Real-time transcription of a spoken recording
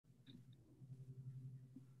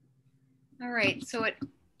All right, so it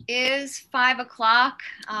is 5 o'clock,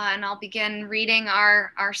 and I'll begin reading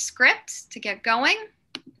our script to get going.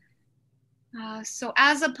 So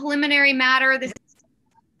as a preliminary matter, this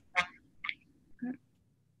all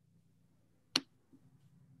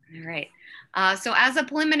right. So as a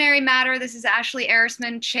preliminary matter, this is Ashley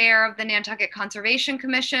Arisman, Chair of the Nantucket Conservation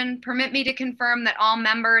Commission. Permit me to confirm that all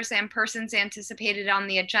members and persons anticipated on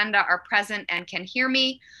the agenda are present and can hear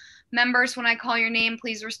me. Members, when I call your name,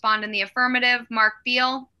 please respond in the affirmative. Mark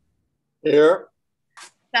Beal. Here.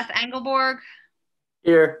 Seth Engelborg.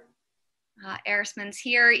 Here. Arisman's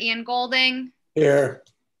here. Ian Golding. Here.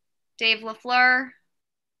 Dave LaFleur.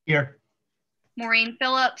 Here. Maureen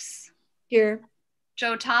Phillips. Here.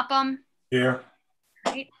 Joe Topham. Here.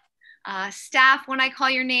 Great. Staff, when I call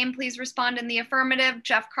your name, please respond in the affirmative.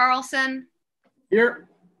 Jeff Carlson. Here.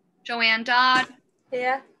 Joanne Dodd.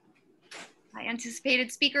 Here.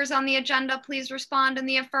 Anticipated speakers on the agenda, please respond in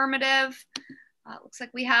the affirmative. Looks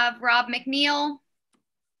like we have Rob McNeil.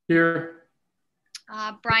 Here.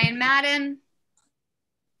 Brian Madden.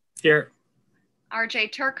 Here.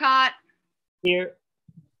 RJ Turcott. Here.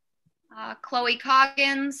 Chloe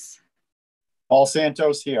Coggins. Paul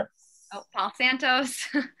Santos here. Oh, Paul Santos.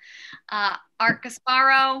 Art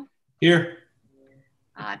Gasparo. Here.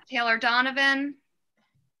 Taylor Donovan.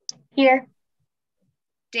 Here.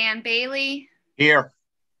 Dan Bailey. Here.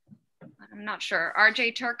 I'm not sure.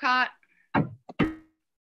 RJ Turcott.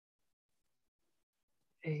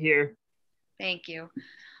 Here. Thank you.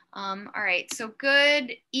 All right, so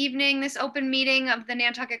good evening. This open meeting of the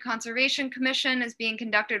Nantucket Conservation Commission is being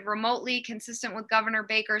conducted remotely, consistent with Governor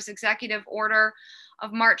Baker's executive order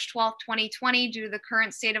of March 12, 2020, due to the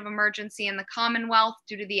current state of emergency in the Commonwealth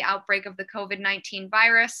due to the outbreak of the COVID-19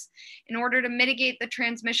 virus. In order to mitigate the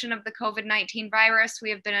transmission of the COVID-19 virus, we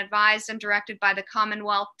have been advised and directed by the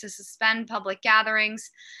Commonwealth to suspend public gatherings.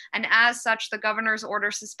 And as such, the governor's order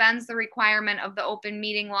suspends the requirement of the open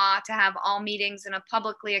meeting law to have all meetings in a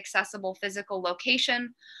publicly accessible physical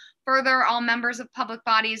location. Further, all members of public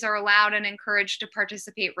bodies are allowed and encouraged to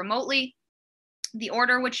participate remotely. The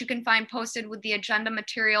order, which you can find posted with the agenda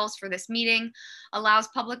materials for this meeting, allows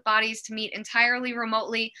public bodies to meet entirely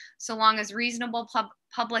remotely so long as reasonable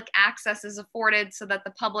public access is afforded so that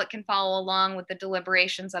the public can follow along with the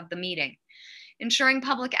deliberations of the meeting. Ensuring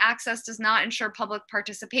public access does not ensure public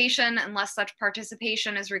participation unless such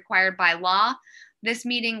participation is required by law. This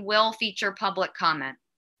meeting will feature public comment.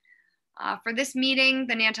 For this meeting,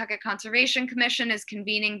 the Nantucket Conservation Commission is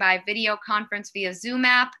convening by video conference via Zoom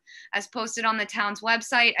app, as posted on the town's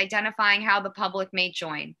website, identifying how the public may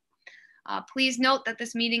join. Please note that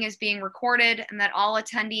this meeting is being recorded and that all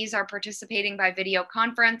attendees are participating by video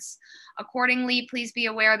conference. Accordingly, please be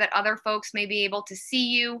aware that other folks may be able to see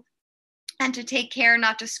you and to take care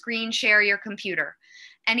not to screen share your computer.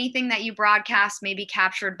 Anything that you broadcast may be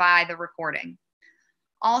captured by the recording.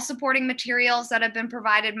 All supporting materials that have been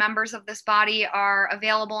provided members of this body are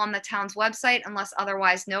available on the town's website unless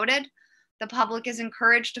otherwise noted. The public is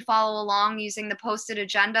encouraged to follow along using the posted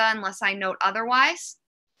agenda unless I note otherwise.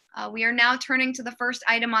 We are now turning to the first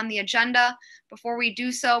item on the agenda. Before we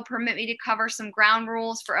do so, permit me to cover some ground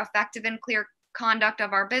rules for effective and clear conduct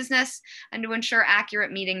of our business and to ensure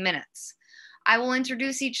accurate meeting minutes. I will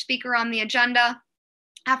introduce each speaker on the agenda.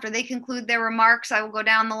 After they conclude their remarks, I will go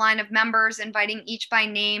down the line of members, inviting each by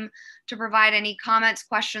name to provide any comments,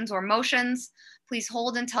 questions, or motions. Please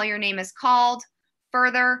hold until your name is called.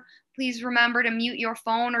 Further, please remember to mute your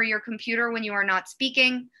phone or your computer when you are not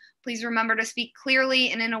speaking. Please remember to speak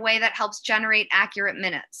clearly and in a way that helps generate accurate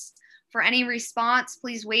minutes. For any response,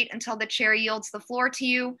 please wait until the chair yields the floor to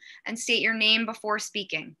you and state your name before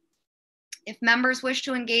speaking. If members wish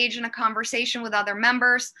to engage in a conversation with other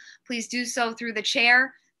members, please do so through the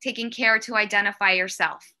chair, taking care to identify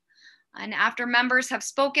yourself. And after members have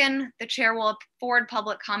spoken, the chair will afford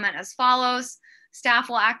public comment as follows. Staff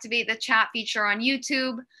will activate the chat feature on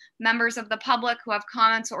YouTube. Members of the public who have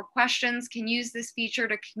comments or questions can use this feature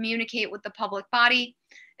to communicate with the public body.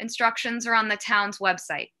 Instructions are on the town's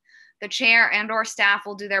website. The chair and/or staff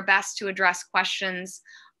will do their best to address questions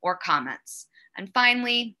or comments. And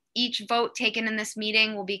finally, each vote taken in this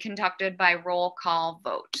meeting will be conducted by roll call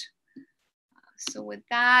vote. So with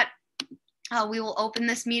that, we will open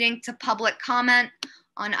this meeting to public comment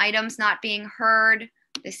on items not being heard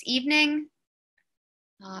this evening.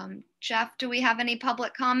 Jeff, do we have any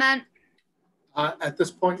public comment? At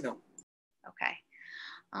this point, no. Okay.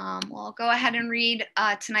 Well, I'll go ahead and read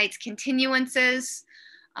tonight's continuances.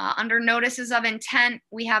 Under notices of intent,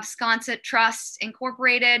 we have Sconset Trust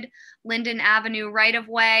Incorporated, Linden Avenue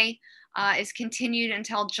right-of-way is continued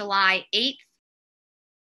until July 8th.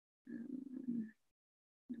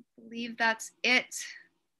 believe that's it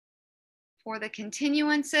for the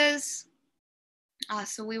continuances.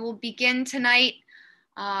 So we will begin tonight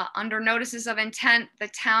under notices of intent, the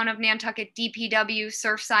Town of Nantucket DPW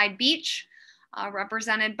Surfside Beach,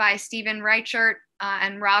 represented by Stephen Reichert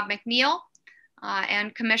and Rob McNeil.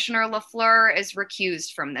 And Commissioner LaFleur is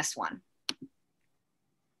recused from this one.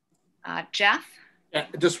 Jeff? Yeah,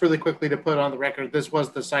 just really quickly to put on the record, this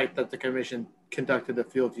was the site that the commission conducted a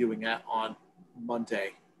field viewing at on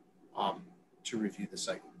Monday to review the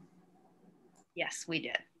site. Yes, we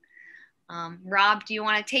did. Rob, do you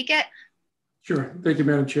want to take it? Sure. Thank you,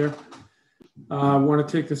 Madam Chair. I want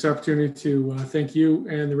to take this opportunity to thank you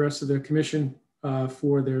and the rest of the commission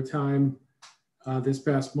for their time this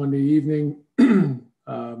past Monday evening to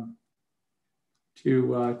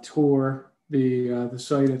tour the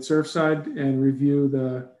site at Surfside and review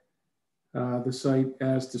the site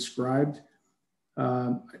as described.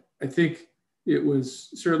 I think it was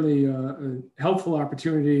certainly a helpful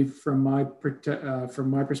opportunity from my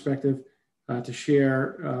perspective to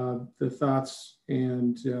share the thoughts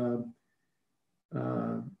and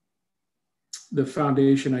the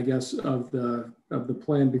foundation, I guess, of the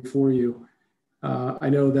plan before you. I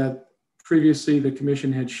know that previously the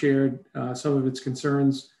commission had shared some of its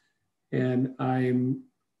concerns, and I'm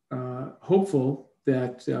hopeful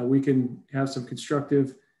that we can have some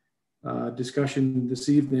constructive discussion this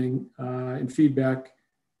evening and feedback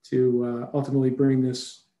to ultimately bring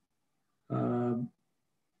this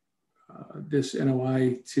this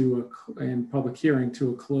NOI and public hearing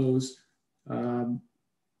to a close, or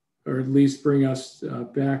at least bring us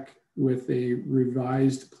back with a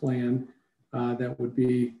revised plan that would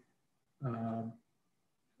be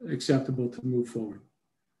acceptable to move forward.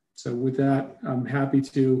 So with that, I'm happy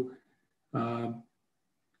to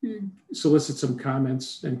solicit some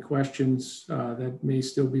comments and questions that may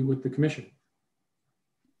still be with the commission.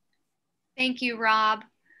 Thank you, Rob.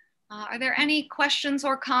 Are there any questions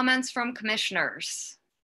or comments from commissioners?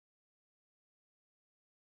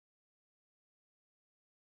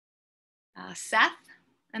 Seth,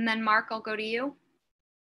 and then Mark, I'll go to you.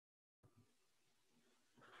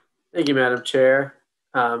 Thank you, Madam Chair.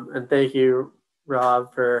 And thank you,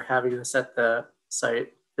 Rob, for having us at the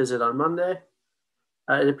site visit on Monday.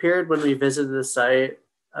 It appeared when we visited the site,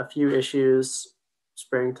 a few issues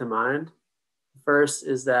sprang to mind. First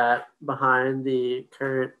is that behind the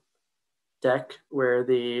current deck where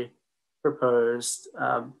the proposed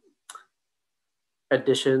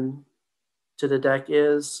addition to the deck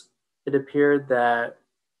is, it appeared that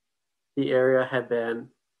the area had been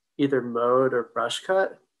either mowed or brush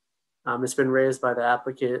cut. It's been raised by the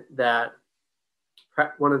applicant that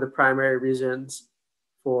one of the primary reasons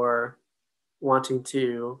for wanting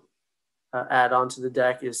to add onto the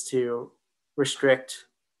deck is to restrict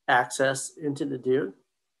access into the dune.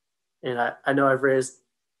 And I know I've raised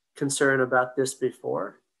concern about this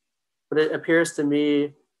before, but it appears to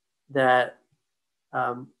me that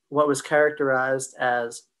what was characterized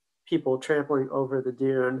as people trampling over the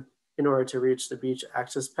dune in order to reach the beach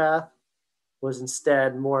access path was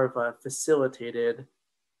instead more of a facilitated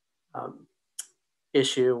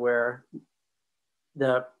issue where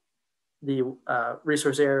the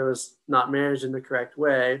resource area was not managed in the correct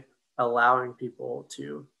way, allowing people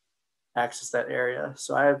to access that area.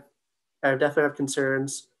 So I definitely have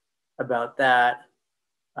concerns about that.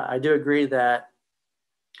 I do agree that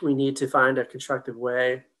we need to find a constructive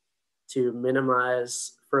way to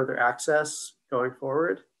minimize further access going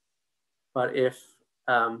forward. But if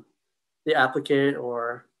the applicant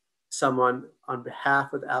or someone on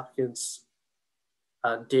behalf of the applicants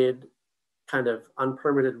did kind of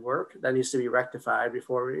unpermitted work, that needs to be rectified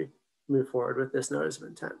before we move forward with this notice of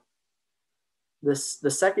intent. The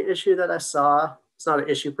second issue that I saw, it's not an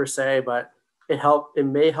issue per se, but it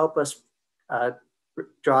may help us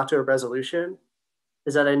draw to a resolution,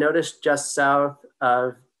 is that I noticed just south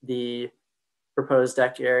of the proposed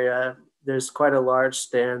deck area, there's quite a large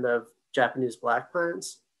stand of Japanese black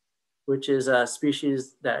pines, which is a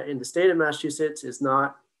species that in the state of Massachusetts is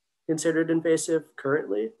not considered invasive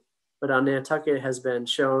currently, but on Nantucket has been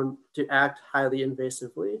shown to act highly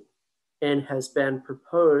invasively and has been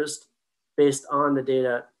proposed based on the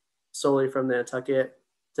data solely from Nantucket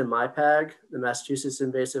to MIPAG, the Massachusetts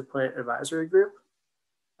Invasive Plant Advisory Group.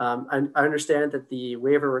 I understand that the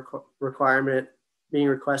waiver requirement being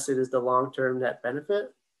requested is the long-term net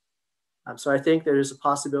benefit. So I think there's a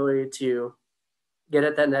possibility to get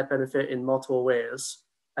at that net benefit in multiple ways.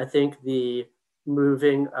 I think the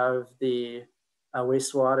moving of the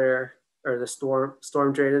wastewater or the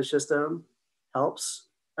storm drainage system helps.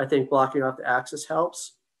 I think blocking off the access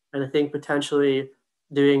helps. And I think potentially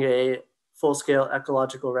doing a full-scale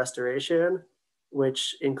ecological restoration,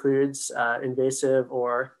 which includes invasive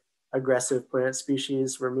or aggressive plant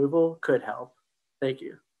species removal, could help. Thank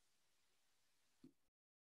you.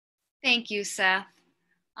 Thank you, Seth.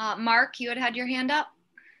 Mark, you had your hand up?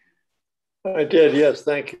 I did, yes,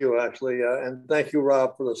 thank you, actually. And thank you,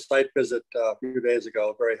 Rob, for the site visit a few days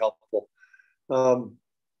ago, very helpful.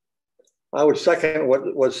 I would second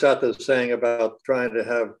what Seth is saying about trying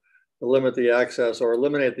to limit the access or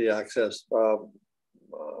eliminate the access to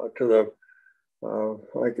the,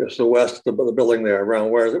 I guess, the west of the building there, around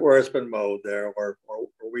where it's been mowed there or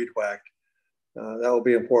weed whacked. That will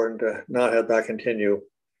be important to not have that continue.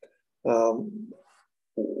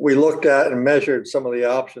 We looked at and measured some of the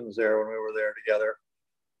options there when we were there together.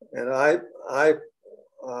 And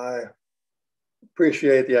I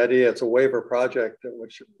appreciate the idea. It's a waiver project,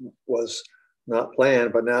 which was not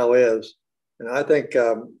planned, but now is. And I think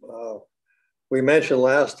we mentioned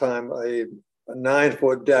last time a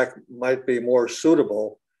 9-foot deck might be more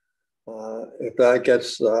suitable if that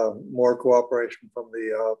gets more cooperation from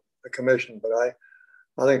the commission. But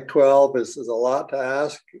I think 12 is a lot to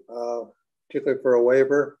ask, particularly for a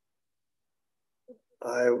waiver.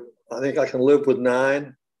 I think I can live with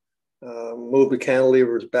 9. Move the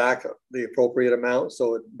cantilevers back the appropriate amount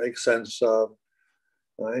so it makes sense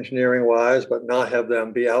engineering wise, but not have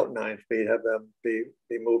them be out 9 feet, have them be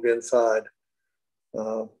moved inside.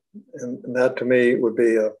 And that to me would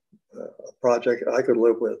be a project I could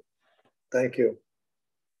live with. Thank you.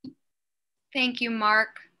 Thank you, Mark.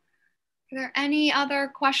 Are there any other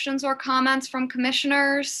questions or comments from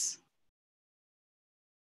commissioners?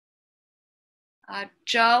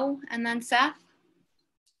 Joe and then Seth.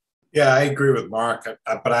 Yeah, I agree with Mark,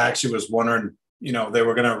 but I actually was wondering, you know, they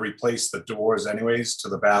were going to replace the doors anyways to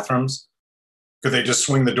the bathrooms. Could they just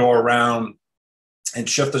swing the door around and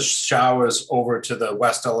shift the showers over to the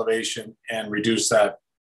west elevation and reduce that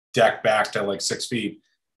deck back to like 6 feet?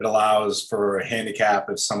 It allows for a handicap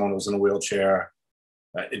if someone was in a wheelchair.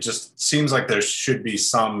 It just seems like there should be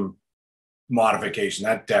some modification.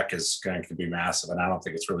 That deck is going to be massive, and I don't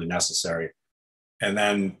think it's really necessary. And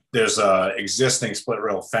then there's a existing split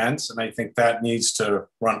rail fence, and I think that needs to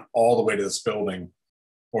run all the way to this building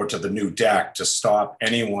or to the new deck to stop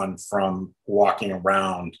anyone from walking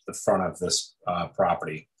around the front of this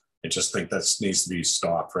property. I just think that needs to be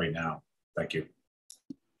stopped right now. Thank you.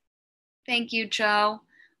 Thank you, Joe.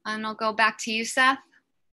 And I'll go back to you, Seth.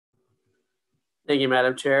 Thank you,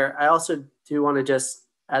 Madam Chair. I also do want to just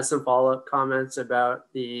add some follow-up comments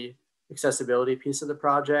about the accessibility piece of the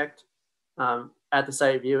project. At the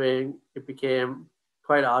site viewing, it became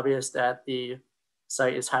quite obvious that the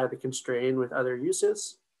site is highly constrained with other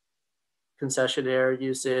uses, concessionaire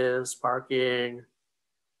uses, parking,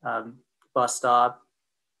 bus stop,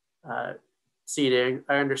 seating.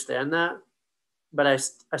 I understand that, but I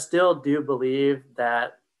still do believe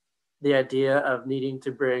that the idea of needing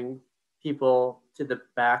to bring people to the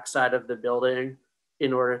back side of the building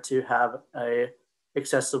in order to have a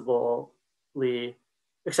accessible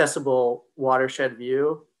watershed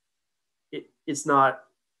view, it's not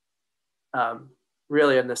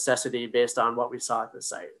really a necessity based on what we saw at the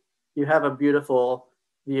site. You have a beautiful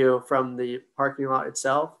view from the parking lot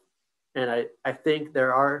itself, and I think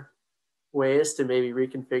there are ways to maybe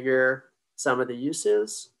reconfigure some of the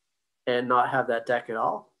uses and not have that deck at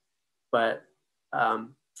all. But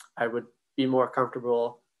I would be more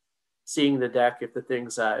comfortable seeing the deck if the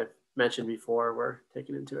things I've mentioned before were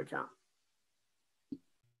taken into account.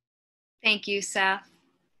 Thank you, Seth.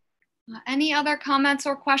 Any other comments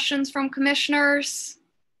or questions from commissioners?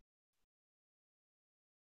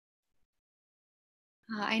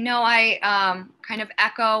 I know I kind of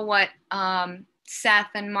echo what Seth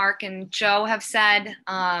and Mark and Joe have said.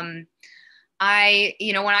 When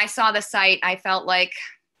I saw the site, I felt like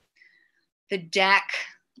the deck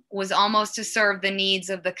was almost to serve the needs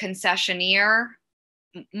of the concessionaire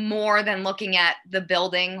more than looking at the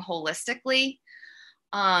building holistically.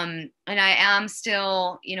 And I am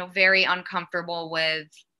still, very uncomfortable with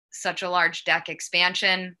such a large deck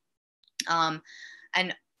expansion.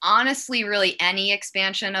 And honestly, really any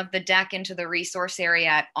expansion of the deck into the resource area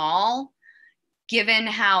at all, given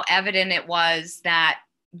how evident it was that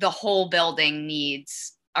the whole building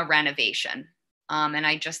needs a renovation. And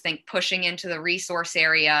I just think pushing into the resource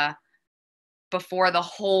area before the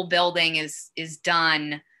whole building is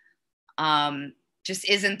done just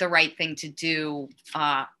isn't the right thing to do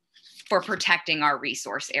for protecting our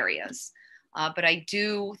resource areas. But I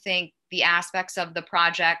do think the aspects of the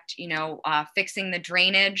project, fixing the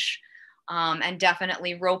drainage and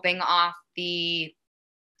definitely roping off the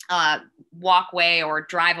walkway or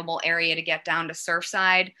drivable area to get down to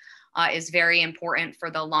Surfside is very important for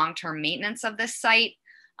the long-term maintenance of this site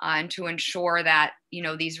and to ensure that,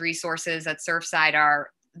 these resources at Surfside are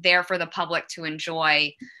there for the public to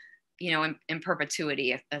enjoy, in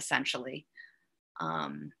perpetuity, essentially.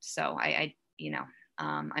 So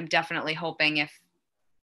I'm definitely hoping, if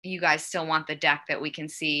you guys still want the deck, that we can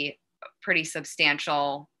see a pretty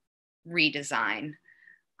substantial redesign.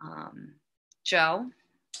 Joe?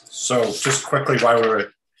 So just quickly, while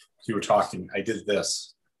you were talking, I did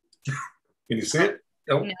this. Can you see it?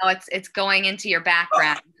 Nope. No, it's going into your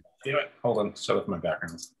background. Do it. Hold on, shut off my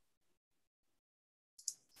background.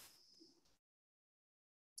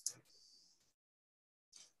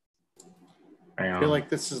 I feel like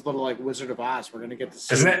this is a little like Wizard of Oz. We're going to get to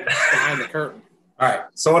see Isn't it? behind the curtain. All right.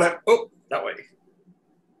 So that way.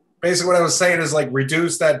 Basically what I was saying is like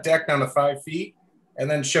reduce that deck down to 5 feet and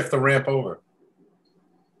then shift the ramp over.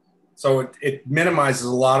 So it minimizes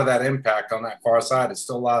a lot of that impact on that far side. It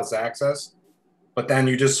still allows access, but then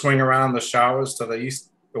you just swing around the showers to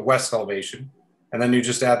the west elevation, and then you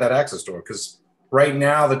just add that access door. Because right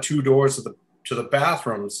now the 2 doors to the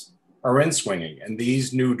bathrooms are in swinging, and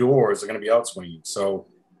these new doors are going to be out swinging. So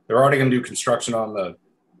they're already going to do construction on the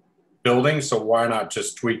building. So why not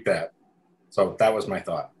just tweak that? So that was my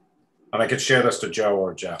thought. And I could share this to Joe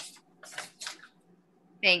or Jeff.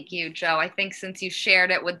 Thank you, Joe. I think since you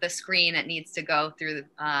shared it with the screen, it needs to go through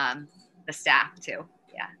the staff too.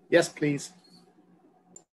 Yeah. Yes, please.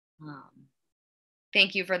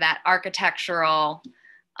 Thank you for that architectural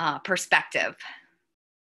perspective.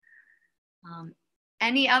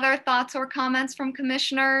 Any other thoughts or comments from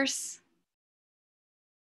commissioners?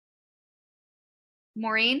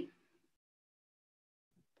 Maureen?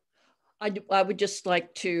 I would just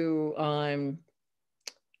like to,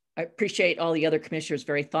 I appreciate all the other commissioners'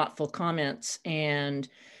 very thoughtful comments, and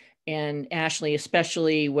Ashley,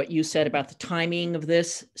 especially what you said about the timing of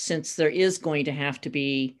this, since there is going to have to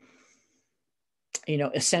be,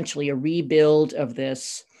 essentially a rebuild of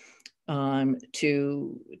this,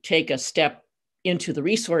 to take a step into the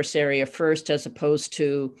resource area first, as opposed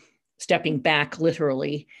to stepping back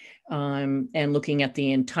literally, and looking at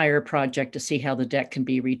the entire project to see how the deck can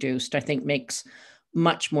be reduced, I think makes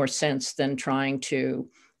much more sense than trying to,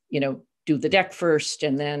 do the deck first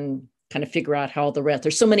and then kind of figure out how the rest.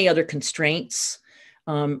 There's so many other constraints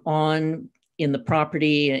in the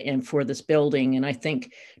property and for this building. And I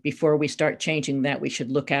think before we start changing that,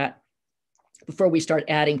 before we start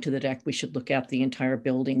adding to the deck, we should look at the entire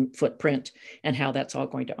building footprint and how that's all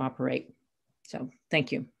going to operate. So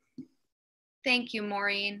thank you. Thank you,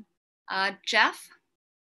 Maureen. Jeff?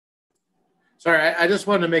 Sorry, I just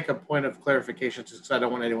wanted to make a point of clarification just because I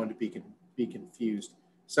don't want anyone to be confused.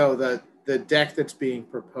 So the deck that's being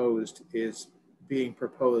proposed is being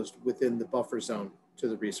proposed within the buffer zone to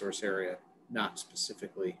the resource area, not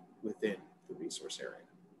specifically within the resource area.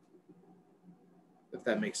 If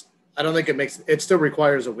that makes, I don't think it still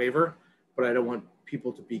requires a waiver, but I don't want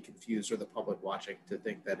people to be confused or the public watching to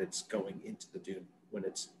think that it's going into the dune when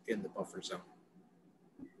it's in the buffer zone.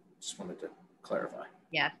 Just wanted to clarify.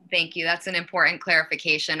 Yeah, thank you. That's an important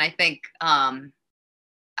clarification. I think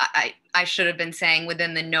I should have been saying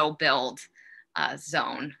within the no build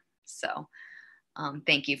zone. So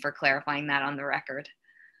thank you for clarifying that on the record.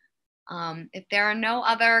 If there are no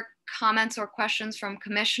other comments or questions from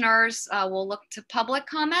commissioners, we'll look to public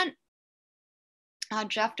comment.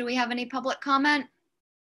 Jeff, do we have any public comment?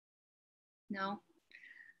 No?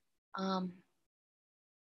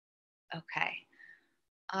 Okay.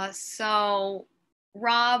 So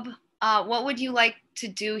Rob, what would you like to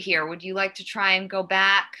do here? Would you like to try and go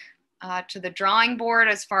back to the drawing board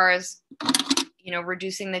as far as,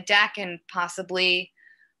 reducing the deck and possibly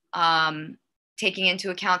taking into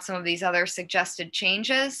account some of these other suggested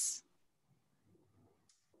changes?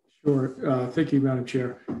 Sure. Thank you, Madam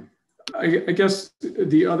Chair. I guess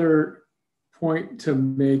the other point to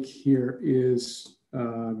make here is,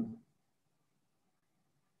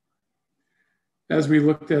 as we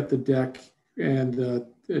looked at the deck and the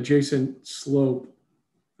adjacent slope,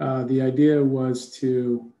 the idea was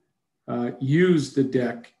to use the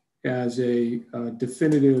deck as a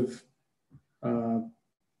definitive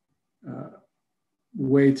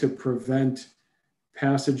way to prevent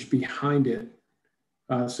passage behind it.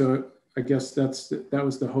 So I guess that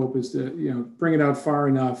was the hope, is to bring it out far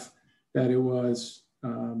enough that it was,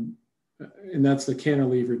 and that's the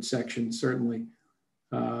cantilevered section certainly,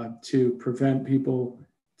 to prevent people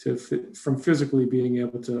from physically being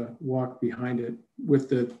able to walk behind it, with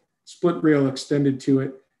the split rail extended to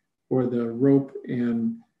it, or the rope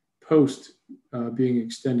and post being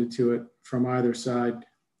extended to it from either side,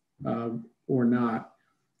 or not.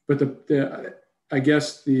 But I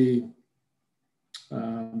guess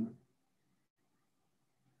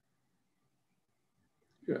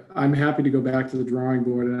I'm happy to go back to the drawing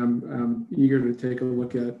board, and I'm eager to take a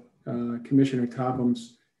look at Commissioner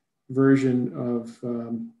Topham's version of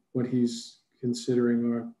what he's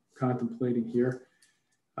considering or contemplating here.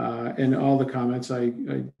 And all the comments, I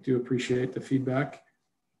do appreciate the feedback.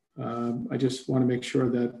 I just want to make sure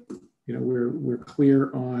that we're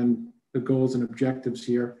clear on the goals and objectives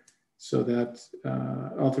here, so that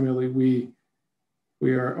ultimately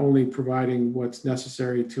we are only providing what's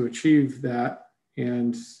necessary to achieve that,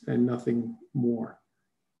 and nothing more.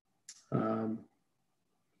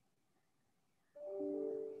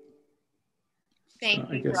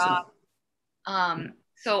 Thank you, Rob.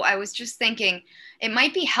 So I was just thinking it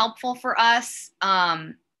might be helpful for us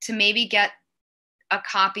to maybe get a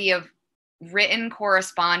copy of written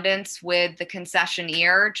correspondence with the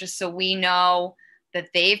concessionaire, just so we know that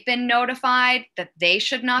they've been notified that they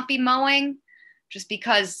should not be mowing, just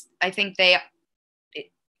because I think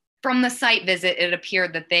from the site visit, it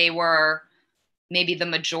appeared that they were maybe the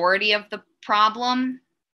majority of the problem.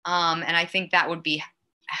 And I think that would be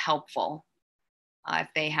helpful if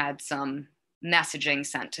they had some messaging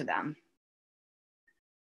sent to them.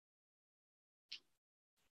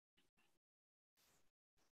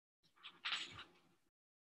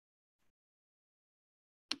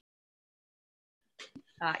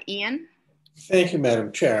 Ian? Thank you,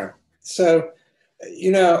 Madam Chair. So,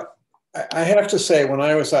 I have to say, when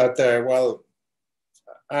I was out there, well,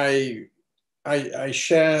 I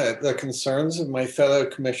share the concerns of my fellow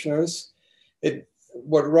commissioners.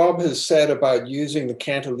 What Rob has said about using the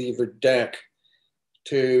cantilever deck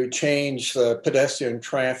to change the pedestrian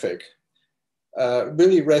traffic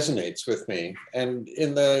really resonates with me. And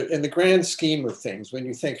in the grand scheme of things, when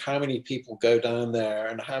you think how many people go down there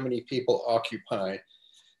and how many people occupy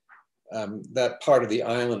that part of the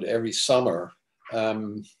island every summer,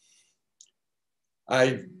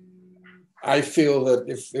 I feel that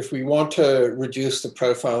if we want to reduce the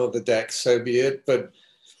profile of the deck, so be it. But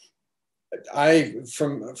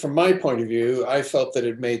from my point of view, I felt that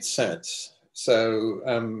it made sense. So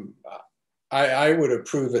I would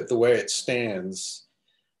approve it the way it stands,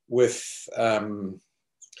 with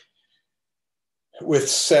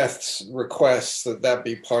Seth's request that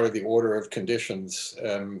be part of the order of conditions.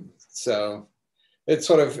 So it's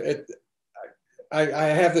sort of I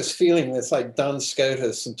have this feeling it's like Duns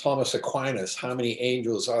Scotus and Thomas Aquinas. How many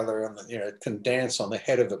angels are there on can dance on the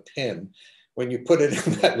head of a pin? When you put it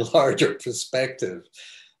in that larger perspective,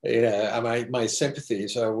 my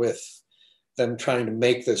sympathies are with them trying to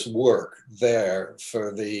make this work there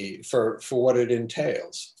for what it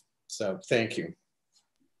entails. So thank you.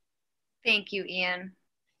 Thank you, Ian.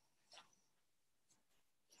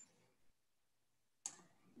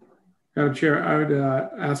 Madam Chair, I would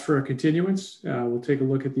ask for a continuance. We'll take a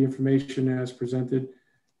look at the information as presented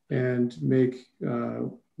and make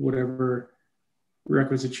whatever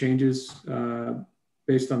requisite changes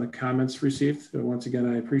based on the comments received. So once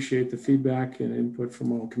again, I appreciate the feedback and input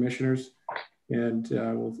from all commissioners, and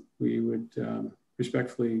we would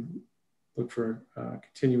respectfully look for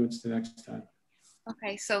continuance the next time.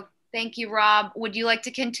 Okay, so thank you, Rob. Would you like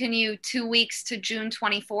to continue 2 weeks to June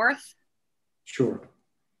 24th? Sure.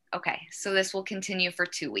 Okay, so this will continue for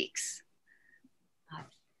 2 weeks.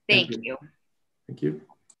 Thank you. Thank you.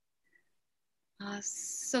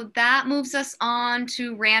 So that moves us on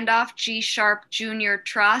to Randolph G. Sharp Jr.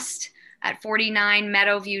 Trust at 49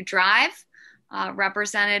 Meadowview Drive,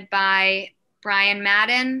 represented by Brian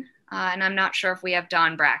Madden, and I'm not sure if we have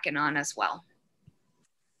Don Bracken on as well.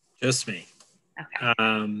 Just me.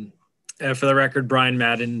 Okay. For the record, Brian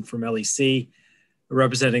Madden from LEC,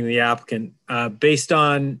 representing the applicant. Based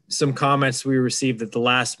on some comments we received at the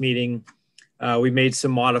last meeting, we made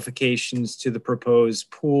some modifications to the proposed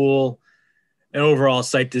pool and overall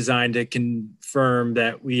site design to confirm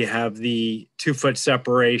that we have the 2-foot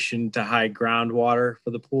separation to high groundwater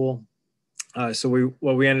for the pool. So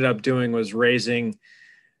what we ended up doing was raising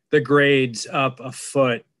the grades up a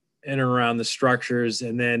foot in and around the structures,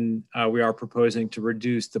 and then we are proposing to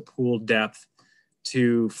reduce the pool depth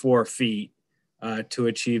to 4 feet to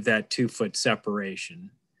achieve that 2-foot separation.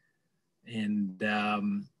 And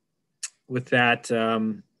with that,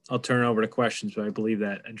 I'll turn it over to questions, but I believe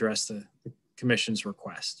that addressed the Commission's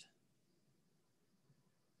request.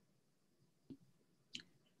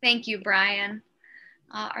 Thank you, Brian.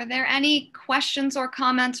 Are there any questions or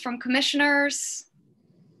comments from commissioners?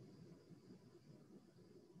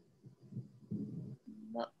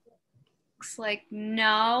 Looks like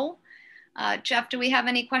no. Jeff, do we have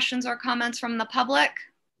any questions or comments from the public?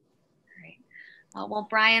 All Well,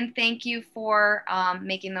 Brian, thank you for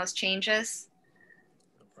making those changes.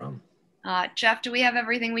 No problem. Jeff, do we have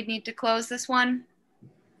everything we need to close this one?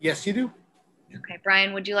 Yes, you do. Okay,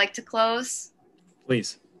 Brian, would you like to close?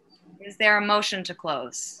 Please. Is there a motion to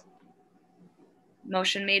close?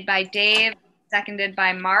 Motion made by Dave, seconded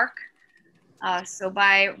by Mark. So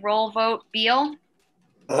by roll vote, Beal,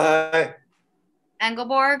 Aye.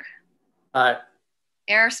 Engelborg, Aye.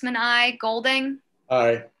 Arisman, I, Golding,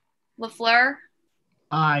 Aye. LaFleur,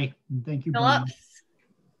 Aye. And thank you, Brian. Phillips,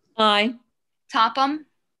 Aye. Topham.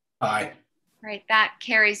 Aye. Right, that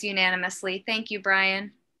carries unanimously. Thank you,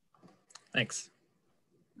 Brian. Thanks.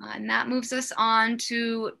 And that moves us on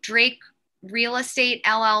to Drake Real Estate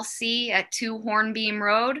LLC at 2 Hornbeam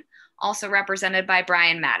Road, also represented by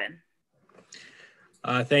Brian Madden.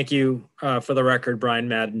 Thank you. For the record, Brian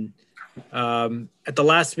Madden. At the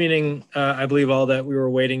last meeting, I believe all that we were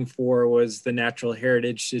waiting for was the natural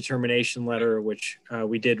heritage determination letter, which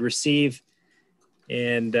we did receive,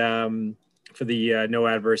 and for the no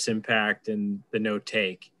adverse impact and the no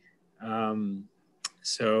take.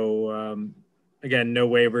 Again, no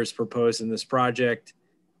waivers proposed in this project,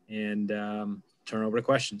 and turn over to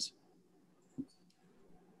questions.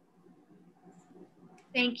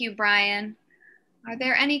 Thank you, Brian. Are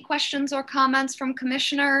there any questions or comments from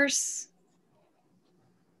commissioners?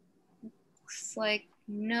 Looks like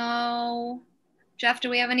no. Jeff, do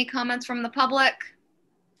we have any comments from the public?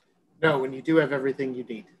 No, and you do have everything you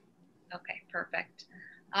need. Okay, perfect.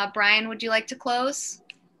 Brian, would you like to close?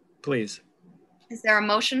 Please. Is there a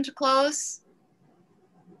motion to close?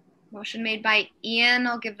 Motion made by Ian.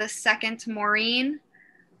 I'll give the second to Maureen.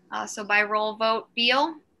 So by roll vote,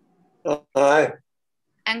 Beal, Aye.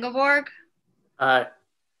 Engelborg, Aye.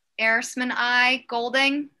 Arisman, I,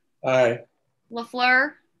 Golding, Aye.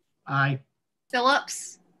 LaFleur, Aye.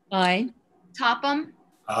 Phillips, Aye. Topham.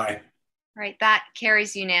 Aye. Right, that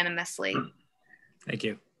carries unanimously. Thank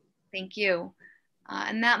you. Thank you.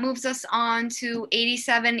 And that moves us on to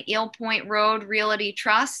 87 Eel Point Road Realty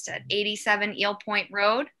Trust at 87 Eel Point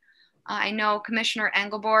Road. I know Commissioner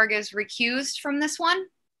Engelborg is recused from this one,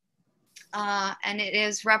 and it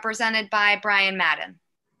is represented by Brian Madden.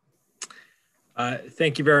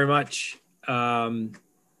 Thank you very much, Brian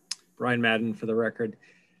Madden, for the record.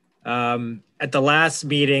 At the last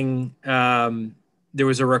meeting, there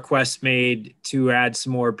was a request made to add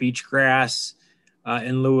some more beach grass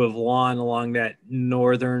in lieu of lawn along that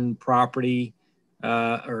northern property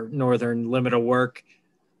or northern limit of work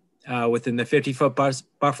within the 50-foot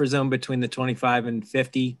buffer zone between the 25 and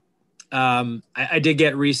 50. I did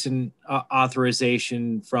get recent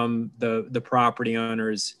authorization from the property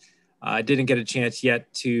owners. I didn't get a chance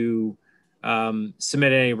yet to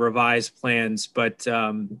submit any revised plans, but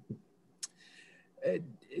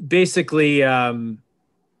basically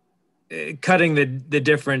cutting the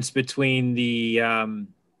difference between the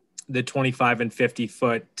 25 and 50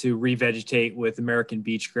 foot to revegetate with American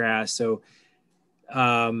beach grass. So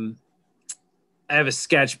I have a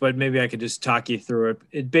sketch, but maybe I could just talk you through it.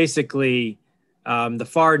 It basically, the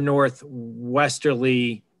far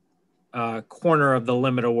northwesterly corner of the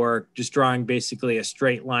limit of work, just drawing basically a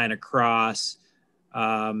straight line across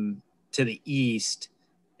to the east.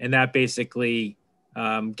 And that basically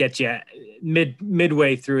gets you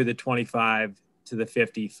midway through the 25 to the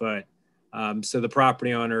 50 foot. So the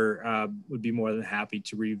property owner would be more than happy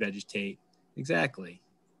to revegetate. Exactly.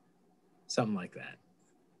 Something like that.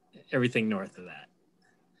 Everything north of that.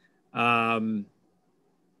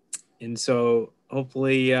 And so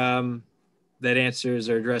hopefully that answers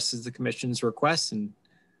or addresses the commission's requests, and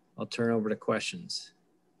I'll turn over to questions.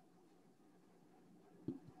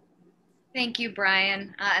 Thank you,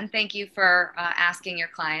 Brian, and thank you for asking your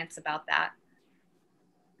clients about that.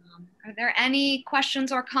 Are there any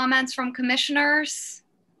questions or comments from commissioners?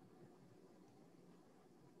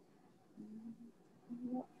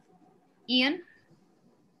 Ian?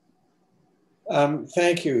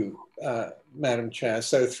 Thank you, Madam Chair.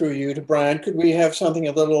 So through you to Brian, could we have something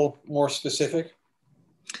a little more specific?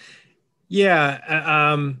 Yeah,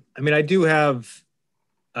 I mean, I do have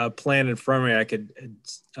a plan in front of me I could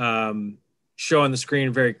show on the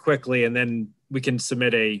screen very quickly, and then we can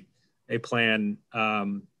submit a plan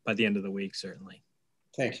by the end of the week, certainly.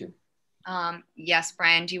 Thank you. Yes,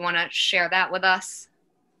 Brian, do you want to share that with us?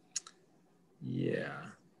 Yeah,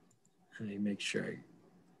 let me make sure.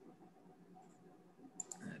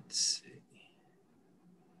 Let's see.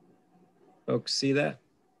 Folks see that?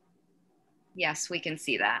 Yes, we can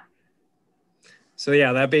see that. So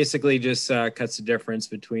yeah, that basically just cuts the difference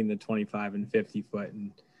between the 25 and 50 foot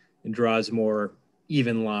and draws more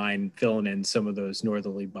even line, filling in some of those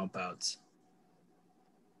northerly bump outs.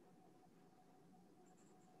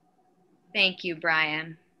 Thank you,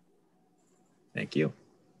 Brian. Thank you.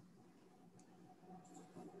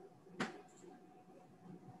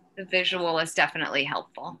 The visual is definitely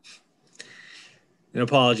helpful. And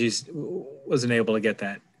apologies, wasn't able to get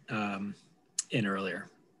that in earlier.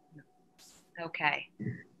 Okay.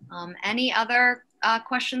 Any other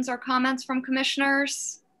questions or comments from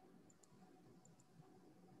commissioners?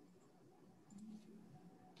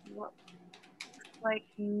 Looks like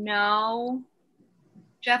no.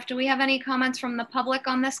 Jeff, do we have any comments from the public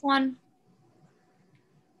on this one?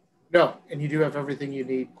 No, and you do have everything you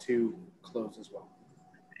need to close as well.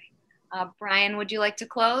 Brian, would you like to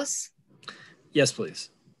close? Yes,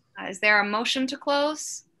 please. Is there a motion to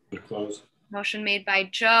close? To close. Motion made by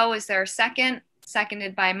Joe. Is there a second?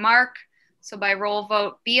 Seconded by Mark. So by roll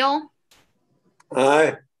vote, Beal,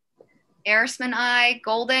 Aye. Arisman, aye.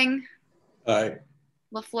 Golding, Aye.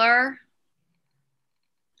 LaFleur,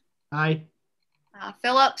 Aye.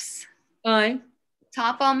 Phillips, Aye.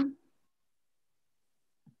 Topham.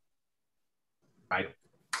 Aye.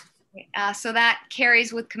 So that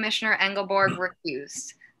carries with Commissioner Engelborg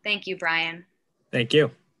recused. Thank you, Brian. Thank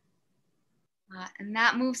you. And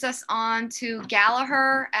that moves us on to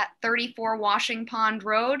Gallagher at 34 Washing Pond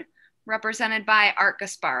Road, represented by Art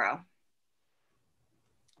Gasparo.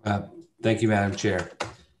 Thank you, Madam Chair.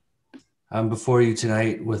 I'm before you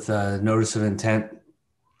tonight with a notice of intent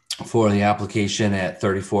for the application at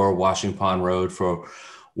 34 Washing Pond Road for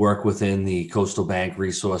work within the coastal bank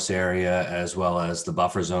resource area as well as the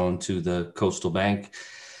buffer zone to the coastal bank.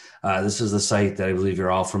 This is the site that I believe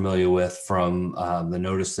you're all familiar with from the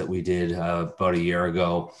notice that we did about a year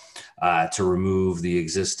ago to remove the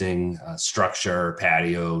existing structure,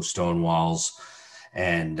 patio, stone walls,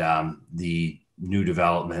 and the new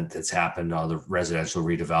development that's happened on the residential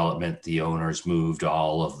redevelopment. The owners moved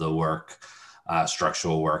all of the work,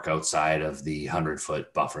 structural work outside of the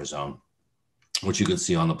 100-foot buffer zone, which you can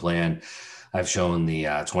see on the plan. I've shown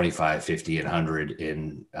the 25, 50, and 100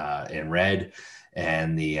 in red,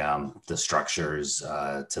 and the structures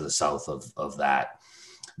to the south of that.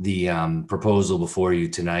 The proposal before you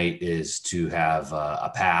tonight is to have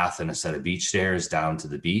a path and a set of beach stairs down to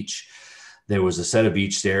the beach. There was a set of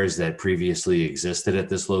beach stairs that previously existed at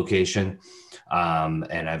this location,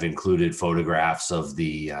 and I've included photographs of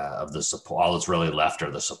the support. All that's really left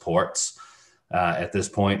are the supports at this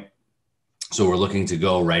point. So we're looking to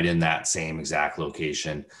go right in that same exact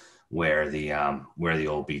location where the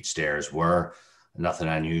old beach stairs were. Nothing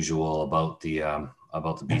unusual about the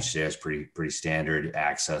beach stairs. Pretty standard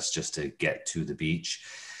access just to get to the beach.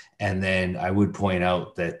 And then I would point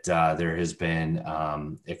out that there has been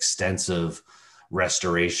extensive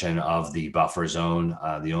restoration of the buffer zone.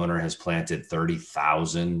 The owner has planted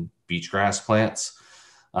 30,000 beach grass plants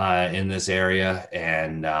in this area,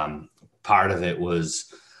 and part of it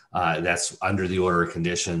was that's under the order of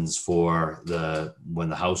conditions for when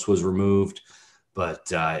the house was removed.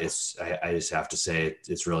 But I just have to say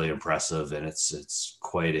it's really impressive, and it's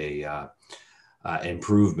quite a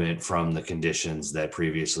improvement from the conditions that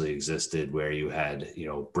previously existed, where you had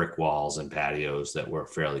brick walls and patios that were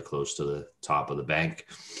fairly close to the top of the bank.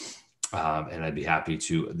 And I'd be happy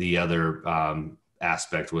to. The other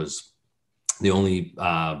aspect was the only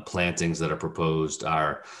plantings that are proposed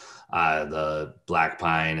are the black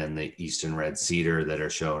pine and the eastern red cedar that are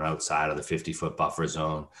shown outside of the 50-foot buffer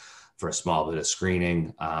zone for a small bit of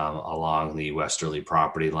screening along the westerly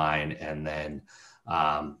property line, and then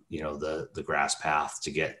the grass path to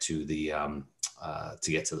get to the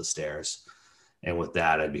stairs. And with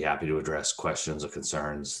that, I'd be happy to address questions or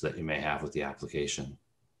concerns that you may have with the application.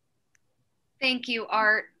 Thank you,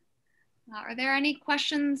 Art. Are there any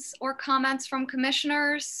questions or comments from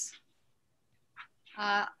commissioners?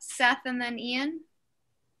 Seth and then Ian.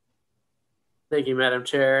 Thank you, Madam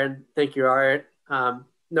Chair, and thank you, Art.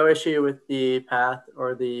 No issue with the path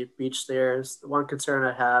or the beach stairs. The one concern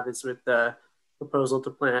I have is with the proposal to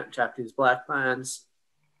plant Japanese black pines.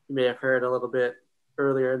 You may have heard a little bit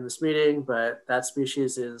earlier in this meeting, but that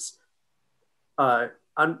species is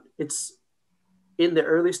it's in the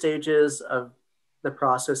early stages of the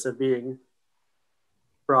process of being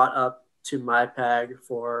brought up to MyPAG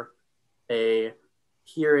for a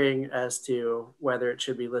hearing as to whether it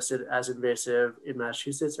should be listed as invasive in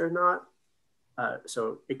Massachusetts or not.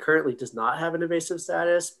 So it currently does not have an invasive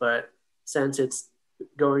status, but since it's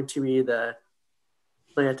going to be the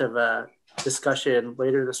plant of a discussion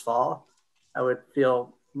later this fall, I would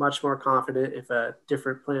feel much more confident if a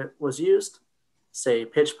different plant was used, say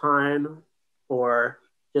pitch pine, or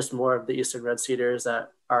just more of the eastern red cedars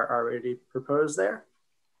that are already proposed there.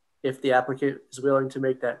 If the applicant is willing to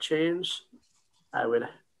make that change, I would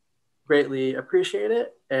greatly appreciate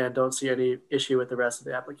it and don't see any issue with the rest of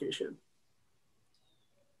the application.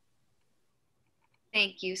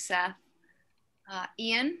 Thank you, Seth.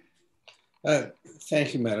 Ian?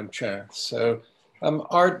 Thank you, Madam Chair. So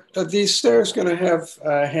are these stairs going to have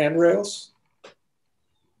handrails?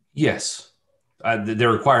 Yes,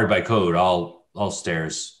 they're required by code. All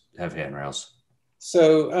stairs have handrails.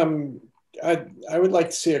 So I would like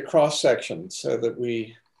to see a cross section so that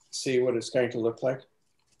we see what it's going to look like.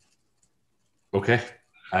 Okay.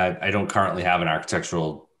 I don't currently have an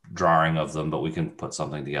architectural drawing of them, but we can put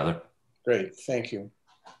something together. Great, thank you.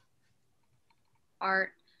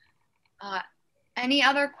 Art, any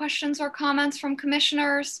other questions or comments from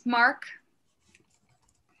commissioners? Mark?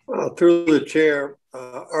 Through the chair,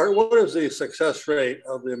 Art, what is the success rate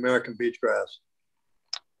of the American beach grass?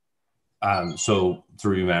 So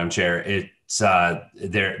through you, Madam Chair, it's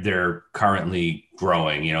they're currently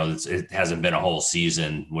growing. You know, it hasn't been a whole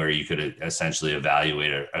season where you could essentially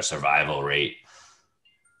evaluate a survival rate.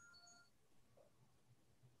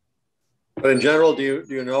 But in general, do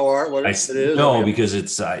you know, Art, what it is? No, because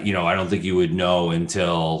it's you know, I don't think you would know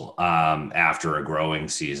until after a growing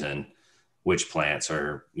season which plants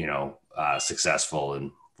are, you know, successful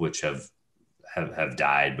and which have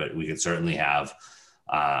died. But we could certainly have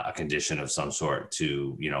a condition of some sort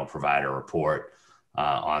to, you know, provide a report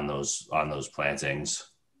on those plantings.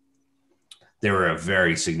 They were a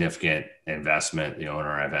very significant investment. The owner,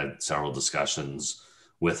 I've had several discussions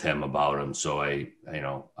with him about them, so I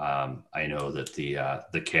know that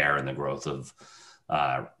the care and the growth of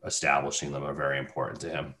establishing them are very important to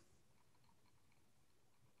him.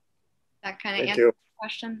 That kind of answers the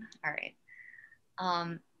question. All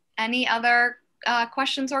right. Any other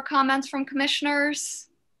questions or comments from commissioners?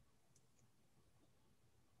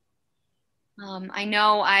 I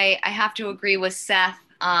know I have to agree with Seth.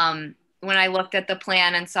 When I looked at the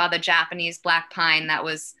plan and saw the Japanese black pine, that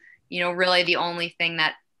was, you know, really the only thing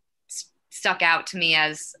that stuck out to me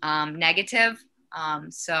as negative.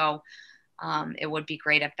 So it would be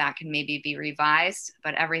great if that can maybe be revised,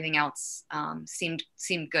 but everything else seemed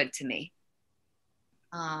good to me.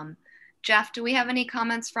 Jeff, do we have any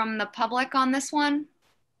comments from the public on this one?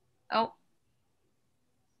 Oh.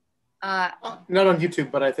 Not on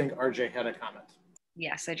YouTube, but I think RJ had a comment.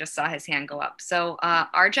 Yes, I just saw his hand go up. So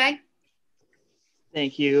RJ?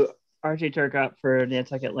 Thank you. RJ Turcott for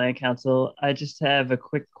Nantucket Land Council. I just have a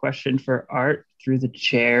quick question for Art through the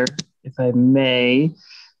chair, if I may.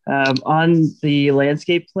 On the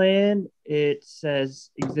landscape plan, it says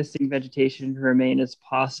existing vegetation to remain as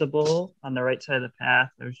possible on the right side of the path.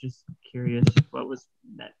 I was just curious what was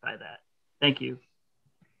meant by that. Thank you.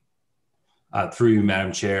 Through you,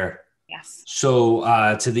 Madam Chair. Yes.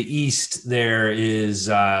 So to the east, there is,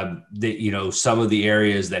 you know, some of the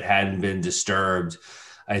areas that hadn't been disturbed.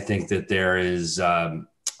 I think that there is,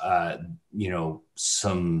 you know,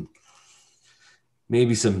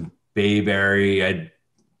 maybe some bayberry. I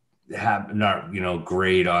have not, you know,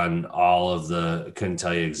 great on all of couldn't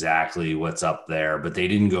tell you exactly what's up there, but they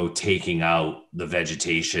didn't go taking out the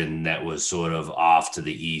vegetation that was sort of off to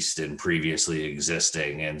the east and previously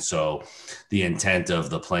existing. And so the intent of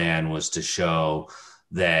the plan was to show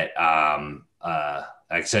that, like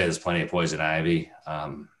I said, there's plenty of poison ivy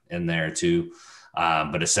in there too.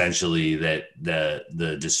 But essentially that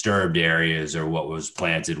the disturbed areas are what was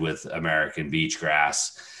planted with American beach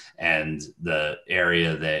grass, and the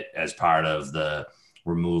area that, as part of the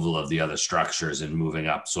removal of the other structures and moving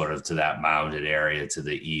up sort of to that mounded area to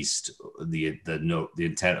the east, the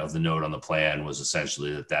intent of the note on the plan was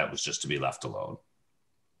essentially that was just to be left alone.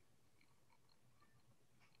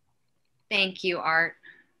 Thank you, Art.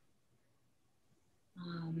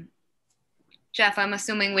 Jeff, I'm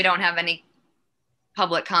assuming we don't have any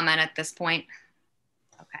public comment at this point.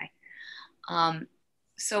 Okay.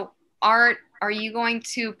 So Art, are you going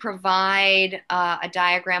to provide a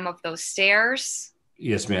diagram of those stairs?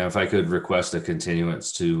 Yes, ma'am. If I could request a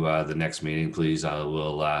continuance to the next meeting, please. I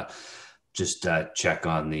will just check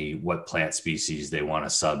on what plant species they want to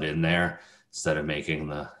sub in there instead of making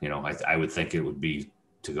the, you know, I would think it would be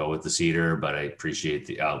to go with the cedar, but I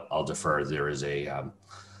appreciate I'll defer. There is a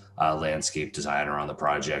landscape designer on the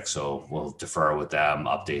project, so we'll defer with them,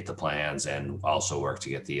 update the plans, and also work to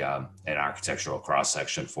get the an architectural cross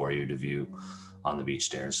section for you to view on the beach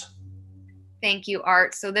stairs. Thank you,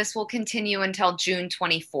 Art. So this will continue until June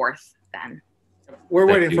 24th then. We're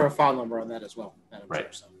waiting for a file number on that as well, Madam Chair,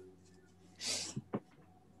 so.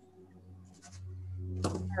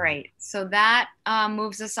 All right, so that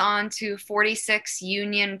moves us on to 46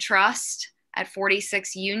 Union Trust at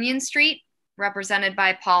 46 Union Street, represented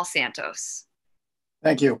by Paul Santos.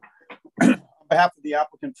 Thank you. On behalf of the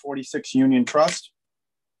applicant 46 Union Trust,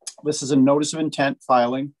 this is a notice of intent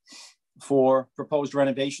filing for proposed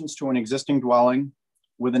renovations to an existing dwelling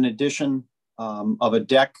with an addition of a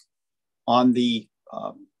deck on the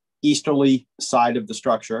easterly side of the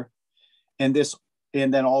structure. And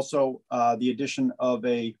then also the addition of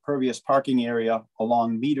a pervious parking area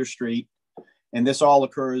along Meter Street. And this all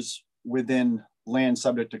occurs within land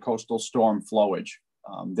subject to coastal storm flowage.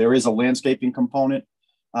 There is a landscaping component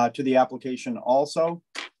to the application also.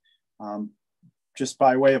 Just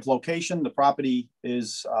by way of location, the property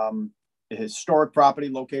is a historic property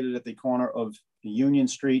located at the corner of Union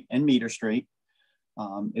Street and Meter Street.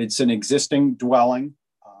 It's an existing dwelling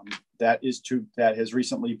that has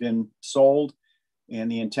recently been sold, and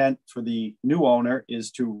the intent for the new owner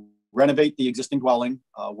is to renovate the existing dwelling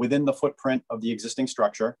within the footprint of the existing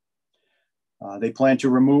structure. They plan to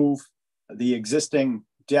remove the existing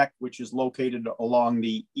deck, which is located along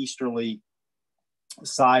the easterly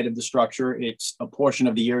side of the structure. It's a portion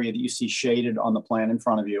of the area that you see shaded on the plan in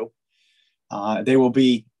front of you. They will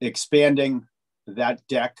be expanding that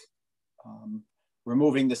deck,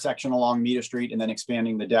 removing the section along Meter Street, and then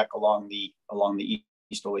expanding the deck along the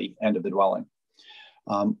easterly end of the dwelling.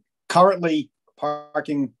 Currently,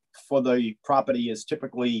 parking for the property is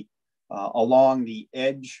typically along the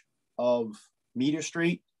edge of Meter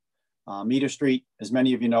Street. Meter Street, as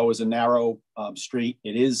many of you know, is a narrow street.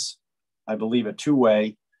 It is, I believe, a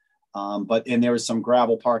two-way, and there is some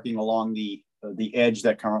gravel parking along the edge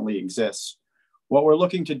that currently exists. What we're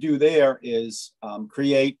looking to do there is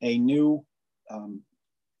create a new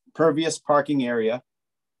pervious parking area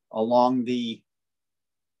along the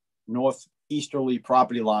northeasterly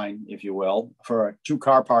property line, if you will, for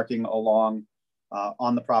two-car parking along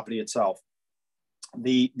on the property itself.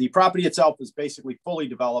 The property itself is basically fully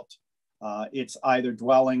developed. It's either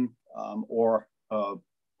dwelling or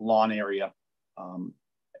lawn area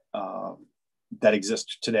that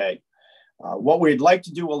exists today. What we'd like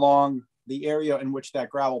to do along the area in which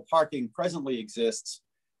that gravel parking presently exists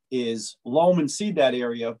is loam and seed that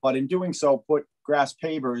area, but in doing so, put grass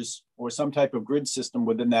pavers or some type of grid system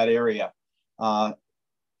within that area.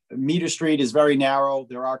 Meter Street is very narrow.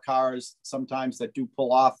 There are cars sometimes that do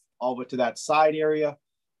pull off over to that side area.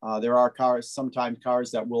 There are sometimes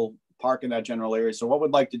cars that will park in that general area. So what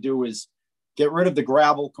we'd like to do is get rid of the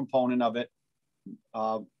gravel component of it,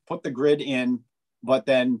 put the grid in, but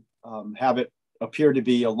then have it appear to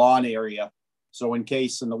be a lawn area. So in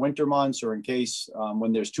case in the winter months, or in case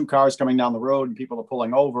when there's two cars coming down the road and people are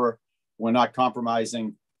pulling over, we're not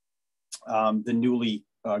compromising the newly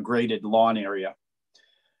graded lawn area.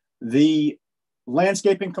 The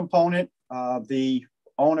landscaping component, the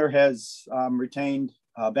owner has retained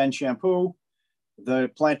Ben Shampoo.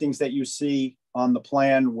 The plantings that you see on the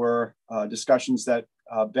plan were discussions that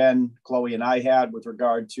Ben, Chloe, and I had with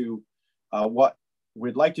regard to what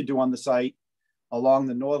we'd like to do on the site. Along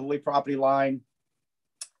the northerly property line,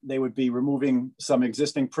 they would be removing some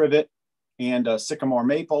existing privet and sycamore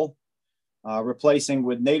maple, replacing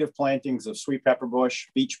with native plantings of sweet pepper bush,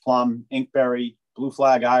 beech plum, inkberry, blue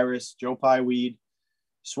flag iris, Joe Pye weed,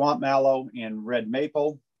 swamp mallow, and red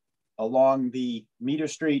maple. Along the Meter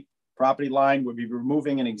Street property line, would be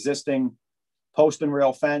removing an existing post and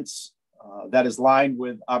rail fence that is lined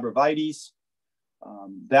with arborvitaes.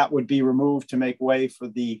 That would be removed to make way for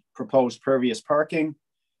the proposed pervious parking.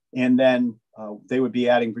 And then they would be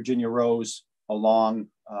adding Virginia rose along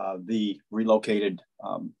the relocated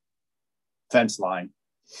fence line.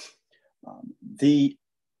 The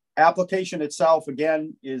application itself,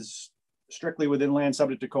 again, is strictly within land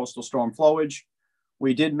subject to coastal storm flowage.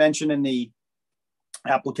 We did mention in the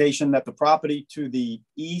application that the property to the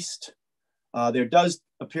east, there does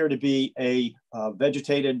appear to be a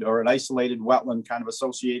vegetated or an isolated wetland kind of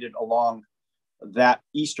associated along that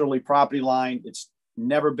easterly property line. It's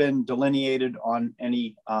never been delineated on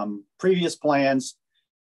any previous plans,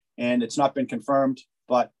 and it's not been confirmed,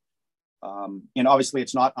 but and obviously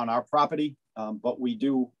it's not on our property, but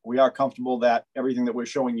we are comfortable that everything that we're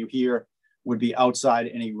showing you here would be outside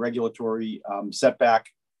any regulatory setback,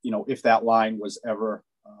 if that line was ever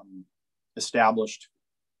established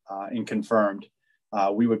and confirmed.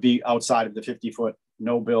 We would be outside of the 50-foot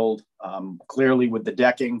no build, clearly with the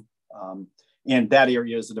decking, and that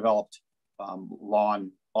area is a developed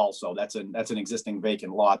lawn also. That's an existing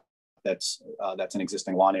vacant lot. That's an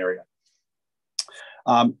existing lawn area.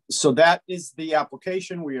 So that is the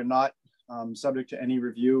application. We are not subject to any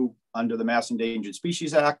review under the Mass Endangered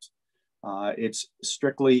Species Act. It's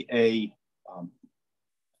strictly a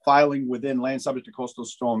filing within land subject to coastal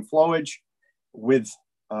storm flowage with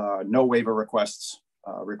no waiver requests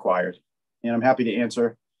required. And I'm happy to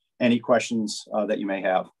answer any questions that you may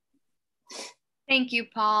have. Thank you,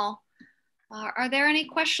 Paul. Are there any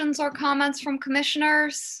questions or comments from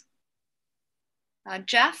commissioners?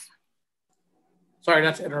 Jeff? Sorry,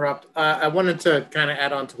 not to interrupt. I wanted to kind of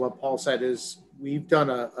add on to what Paul said is we've done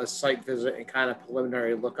a site visit and kind of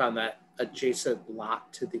preliminary look on that adjacent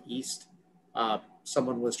lot to the east.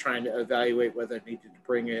 Someone was trying to evaluate whether they needed to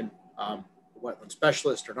bring in a wetland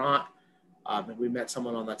specialist or not. And we met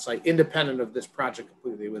someone on that site independent of this project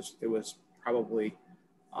completely. It was probably,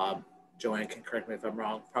 Joanne can correct me if I'm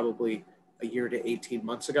wrong, probably a year to 18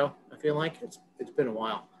 months ago. I feel like it's been a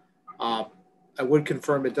while. I would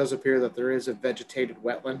confirm it does appear that there is a vegetated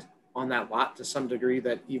wetland on that lot to some degree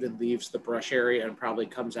that even leaves the brush area and probably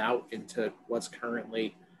comes out into what's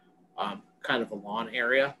currently kind of a lawn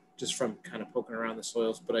area just from kind of poking around the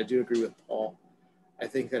soils. But I do agree with Paul. I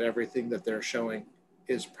think that everything that they're showing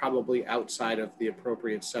is probably outside of the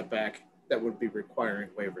appropriate setback that would be requiring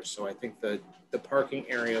waivers. So I think the parking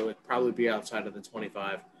area would probably be outside of the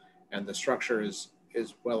 25 and the structure is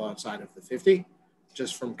well outside of the 50,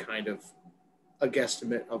 just from kind of a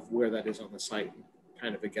guesstimate of where that is on the site, and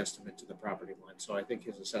kind of a guesstimate to the property line. So I think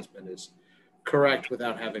his assessment is correct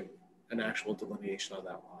without having an actual delineation on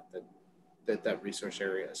that lot, that resource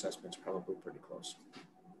area assessment is probably pretty close.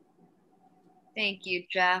 Thank you,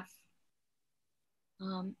 Jeff.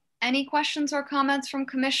 Any questions or comments from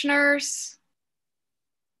commissioners?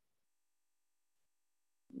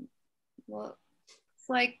 Looks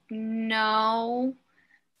like no.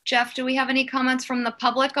 Jeff, do we have any comments from the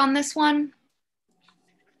public on this one?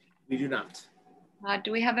 We do not.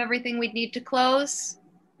 Do we have everything we'd need to close?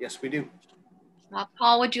 Yes, we do.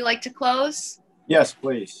 Paul, would you like to close? Yes,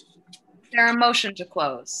 please. Is there a motion to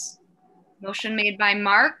close? Motion made by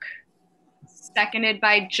Mark, seconded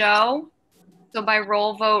by Joe. So by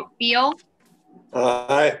roll vote, Beal.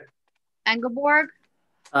 Aye. Engelborg.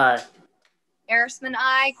 Aye. Erisman,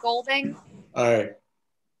 aye. Golding. Aye.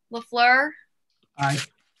 LaFleur. Aye.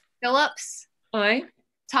 Phillips. Aye.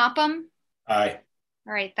 Topham. Aye.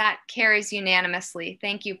 All right, that carries unanimously.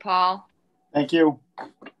 Thank you, Paul. Thank you.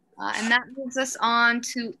 And that moves us on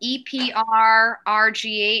to EPR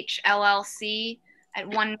RGH LLC at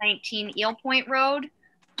 119 Eel Point Road.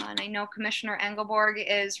 And I know Commissioner Engelborg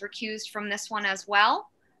is recused from this one as well.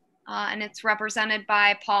 And it's represented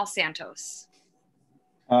by Paul Santos.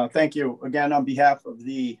 Thank you. Again, on behalf of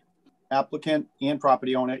the applicant and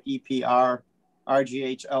property owner, EPR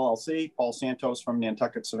RGH LLC, Paul Santos from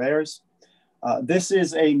Nantucket Surveyors. This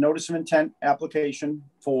is a notice of intent application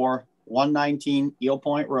for 119 Eel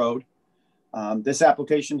Point Road. This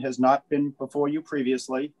application has not been before you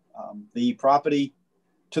previously. The property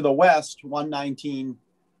to the west, 119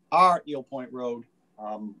 Eel Point Road,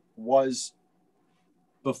 was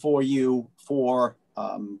before you for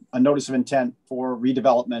a notice of intent for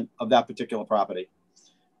redevelopment of that particular property.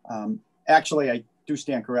 Actually, I do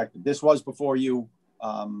stand corrected. This was before you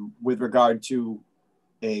with regard to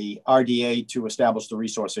a RDA to establish the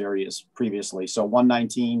resource areas previously. So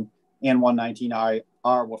 119 and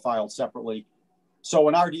 119R were filed separately. So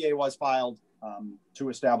an RDA was filed to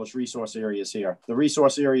establish resource areas here. The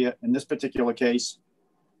resource area in this particular case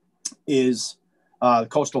is the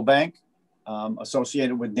Coastal Bank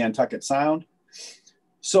associated with Nantucket Sound.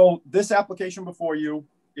 So this application before you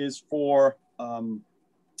is for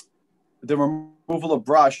the removal of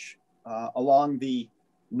brush along the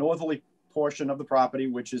northerly portion of the property,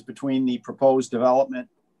 which is between the proposed development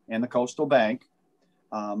and the Coastal Bank.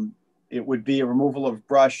 It would be a removal of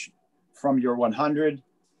brush from your 100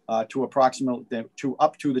 to approximately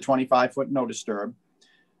up to the 25-foot no disturb.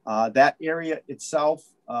 That area itself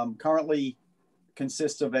currently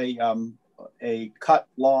consists of a cut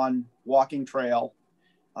lawn walking trail.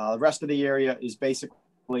 The rest of the area is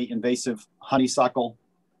basically invasive honeysuckle,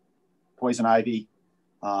 poison ivy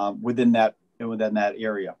within that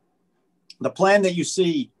area. The plan that you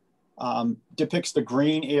see depicts the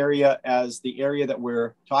green area as the area that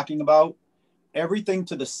we're talking about. Everything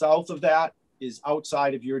to the south of that is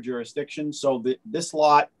outside of your jurisdiction. So this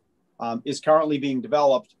lot is currently being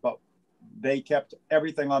developed, but they kept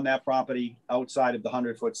everything on that property outside of the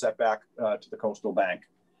 100-foot setback to the Coastal Bank.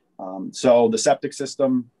 So the septic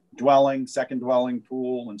system, dwelling, second dwelling,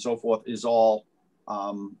 pool, and so forth is all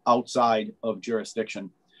outside of jurisdiction.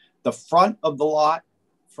 The front of the lot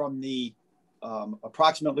from the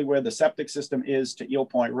approximately where the septic system is to Eel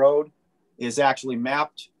Point Road is actually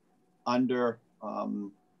mapped under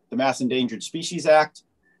the Mass Endangered Species Act.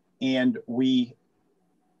 And we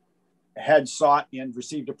had sought and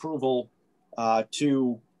received approval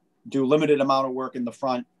to do limited amount of work in the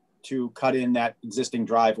front to cut in that existing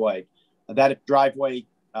driveway. That driveway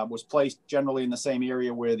was placed generally in the same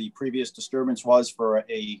area where the previous disturbance was for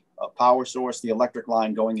a power source, the electric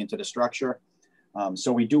line going into the structure.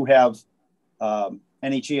 So we do have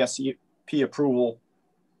NHESP approval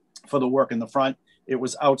for the work in the front. It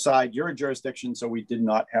was outside your jurisdiction, so we did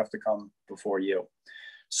not have to come before you.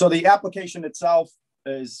 So the application itself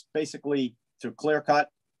is basically to clear cut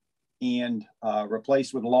and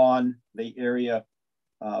replace with lawn the area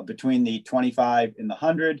between the 25 and the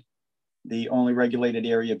 100, the only regulated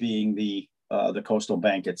area being the coastal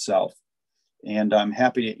bank itself. And I'm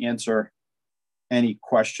happy to answer any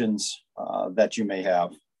questions that you may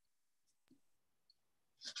have.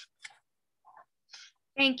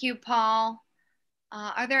 Thank you, Paul.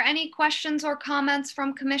 Are there any questions or comments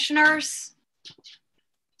from commissioners?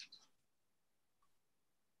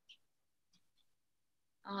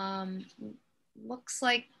 Looks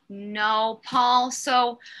like no, Paul.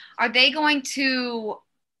 So are they going to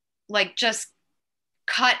like just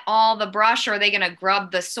cut all the brush, or are they going to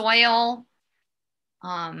grub the soil?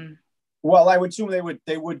 Well, I would assume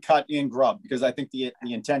they would cut and grub, because I think the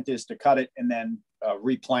intent is to cut it and then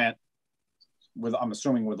replant with, I'm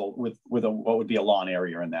assuming with what would be a lawn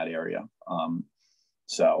area in that area.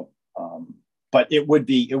 But it would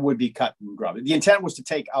be cut and grub. The intent was to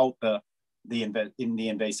take out the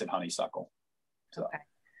invasive honeysuckle. So. Okay.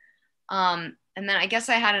 And then I guess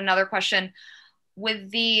I had another question. With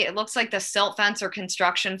it looks like the silt fence or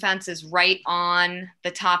construction fence is right on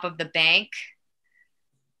the top of the bank.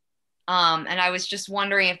 And I was just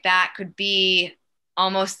wondering if that could be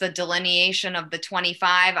almost the delineation of the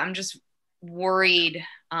 25. I'm just worried.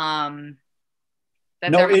 No,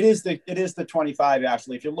 it is the 25,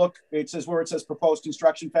 Ashley. If you look, it says where it says proposed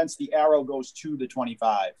construction fence, the arrow goes to the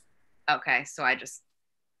 25. Okay, so I just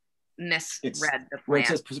misread the plan. Where it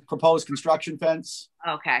says proposed construction fence.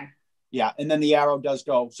 Okay. Yeah, and then the arrow does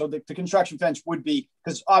go. So the construction fence would be,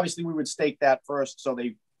 because obviously we would stake that first so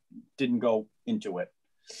they didn't go into it.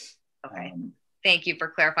 Okay. Thank you for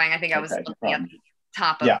clarifying. I think I was looking at the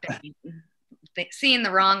top of seeing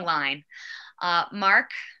the wrong line. Mark?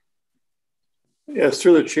 Yes,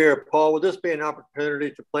 through the chair. Paul, would this be an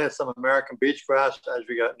opportunity to plant some American beach grass as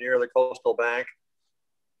we got near the coastal bank?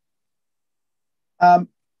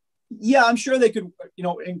 Yeah, I'm sure they could,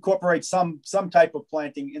 incorporate some type of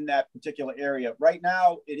planting in that particular area. Right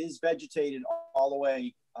now, it is vegetated all the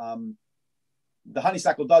way. The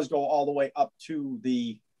honeysuckle does go all the way up to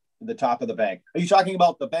the top of the bank. Are you talking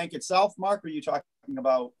about the bank itself, Mark, or are you talking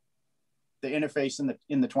about the interface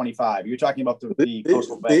in the 25? You're talking about the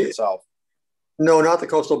coastal bank itself? No, not the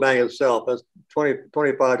coastal bank itself. That's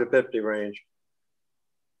 25 to 50 range.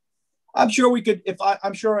 I'm sure we could,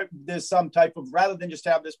 I'm sure there's some type of, rather than just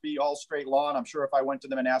have this be all straight lawn, I'm sure if I went to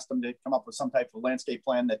them and asked them to come up with some type of landscape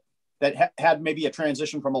plan that had maybe a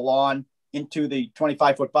transition from a lawn into the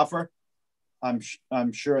 25-foot buffer,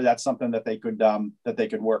 I'm sure that's something that they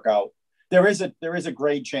could work out. There is a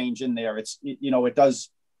grade change in there. It's, it does,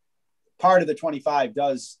 part of the 25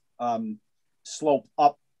 does slope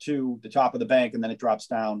up to the top of the bank, and then it drops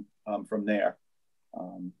down from there.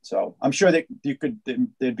 So I'm sure that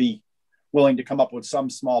they'd be willing to come up with some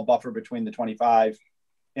small buffer between the 25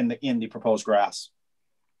 and the proposed grass.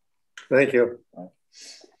 Thank you.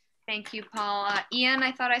 Thank you, Paul. Ian,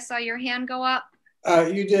 I thought I saw your hand go up.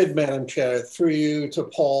 You did, Madam Chair. Through you to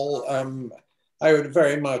Paul, I would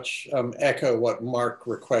very much echo what Mark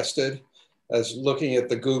requested. As looking at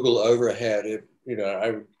the Google overhead,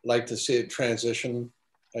 I would like to see it transition.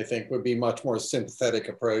 I think would be much more sympathetic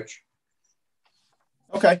approach.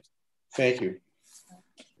 Okay. Thank you.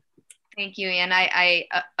 Thank you, Ian. I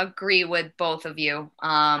agree with both of you.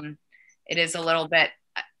 It is a little bit,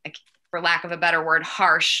 for lack of a better word,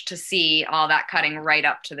 harsh to see all that cutting right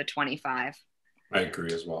up to the 25. I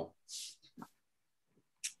agree as well.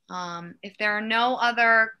 If there are no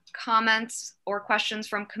other comments or questions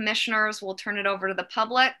from commissioners, we'll turn it over to the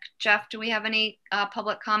public. Jeff, do we have any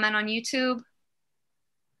public comment on YouTube?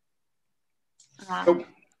 Nope.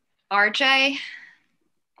 RJ?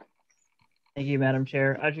 Thank you, Madam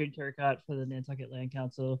Chair. Audrey Turcotte for the Nantucket Land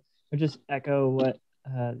Council. I'll just echo what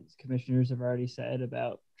commissioners have already said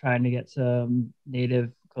about trying to get some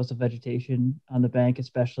native coastal vegetation on the bank,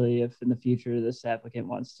 especially if in the future this applicant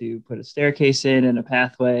wants to put a staircase in and a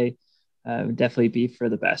pathway. Would definitely be for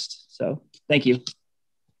the best. So thank you.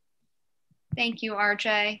 Thank you,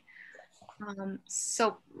 RJ.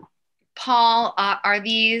 So Paul, are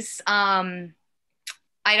these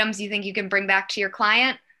items you think you can bring back to your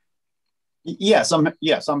client? Yes, I'm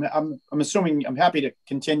assuming. I'm happy to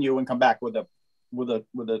continue and come back with a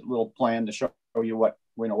little plan to show you what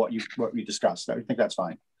we discussed. I think that's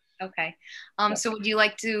fine. Okay. So would you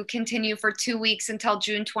like to continue for 2 weeks until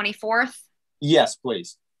June 24th? Yes,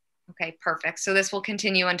 please. Okay, perfect. So this will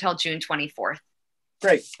continue until June 24th.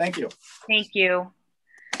 Great, thank you. Thank you.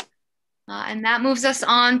 And that moves us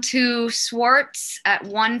on to Swartz at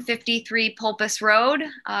 153 Pulpus Road,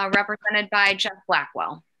 represented by Jeff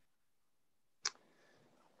Blackwell.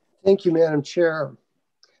 Thank you, Madam Chair.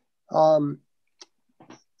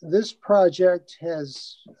 This project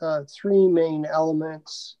has three main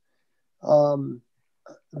elements.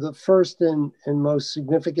 The first and most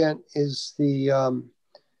significant is the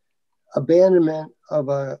abandonment of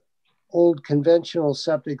an old conventional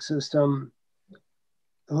septic system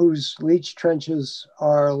whose leach trenches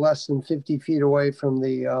are less than 50 feet away from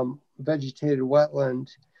the vegetated wetland,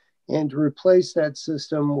 and to replace that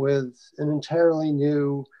system with an entirely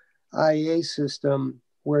new IEA system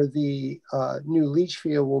where the new leach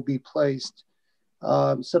field will be placed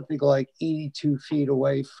something like 82 feet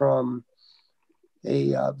away from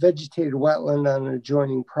a vegetated wetland on an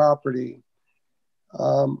adjoining property.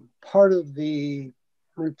 Part of the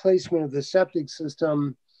replacement of the septic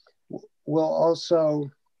system will also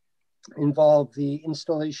involve the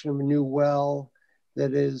installation of a new well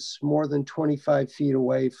that is more than 25 feet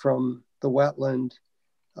away from the wetland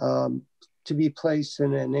to be placed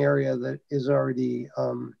in an area that is already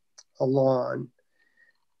a lawn.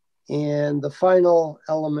 And the final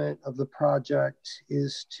element of the project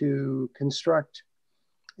is to construct,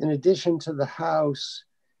 in addition to the house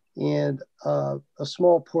and a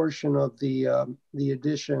small portion of the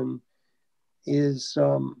addition is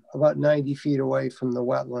about 90 feet away from the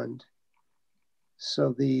wetland.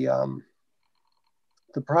 So the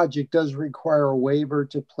project does require a waiver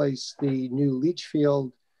to place the new leach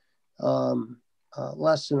field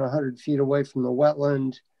less than 100 feet away from the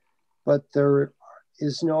wetland, but there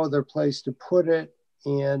is no other place to put it.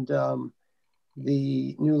 And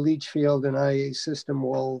the new leach field and IEA system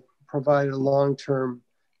will provide a long-term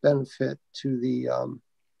benefit to the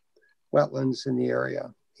wetlands in the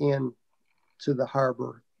area and to the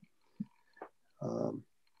harbor.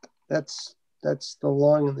 That's the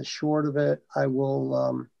long and the short of it. I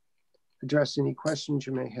will address any questions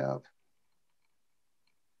you may have.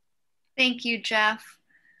 Thank you, Jeff.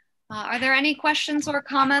 Are there any questions or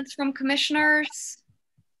comments from commissioners?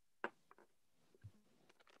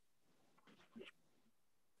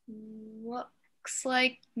 Looks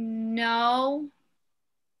like no.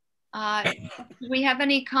 Do we have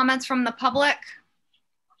any comments from the public?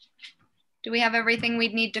 Do we have everything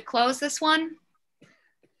we'd need to close this one?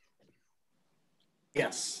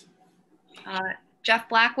 Yes. Jeff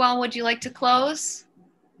Blackwell, would you like to close?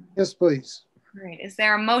 Yes, please. Great. Is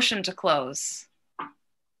there a motion to close?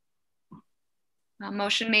 A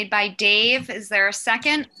motion made by Dave. Is there a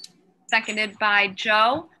second? Seconded by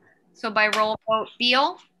Joe. So by roll vote,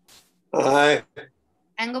 Beal. Aye.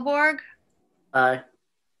 Engelborg. Aye.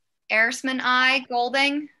 Arisman, aye.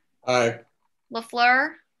 Golding. Aye.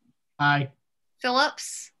 LaFleur. Aye.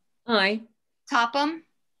 Phillips. Aye. Topham.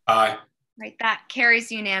 Aye. Right, that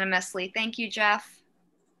carries unanimously. Thank you, Jeff.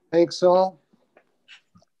 Thanks all.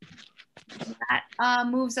 That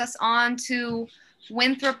moves us on to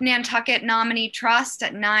Winthrop Nantucket Nominee Trust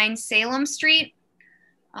at 9 Salem Street.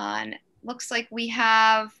 And it looks like we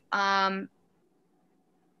have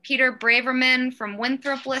Peter Braverman from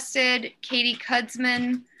Winthrop listed, Katie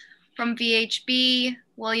Kudzman from VHB,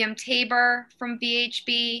 William Tabor from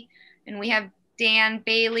VHB, and we have Dan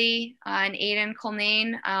Bailey and Aidan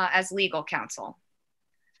Colnane as legal counsel.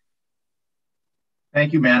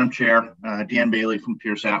 Thank you, Madam Chair. Dan Bailey from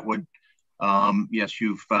Pierce Atwood. Yes,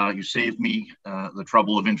 you saved me the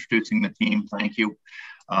trouble of introducing the team. Thank you.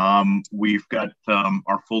 We've got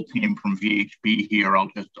our full team from VHB here. I'll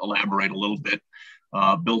just elaborate a little bit.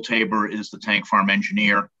 Bill Tabor is the tank farm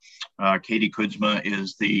engineer. Katie Kudzma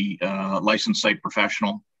is the licensed site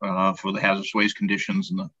professional for the hazardous waste conditions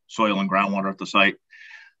and the soil and groundwater at the site.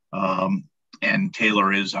 And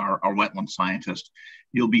Taylor is our wetland scientist.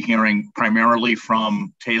 You'll be hearing primarily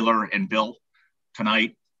from Taylor and Bill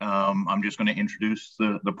tonight. I'm just going to introduce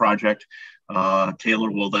the project. Taylor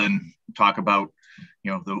will then talk about,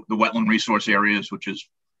 the wetland resource areas, which is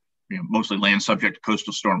mostly land subject to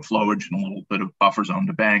coastal storm flowage and a little bit of buffer zone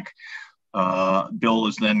to bank. Bill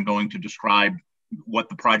is then going to describe what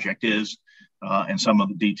the project is and some of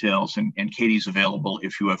the details. And Katie's available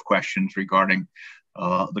if you have questions regarding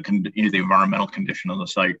the environmental condition of the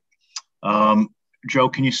site. Joe,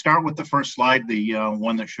 can you start with the first slide, the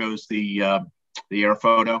one that shows the air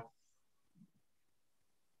photo?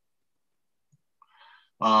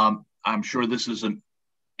 I'm sure this isn't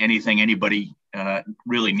anything anybody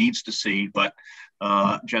really needs to see. But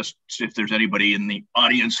just if there's anybody in the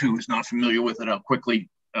audience who is not familiar with it, I'll quickly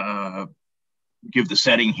give the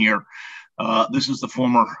setting here. This is the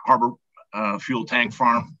former Harbor fuel tank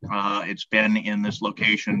farm. It's been in this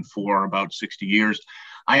location for about 60 years.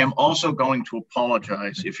 I am also going to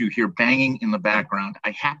apologize if you hear banging in the background.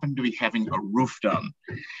 I happen to be having a roof done,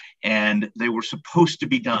 and they were supposed to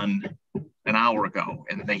be done an hour ago,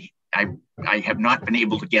 and I have not been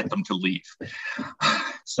able to get them to leave.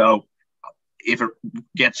 So if it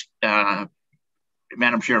gets,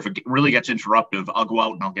 Madam Chair, if it really gets interruptive, I'll go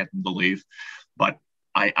out and I'll get them to leave. But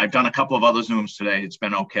I've done a couple of other Zooms today. It's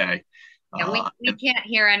been okay. Yeah, we can't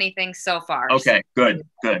hear anything so far. Okay, good.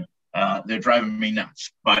 They're driving me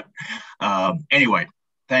nuts. But anyway,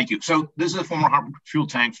 thank you. So this is a former Harbor fuel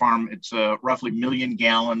tank farm. It's a roughly 1 million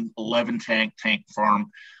gallon, 11 tank farm.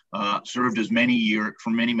 Served as many years,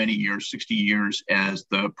 60 years, as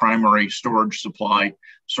the primary storage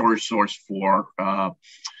source for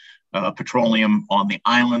petroleum on the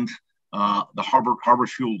island. The Harbor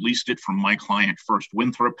Fuel leased it from my client, First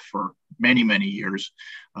Winthrop, for many, many years.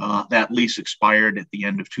 That lease expired at the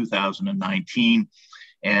end of 2019.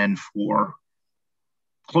 And for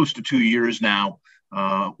close to 2 years now,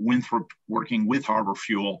 Winthrop, working with Harbor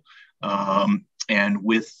Fuel and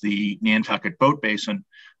with the Nantucket Boat Basin,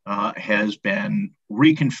 has been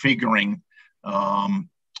reconfiguring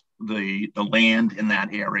the land in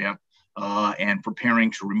that area and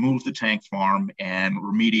preparing to remove the tank farm and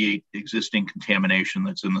remediate existing contamination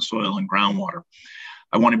that's in the soil and groundwater.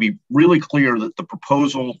 I want to be really clear that the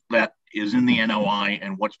proposal that is in the NOI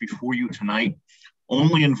and what's before you tonight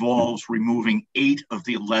only involves removing 8 of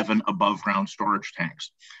the 11 above ground storage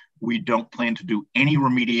tanks. We don't plan to do any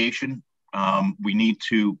remediation. We need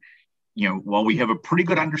to, while we have a pretty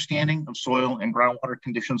good understanding of soil and groundwater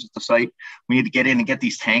conditions at the site, we need to get in and get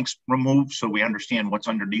these tanks removed so we understand what's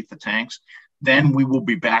underneath the tanks. Then we will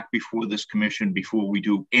be back before this commission before we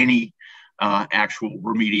do any actual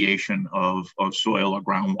remediation of soil or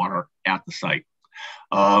groundwater at the site.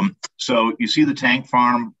 So you see the tank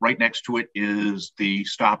farm. Right next to it is the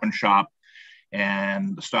Stop and Shop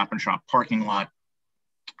and the Stop and Shop parking lot.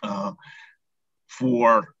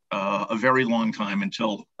 For a very long time,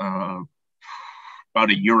 until about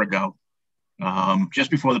a year ago,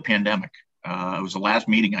 just before the pandemic. It was the last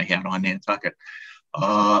meeting I had on Nantucket.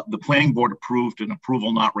 The planning board approved an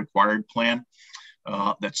approval not required plan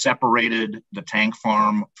that separated the tank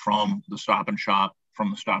farm from the Stop and Shop,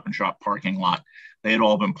 parking lot. They had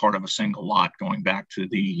all been part of a single lot going back to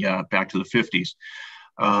the 50s.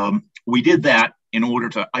 We did that in order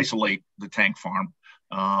to isolate the tank farm,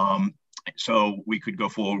 so we could go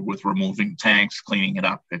forward with removing tanks, cleaning it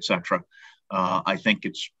up, etc. I think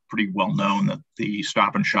it's pretty well known that the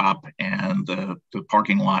Stop and Shop and the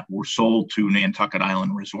parking lot were sold to Nantucket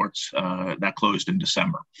Island Resorts. That closed in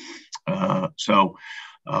December. So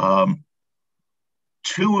 2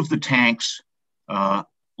 of the tanks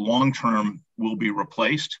long-term will be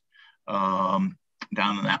replaced down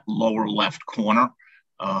in that lower left corner.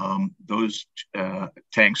 Those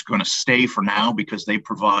tanks are going to stay for now because they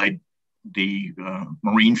provide the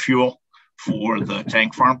marine fuel for the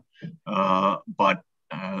tank farm, but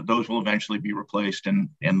those will eventually be replaced, and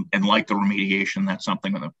like the remediation, that's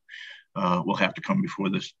something that will have to come before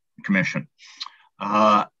this commission.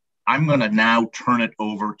 I'm going to now turn it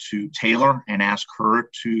over to Taylor and ask her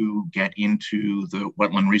to get into the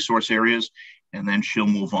wetland resource areas, and then she'll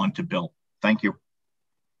move on to Bill. Thank you.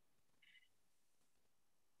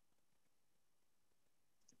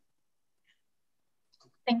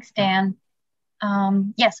 Thanks, Dan.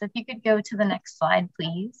 Yes, if you could go to the next slide,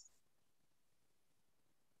 please.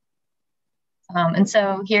 And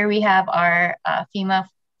so here we have our FEMA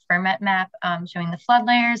ferment map showing the flood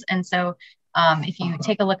layers. And so if you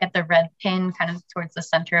take a look at the red pin kind of towards the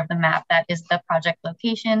center of the map, that is the project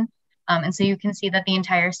location. And so you can see that the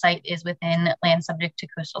entire site is within land subject to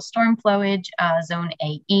coastal storm flowage, zone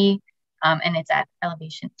AE, and it's at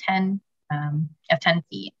elevation 10 of 10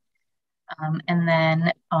 feet. And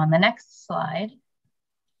then on the next slide,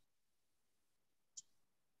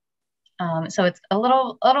 so it's a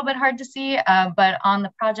little bit hard to see, but on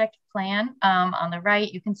the project plan on the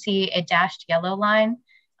right, you can see a dashed yellow line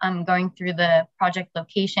going through the project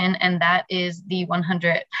location, and that is the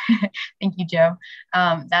 100, thank you, Joe.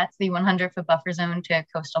 That's the 100-foot buffer zone to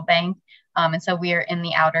coastal bank. And so we are in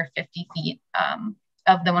the outer 50 feet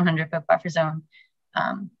of the 100-foot buffer zone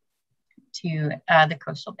to the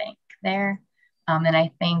coastal bank there. And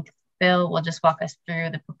I think Bill will just walk us through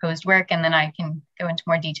the proposed work, and then I can go into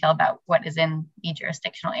more detail about what is in the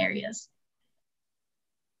jurisdictional areas.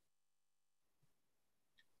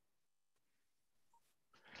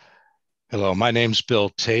 Hello, my name's Bill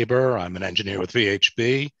Tabor. I'm an engineer with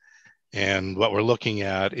VHB. And what we're looking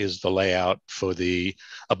at is the layout for the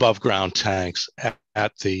above ground tanks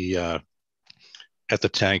at the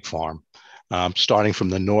tank farm. Starting from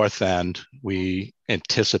the north end, we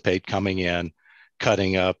anticipate coming in,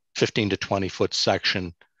 cutting a 15 to 20 foot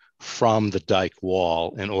section from the dike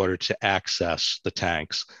wall in order to access the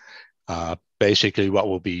tanks. Basically, what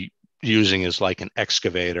we'll be using is like an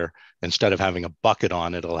excavator. Instead of having a bucket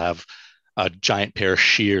on it, it'll have a giant pair of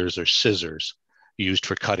shears or scissors used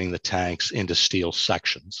for cutting the tanks into steel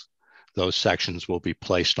sections. Those sections will be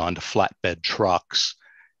placed onto flatbed trucks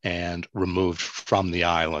and removed from the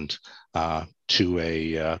island to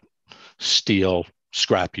a steel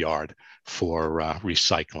scrapyard for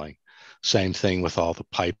recycling. Same thing with all the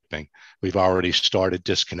piping. We've already started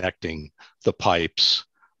disconnecting the pipes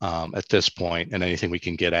at this point, and anything we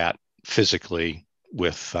can get at physically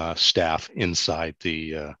with staff inside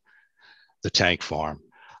the tank farm.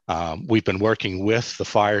 We've been working with the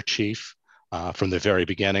fire chief from the very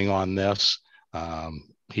beginning on this.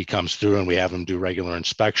 He comes through and we have him do regular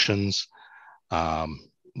inspections.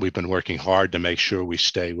 We've been working hard to make sure we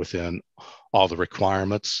stay within all the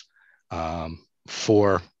requirements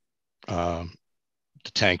for the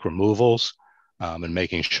tank removals and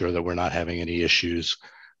making sure that we're not having any issues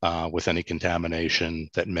with any contamination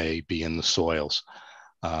that may be in the soils.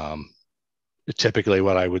 Typically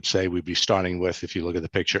what I would say we'd be starting with, if you look at the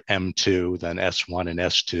picture, M2, then S1 and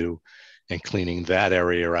S2, and cleaning that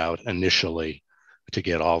area out initially to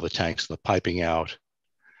get all the tanks and the piping out,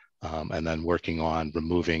 and then working on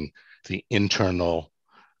removing the internal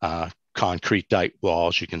concrete dike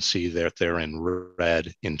walls. You can see that they're in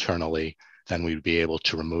red internally. Then we'd be able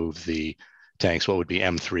to remove the tanks, what would be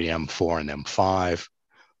M3, M4, and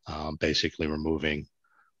M5, basically removing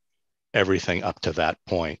everything up to that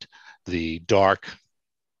point. The dark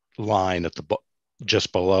line at the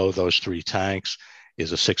just below those three tanks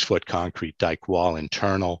is a 6-foot concrete dike wall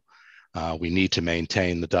internal. We need to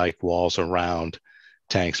maintain the dike walls around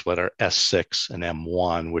tanks that are S6 and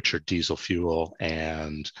M1, which are diesel fuel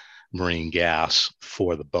and marine gas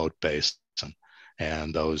for the boat basin.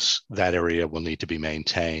 And that area will need to be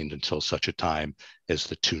maintained until such a time as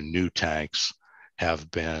the 2 new tanks have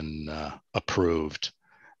been approved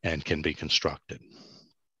and can be constructed.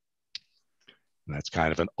 And that's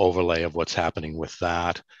kind of an overlay of what's happening with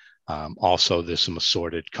that. Also, there's some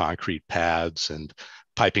assorted concrete pads and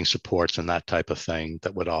piping supports and that type of thing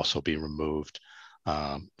that would also be removed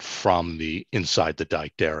from the inside the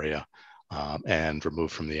diked area and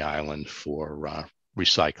removed from the island for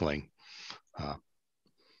recycling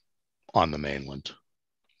on the mainland,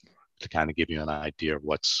 to kind of give you an idea of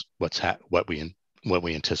what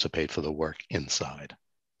we anticipate for the work inside.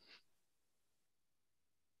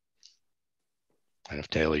 And if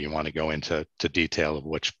Taylor, you want to go into detail of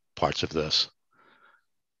which parts of this.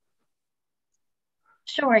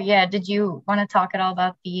 Sure, yeah. Did you want to talk at all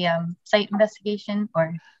about the site investigation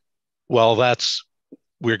or? Well,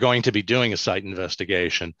 we're going to be doing a site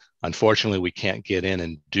investigation. Unfortunately, we can't get in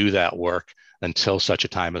and do that work until such a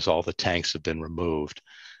time as all the tanks have been removed.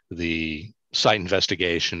 The site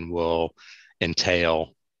investigation will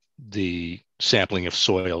entail the sampling of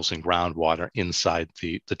soils and groundwater inside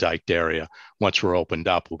the diked area. Once we're opened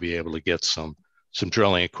up, we'll be able to get some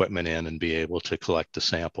drilling equipment in and be able to collect the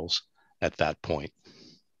samples at that point.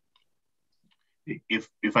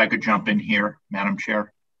 If I could jump in here, Madam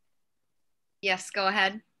Chair. Yes, go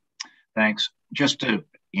ahead. Thanks. Just to,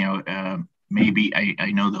 maybe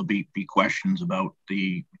I know there'll be questions about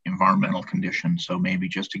the environmental conditions. So maybe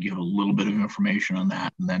just to give a little bit of information on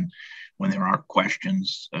that. And then when there are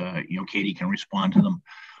questions, Katie can respond to them.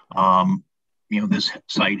 This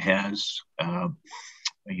site has, a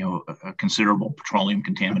considerable petroleum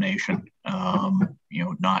contamination,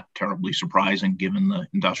 not terribly surprising given the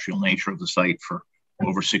industrial nature of the site for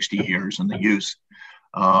over 60 years and the use.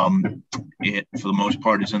 It, for the most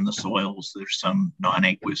part, is in the soils. There's some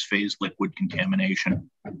non-aqueous phase liquid contamination,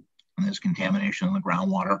 and there's contamination in the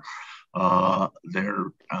groundwater.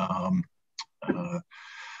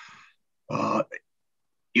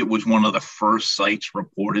 It was one of the first sites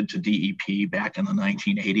reported to DEP back in the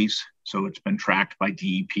 1980s. So it's been tracked by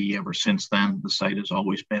DEP ever since then. The site has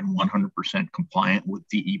always been 100% compliant with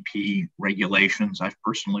DEP regulations. I've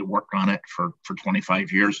personally worked on it for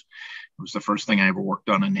 25 years. It was the first thing I ever worked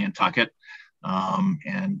on in Nantucket.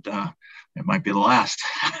 And it might be the last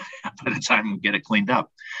by the time we get it cleaned up.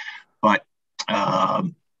 But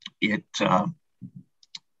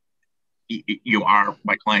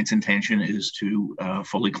my client's intention is to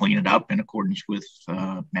fully clean it up in accordance with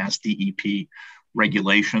Mass DEP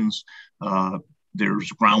regulations.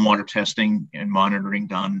 There's groundwater testing and monitoring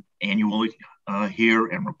done annually here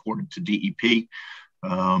and reported to DEP.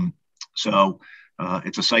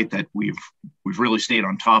 It's a site that we've really stayed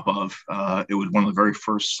on top of. It was one of the very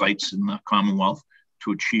first sites in the Commonwealth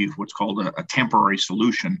to achieve what's called a temporary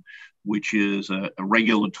solution, which is a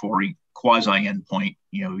regulatory quasi-endpoint.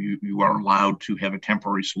 You are allowed to have a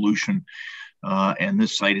temporary solution. And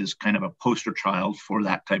this site is kind of a poster child for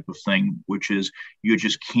that type of thing, which is you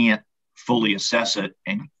just can't fully assess it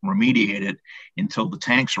and remediate it until the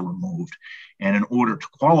tanks are removed. And in order to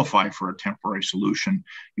qualify for a temporary solution,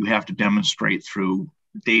 you have to demonstrate through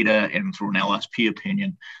data and through an LSP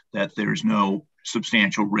opinion that there's no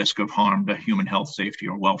substantial risk of harm to human health, safety,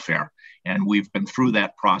 or welfare. And we've been through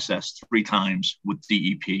that process 3 times with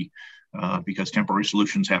DEP because temporary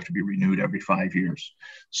solutions have to be renewed every 5 years.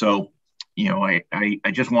 So, I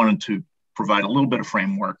just wanted to provide a little bit of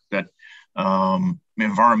framework that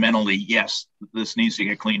environmentally, yes, this needs to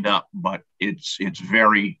get cleaned up, but it's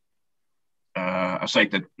very a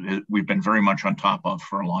site that we've been very much on top of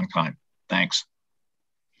for a long time. Thanks.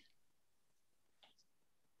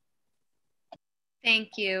 Thank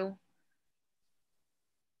you.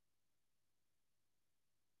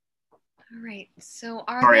 All right. So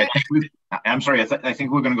sorry, I'm sorry. I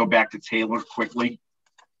think we're going to go back to Taylor quickly.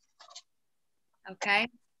 Okay.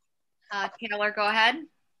 Taylor, go ahead.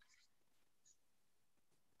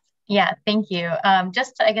 Yeah, thank you.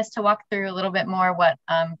 Just, I guess, to walk through a little bit more what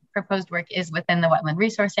proposed work is within the wetland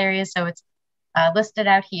resource areas. So it's listed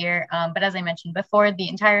out here. But as I mentioned before, the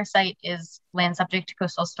entire site is land subject to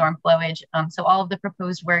coastal storm flowage. So all of the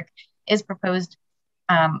proposed work is proposed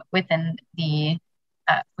within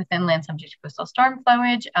land subject to coastal storm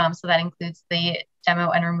flowage. So that includes the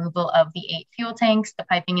demo and removal of the 8 fuel tanks, the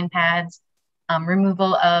piping and pads,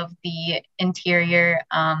 removal of the interior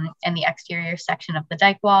and the exterior section of the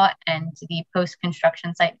dike wall, and the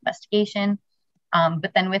post-construction site investigation.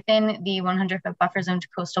 But then within the 100-foot buffer zone to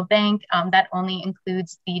coastal bank, that only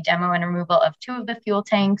includes the demo and removal of 2 of the fuel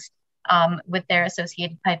tanks with their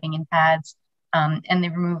associated piping and pads, and the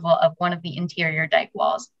removal of 1 of the interior dike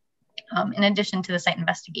walls, in addition to the site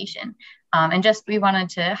investigation. And just, we wanted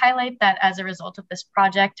to highlight that as a result of this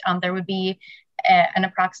project, there would be an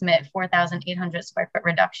approximate 4,800 square foot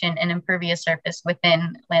reduction in impervious surface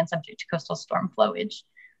within land subject to coastal storm flowage.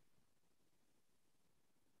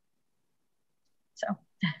 So,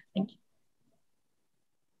 thank you.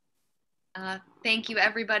 Thank you,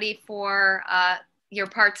 everybody, for your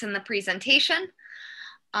parts in the presentation.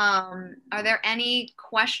 Are there any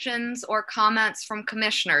questions or comments from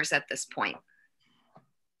commissioners at this point?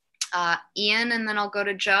 Ian, and then I'll go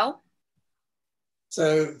to Joe.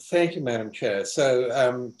 So thank you, Madam Chair.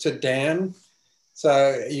 So to Dan,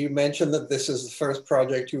 so you mentioned that this is the first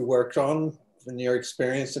project you worked on in your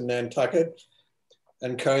experience in Nantucket.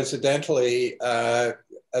 And coincidentally,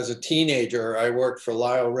 as a teenager, I worked for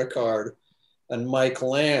Lyle Rickard and Mike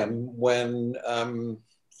Lamb when the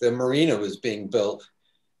marina was being built.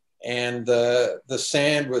 And the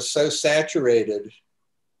sand was so saturated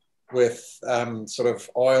with sort of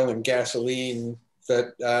oil and gasoline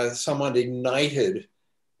that someone ignited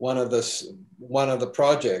one of the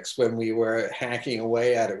projects when we were hacking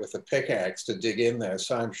away at it with a pickaxe to dig in there.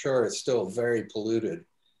 So I'm sure it's still very polluted.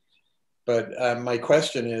 But my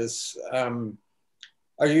question is,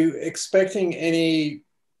 are you expecting any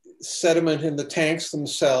sediment in the tanks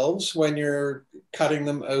themselves when you're cutting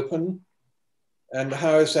them open? And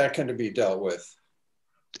how is that going to be dealt with?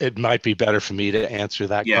 It might be better for me to answer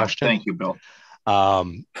that question. Thank you, Bill.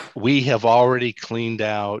 We have already cleaned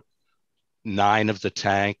out 9 of the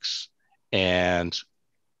tanks, and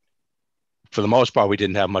for the most part, we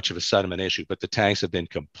didn't have much of a sediment issue, but the tanks have been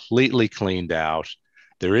completely cleaned out.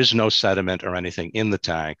 There is no sediment or anything in the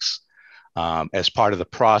tanks. As part of the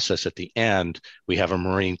process at the end, we have a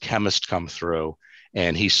marine chemist come through,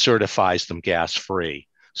 and he certifies them gas-free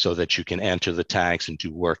so that you can enter the tanks and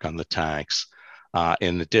do work on the tanks.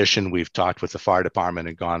 In addition, we've talked with the fire department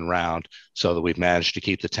and gone around so that we've managed to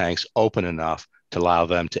keep the tanks open enough to allow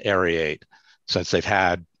them to aerate, since they've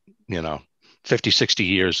had, 50, 60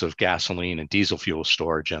 years of gasoline and diesel fuel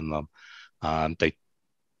storage in them.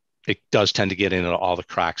 It does tend to get into all the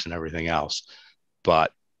cracks and everything else,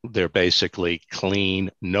 but they're basically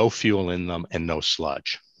clean, no fuel in them, and no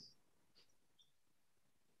sludge.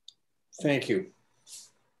 Thank you.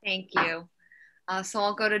 Thank you. So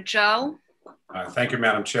I'll go to Joe. Thank you,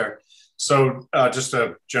 Madam Chair. So just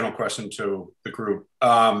a general question to the group.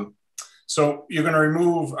 So you're going to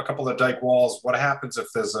remove a couple of dike walls. What happens if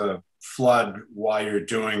there's a flood while you're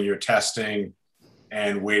doing your testing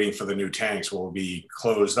and waiting for the new tanks? Will it be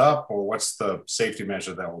closed up, or what's the safety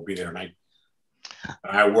measure that will be there?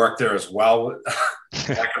 I worked there as well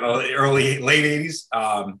back in the late 80s.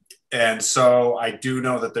 And so I do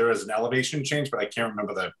know that there is an elevation change, but I can't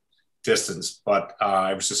remember the distance. But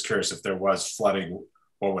I was just curious if there was flooding,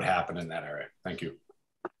 what would happen in that area? Thank you.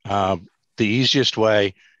 The easiest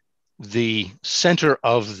way, the center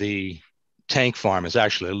of the tank farm is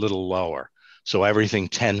actually a little lower. So everything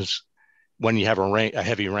tends, when you have a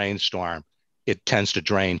heavy rainstorm, it tends to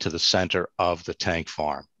drain to the center of the tank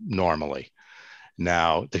farm normally.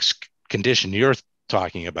 Now, the condition you're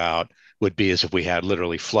talking about would be as if we had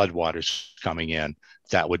literally floodwaters coming in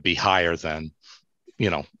that would be higher than,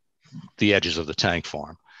 the edges of the tank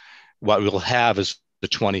farm. What we'll have is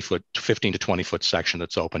the 15 to 20 foot section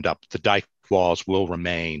that's opened up. The dike walls will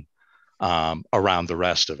remain around the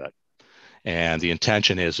rest of it. And the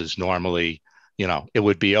intention is normally, it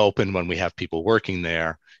would be open when we have people working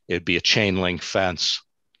there. It'd be a chain link fence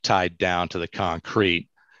tied down to the concrete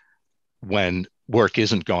when work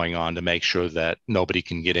isn't going on to make sure that nobody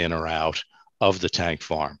can get in or out of the tank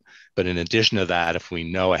farm. But in addition to that, if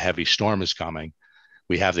we know a heavy storm is coming,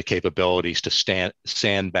 we have the capabilities to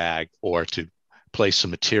sandbag or to place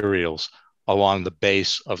some materials along the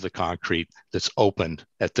base of the concrete that's opened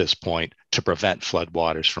at this point to prevent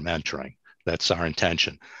floodwaters from entering. That's our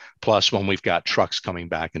intention. Plus, when we've got trucks coming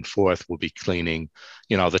back and forth, we'll be cleaning,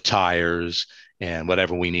 the tires and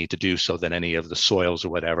whatever we need to do so that any of the soils or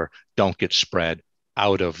whatever don't get spread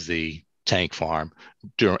out of the tank farm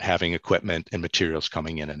during having equipment and materials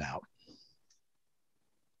coming in and out.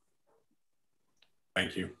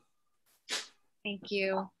 Thank you. Thank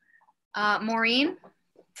you. Maureen?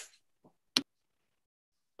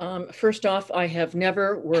 First off, I have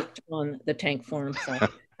never worked on the tank farm site.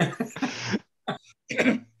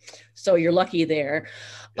 So you're lucky there.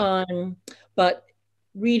 But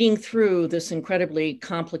reading through this incredibly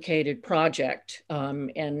complicated project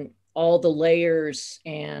and all the layers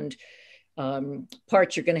and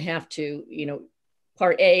parts you're going to have to,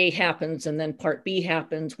 part A happens and then part B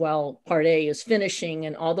happens while part A is finishing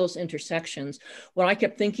and all those intersections. What I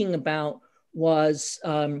kept thinking about was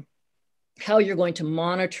how you're going to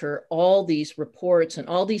monitor all these reports and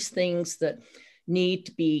all these things that need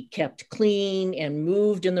to be kept clean and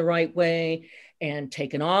moved in the right way and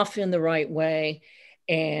taken off in the right way,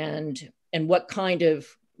 and what kind of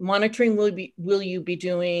monitoring will you be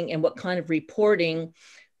doing, and what kind of reporting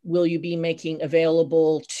will you be making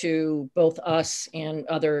available to both us and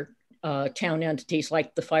other town entities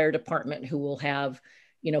like the fire department, who will have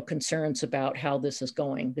concerns about how this is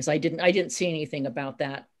going? Because I didn't see anything about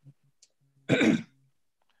that.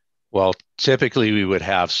 Well, typically we would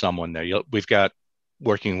have someone there. We've got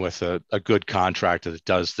working with a good contractor that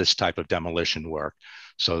does this type of demolition work,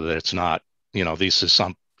 so that it's not, this is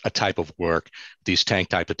a type of work. These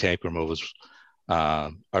type of tank removals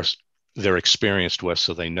they're experienced with,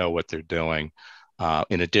 so they know what they're doing.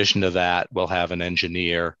 In addition to that, we'll have an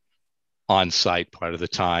engineer on site part of the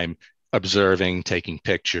time, observing, taking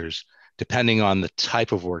pictures. Depending on the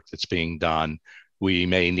type of work that's being done, we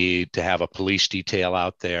may need to have a police detail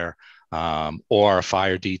out there or a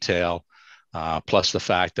fire detail, plus the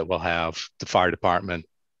fact that we'll have the fire department.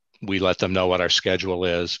 We let them know what our schedule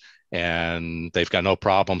is, and they've got no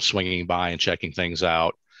problem swinging by and checking things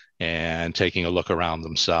out and taking a look around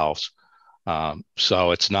themselves.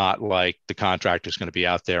 So it's not like the contractor's going to be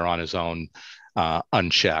out there on his own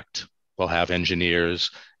unchecked. We'll have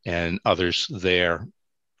engineers and others there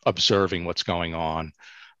observing what's going on,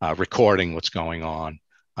 recording what's going on,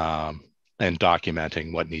 and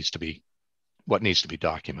documenting what needs to be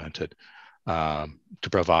documented to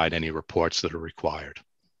provide any reports that are required.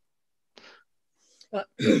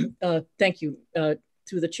 Thank you.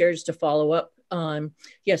 Through the chair, just to follow up.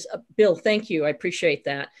 Yes, Bill, thank you. I appreciate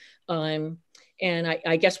that. And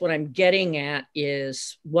I guess what I'm getting at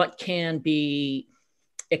is what can be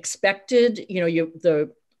expected.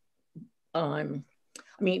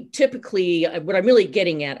 Typically, what I'm really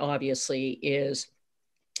getting at, obviously, is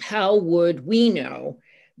how would we know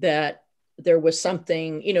that there was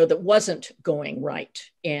something, that wasn't going right?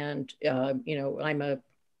 And, I'm a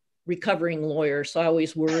recovering lawyer, so I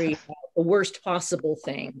always worry about the worst possible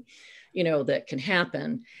thing, that can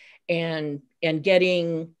happen. And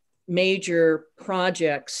getting major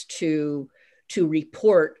projects to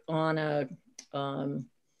report on a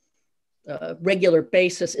regular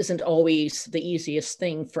basis isn't always the easiest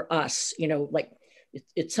thing for us. Like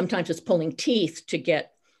sometimes it's pulling teeth to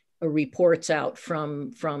get reports out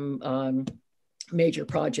from major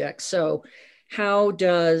projects. So how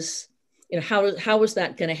is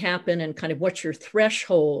that going to happen, and kind of what's your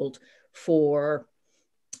threshold for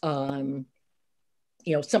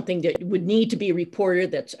something that would need to be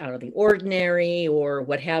reported that's out of the ordinary or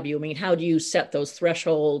what have you? I mean, how do you set those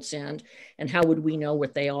thresholds, and how would we know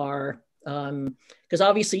what they are? Because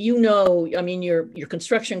obviously, I mean, your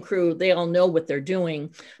construction crew, they all know what they're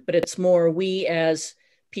doing, but it's more we as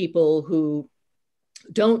people who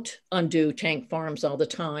don't undo tank farms all the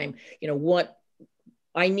time, what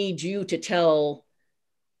I need you to tell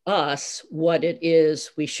us what it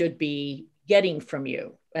is we should be getting from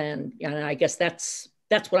you. And I guess that's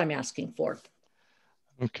what I'm asking for.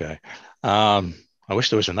 Okay. I wish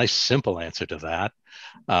there was a nice, simple answer to that.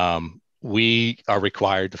 We are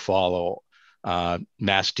required to follow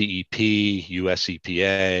Mass DEP, US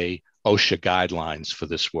EPA, OSHA guidelines for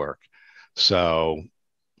this work. So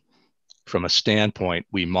from a standpoint,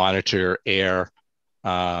 we monitor air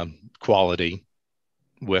quality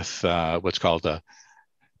with what's called a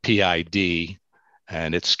PID,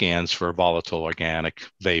 and it scans for volatile organic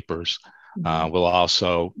vapors. We'll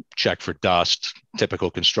also check for dust,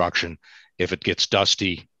 typical construction. If it gets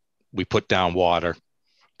dusty, we put down water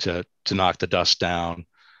to knock the dust down.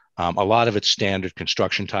 A lot of it's standard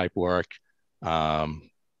construction type work.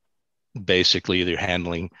 Basically, they're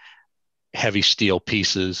handling heavy steel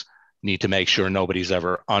pieces, need to make sure nobody's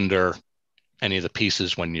ever under any of the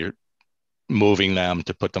pieces when you're moving them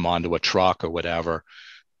to put them onto a truck or whatever.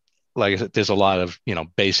 Like I said, there's a lot of,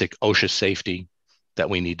 basic OSHA safety that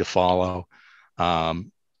we need to follow.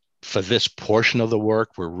 For this portion of the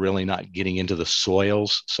work, we're really not getting into the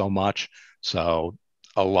soils so much. So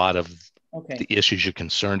a lot of the issues you're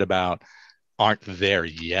concerned about aren't there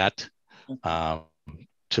yet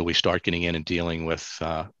till we start getting in and dealing with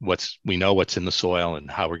we know what's in the soil and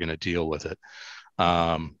how we're going to deal with it.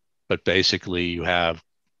 But basically, you have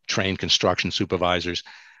trained construction supervisors.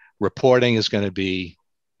 Reporting is going to be,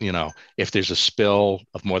 if there's a spill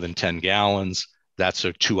of more than 10 gallons, that's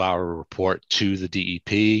a 2-hour report to the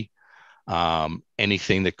DEP.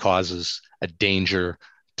 Anything that causes a danger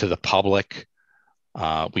to the public,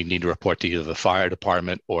 we need to report to either the fire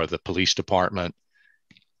department or the police department.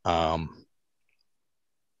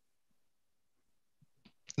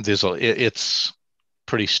 It's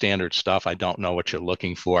pretty standard stuff. I don't know what you're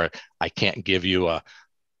looking for. I can't give you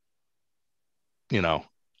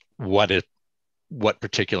what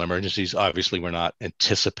particular emergencies. Obviously, we're not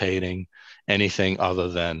anticipating anything other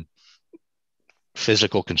than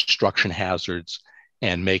physical construction hazards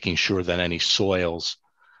and making sure that any soils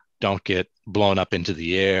don't get blown up into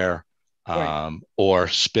the air or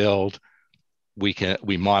spilled.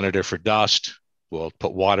 We monitor for dust. We'll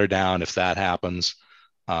put water down if that happens.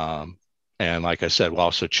 And like I said, we'll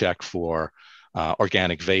also check for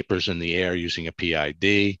organic vapors in the air using a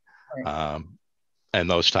PID and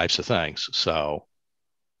those types of things. So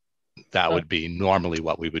that would be normally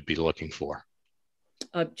what we would be looking for.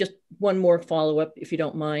 Just one more follow-up, if you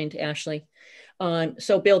don't mind, Ashley.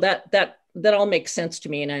 So Bill, that all makes sense to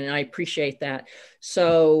me, and I appreciate that.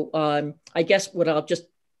 So I guess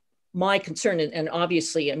my concern, and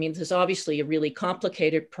obviously, I mean, this is obviously a really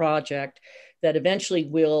complicated project that eventually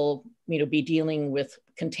will, be dealing with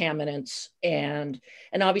contaminants, and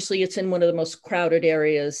obviously it's in one of the most crowded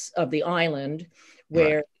areas of the island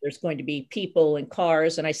where there's going to be people and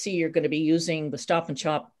cars. And I see you're going to be using the Stop and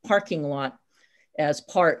Shop parking lot as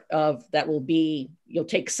part of that. You'll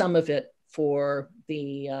take some of it for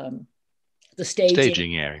the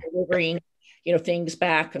staging area, delivering, things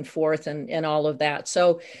back and forth and all of that.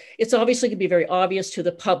 So it's obviously going to be very obvious to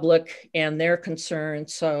the public and their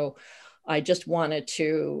concerns. So I just wanted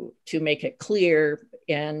to make it clear,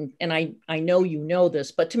 and I know you know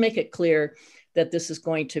this, but to make it clear that this is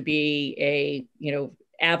going to be a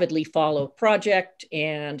avidly followed project,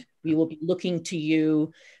 and we will be looking to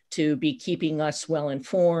you to be keeping us well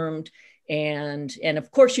informed, and of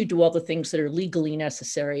course you do all the things that are legally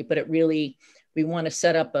necessary, but we want to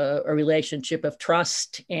set up a relationship of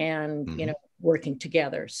trust and working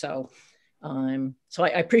together. So I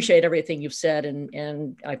appreciate everything you've said,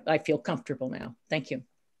 and I feel comfortable now. Thank you.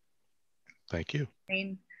 Thank you.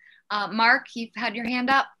 Mark, you've had your hand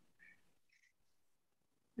up.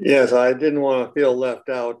 Yes, I didn't want to feel left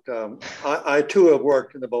out. I too have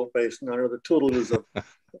worked in the boat basin under the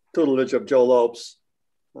tutelage of Joe Lopes.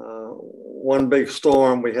 One big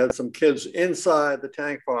storm, we had some kids inside the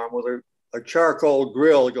tank farm with a charcoal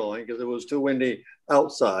grill going because it was too windy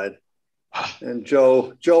outside. And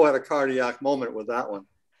Joe had a cardiac moment with that one.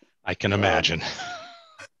 I can imagine.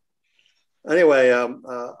 Anyway,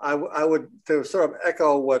 I would, to sort of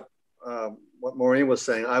echo what Maureen was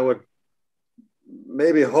saying, I would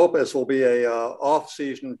maybe hope this will be a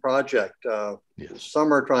off-season project.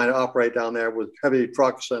 Summer trying to operate down there with heavy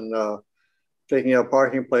trucks and taking out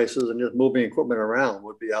parking places and just moving equipment around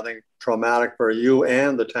would be, I think, traumatic for you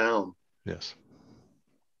and the town. Yes.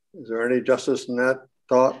 Is there any justice in that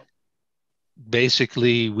thought?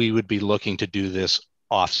 Basically, we would be looking to do this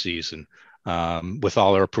off season with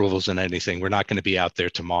all our approvals and anything. We're not going to be out there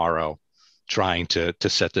tomorrow trying to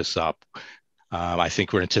set this up. I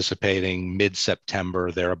think we're anticipating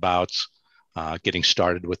mid-September thereabouts, getting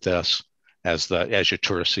started with this as your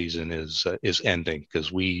tourist season is ending,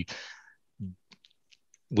 because we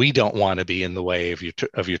don't want to be in the way of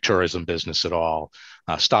your tourism business at all.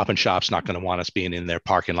 Stop and Shop's not going to want us being in their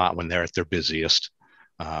parking lot when they're at their busiest.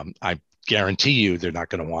 I guarantee you they're not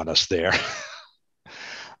going to want us there.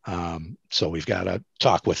 So we've got to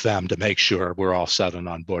talk with them to make sure we're all set and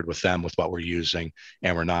on board with them with what we're using,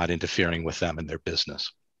 and we're not interfering with them in their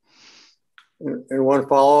business. And one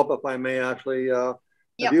follow-up, if I may, actually,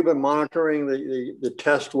 Yep. Have you been monitoring the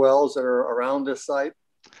test wells that are around this site?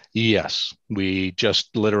 Yes, we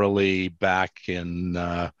just literally back in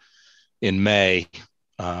May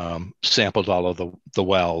sampled all of the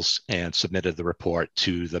wells and submitted the report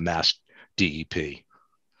to the Mass DEP.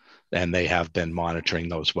 And they have been monitoring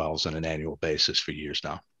those wells on an annual basis for years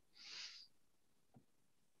now.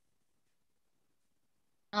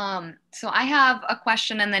 So I have a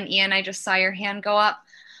question, and then Ian, I just saw your hand go up.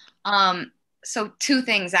 So two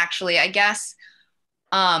things, actually. I guess,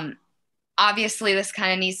 obviously this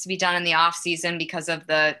kind of needs to be done in the off season because of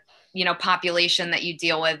the, population that you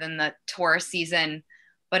deal with in the tourist season.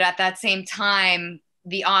 But at that same time,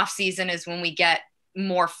 the off season is when we get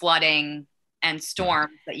more flooding and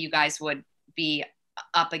storms that you guys would be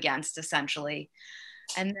up against, essentially.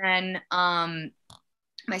 And then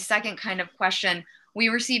my second kind of question, we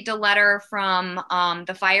received a letter from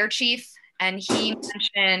the fire chief, and he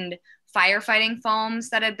mentioned firefighting foams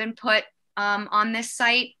that had been put on this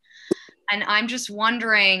site. And I'm just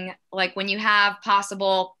wondering, like, when you have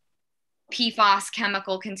possible PFAS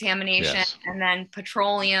chemical contamination, yes, and then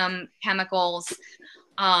petroleum chemicals,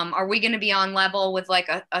 are we going to be on level with like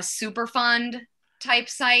a Superfund type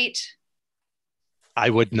site? I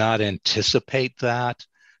would not anticipate that,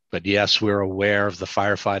 but yes, we're aware of the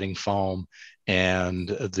firefighting foam, and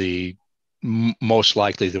most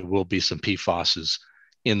likely there will be some PFASs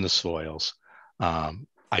in the soils.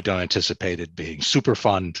 I don't anticipate it being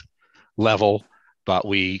Superfund level, but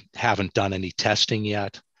we haven't done any testing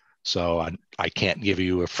yet. So I can't give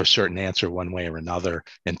you a for certain answer one way or another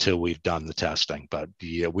until we've done the testing. But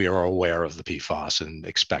yeah, we are aware of the PFAS and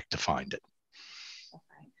expect to find it.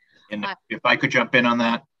 Okay. And if I could jump in on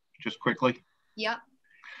that just quickly. Yep.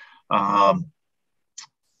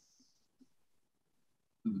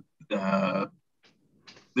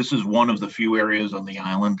 This is one of the few areas on the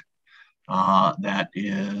island that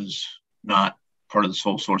is not part of the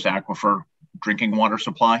sole source aquifer drinking water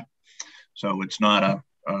supply. So it's not a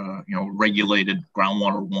regulated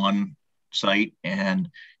groundwater one site, and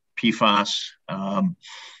PFAS,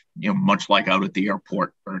 much like out at the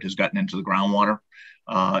airport where it has gotten into the groundwater,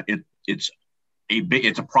 it's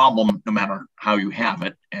a problem no matter how you have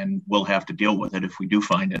it, and we'll have to deal with it if we do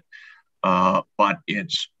find it. But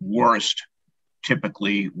it's worst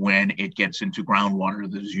typically when it gets into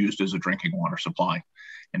groundwater that is used as a drinking water supply.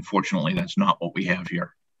 And fortunately, that's not what we have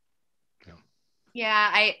here. Yeah,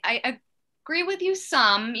 I agree with you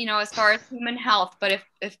some, as far as human health, but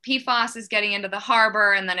if PFAS is getting into the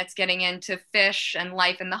harbor, and then it's getting into fish and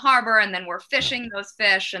life in the harbor, and then we're fishing those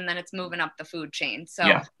fish, and then it's moving up the food chain. So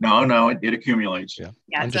yeah, no, it accumulates. Yeah,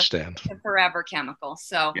 yeah, understand. It's a forever chemical.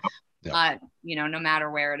 So, yep. No matter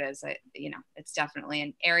where it is, it's definitely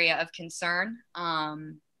an area of concern.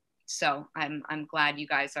 So I'm glad you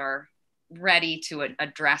guys are ready to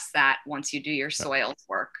address that once you do your soils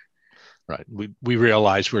work. Right. We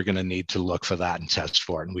realize we're going to need to look for that and test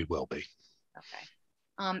for it, and we will be.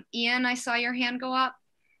 Okay. Ian, I saw your hand go up.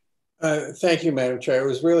 Thank you, Madam Chair. It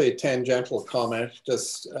was really a tangential comment,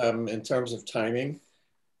 just in terms of timing,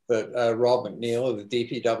 that Rob McNeil of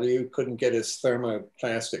the DPW couldn't get his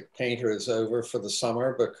thermoplastic painters over for the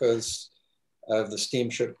summer because of the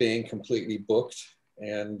steamship being completely booked.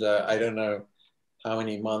 And I don't know how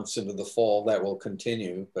many months into the fall that will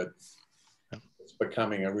continue, but it's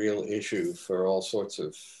becoming a real issue for all sorts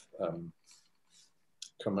of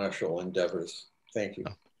commercial endeavors. Thank you.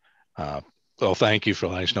 Well, thank you for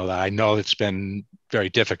letting us know that. I know it's been very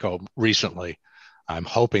difficult recently. I'm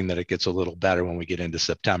hoping that it gets a little better when we get into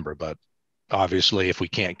September, but obviously if we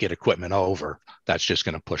can't get equipment over, that's just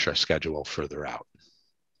going to push our schedule further out.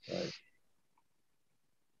 Right. Thank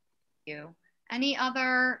you. Any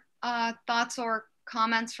other thoughts or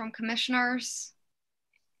comments from commissioners?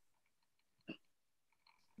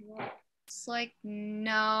 Looks like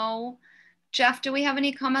no. Jeff, do we have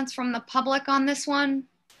any comments from the public on this one?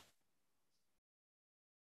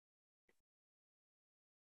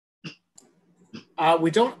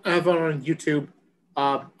 We don't have one on YouTube.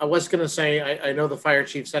 I was going to say, I know the fire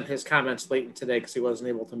chief sent his comments late in today because he wasn't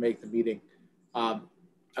able to make the meeting. I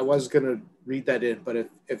was going to read that in, but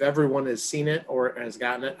if everyone has seen it or has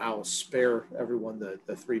gotten it, I'll spare everyone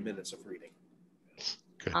the 3 minutes of reading.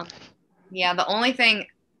 Good. Yeah, the only thing,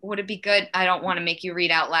 would it be good? I don't want to make you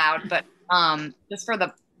read out loud, but just for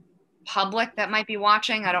the public that might be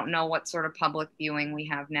watching, I don't know what sort of public viewing we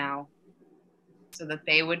have now so that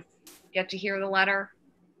they would get to hear the letter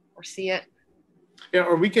or see it. Yeah,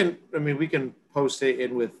 or we can post it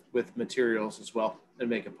in with materials as well and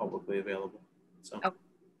make it publicly available. So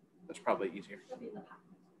that's probably easier.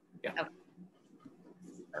 Yeah. Okay.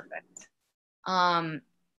 Perfect.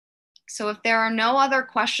 So if there are no other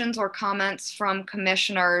questions or comments from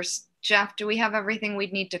commissioners, Jeff, do we have everything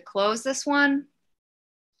we'd need to close this one?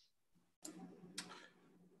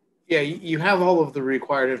 Yeah, you have all of the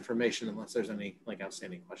required information unless there's any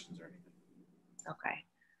outstanding questions or anything. Okay.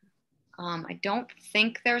 I don't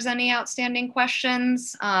think there's any outstanding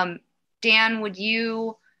questions. Dan, would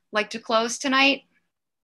you like to close tonight?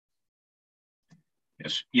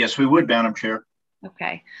 Yes, we would, Madam Chair.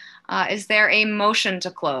 Okay. Is there a motion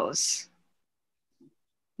to close?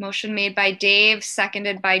 Motion made by Dave,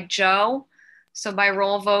 seconded by Joe. So by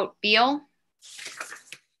roll vote, Beal.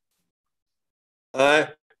 Aye.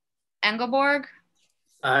 Engelborg.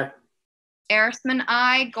 Aye. Erisman,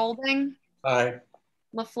 aye. Golding. Aye.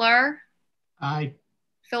 LaFleur. Aye.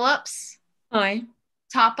 Phillips. Aye.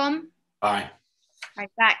 Topham. Aye. All right,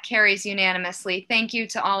 that carries unanimously. Thank you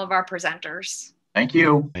to all of our presenters. Thank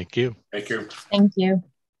you. Thank you. Thank you. Thank you.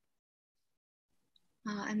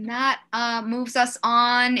 And that moves us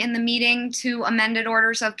on in the meeting to amended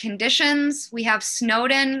orders of conditions. We have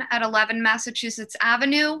Snowden at 11 Massachusetts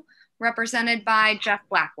Avenue, represented by Jeff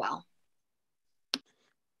Blackwell.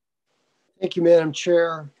 Thank you, Madam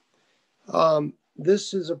Chair.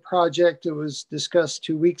 This is a project that was discussed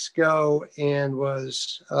 2 weeks ago and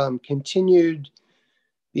was continued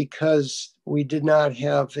because we did not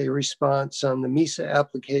have a response on the MISA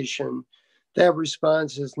application. That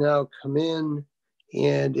response has now come in,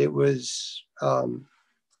 and it was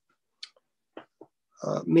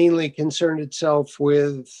mainly concerned itself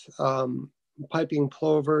with piping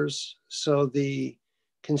plovers. So the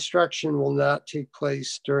construction will not take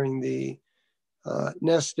place during the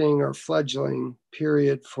nesting or fledgling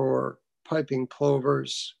period for piping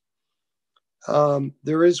plovers.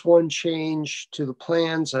 There is one change to the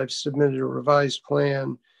plans. I've submitted a revised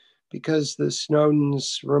plan because the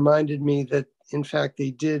Snowdens reminded me that, in fact,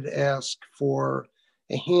 they did ask for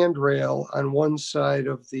a handrail on one side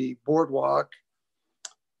of the boardwalk.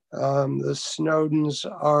 The Snowdens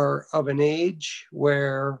are of an age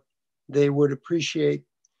where they would appreciate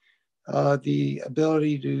the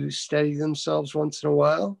ability to steady themselves once in a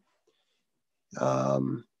while.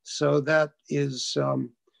 So that is,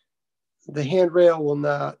 the handrail will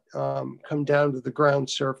not come down to the ground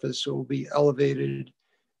surface. It will be elevated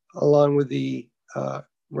along with the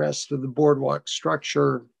rest of the boardwalk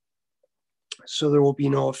structure. So there will be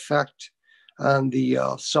no effect on the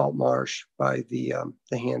salt marsh by the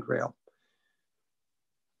handrail.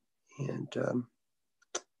 And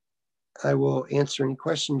I will answer any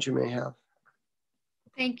questions you may have.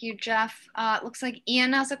 Thank you, Jeff. It looks like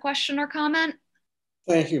Ian has a question or comment.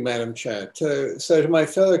 Thank you, Madam Chair. So to my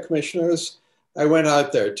fellow commissioners, I went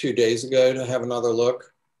out there 2 days ago to have another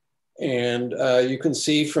look. And you can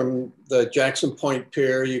see from the Jackson Point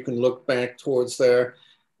Pier, you can look back towards there.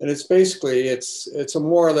 And it's basically, it's a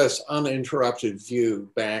more or less uninterrupted view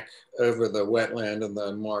back over the wetland and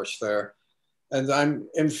the marsh there. And I'm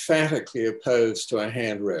emphatically opposed to a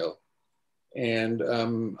handrail. And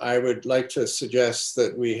I would like to suggest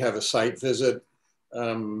that we have a site visit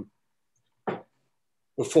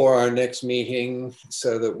before our next meeting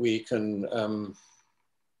so that we can,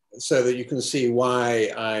 so that you can see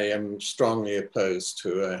why I am strongly opposed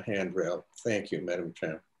to a handrail. Thank you, Madam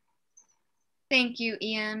Chair. Thank you,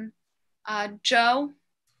 Ian. Joe?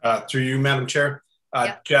 Through you, Madam Chair.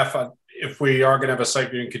 Yeah. Jeff, if we are going to have a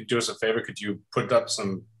site viewing, could you do us a favor? Could you put up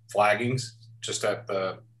some flaggings just at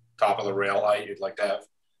the top of the rail height you'd like to have,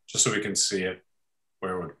 just so we can see it,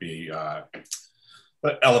 where it would be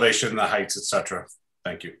the elevation, the heights, etc.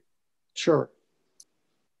 Thank you. Sure.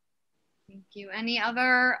 Thank you. Any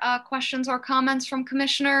other questions or comments from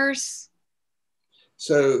commissioners?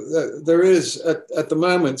 So there is at the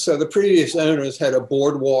moment, so the previous owners had a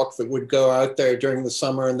boardwalk that would go out there during the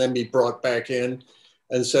summer and then be brought back in.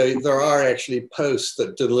 And so there are actually posts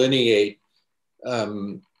that delineate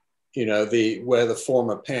you know, where the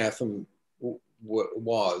former path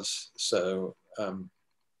was. So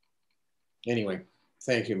anyway,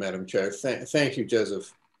 thank you, Madam Chair. Thank you,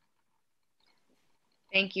 Joseph.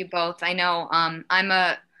 Thank you both. I know I'm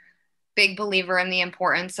a big believer in the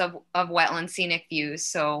importance of wetland scenic views,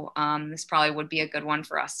 so this probably would be a good one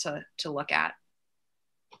for us to look at.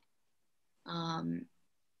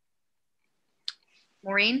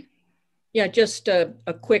 Maureen? Yeah, just a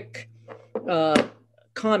quick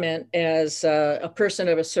comment as a person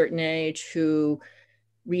of a certain age who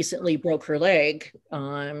recently broke her leg.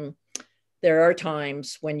 There are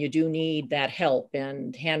times when you do need that help,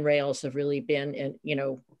 and handrails have really been,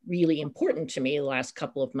 really important to me the last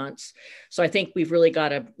couple of months. So I think we've really got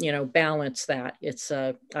to, balance that. It's,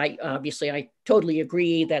 I totally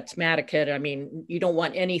agree that's Nantucket. I mean, you don't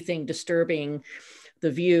want anything disturbing the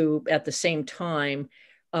view at the same time.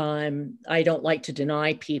 I don't like to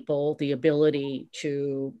deny people the ability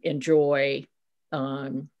to enjoy,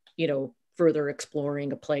 further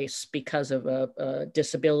exploring a place because of a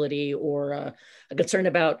disability or a concern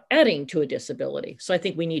about adding to a disability. So I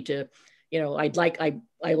think we need to,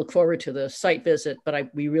 I look forward to the site visit, but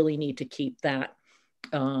we really need to keep that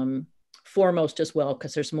foremost as well,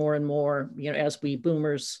 because there's more and more, as we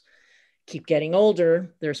boomers keep getting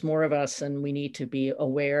older, there's more of us, and we need to be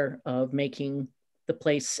aware of making the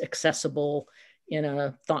place accessible in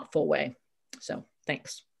a thoughtful way. So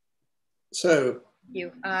thanks. So, thank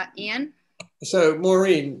you. Ian? So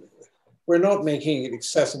Maureen, we're not making it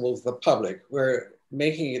accessible to the public. We're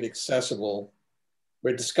making it accessible.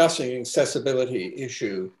 We're discussing an accessibility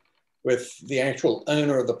issue with the actual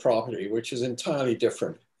owner of the property, which is entirely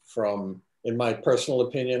different from, in my personal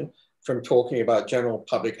opinion, from talking about general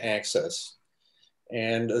public access.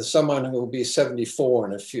 And as someone who will be 74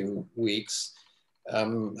 in a few weeks,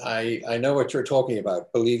 I know what you're talking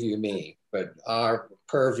about, believe you me, but our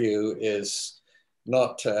purview is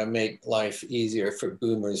not to make life easier for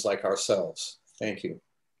boomers like ourselves. Thank you.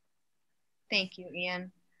 Thank you,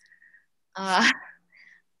 Ian.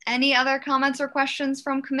 Any other comments or questions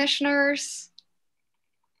from commissioners?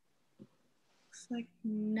 Looks like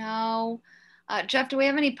no. Jeff, do we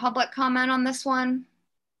have any public comment on this one?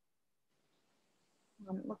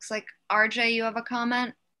 Looks like RJ, you have a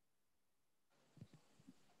comment.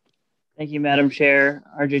 Thank you, Madam Chair.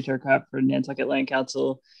 RJ Turcotte for Nantucket Land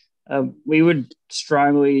Council. We would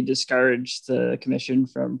strongly discourage the commission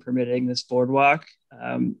from permitting this boardwalk.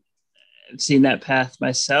 I've seen that path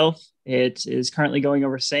myself. It is currently going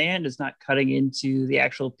over sand. It's not cutting into the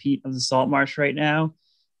actual peat of the salt marsh right now.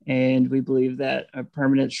 And we believe that a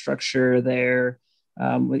permanent structure there,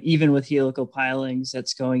 even with helical pilings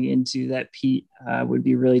that's going into that peat, would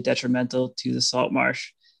be really detrimental to the salt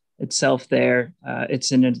marsh itself there.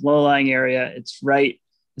 It's in a low-lying area. It's right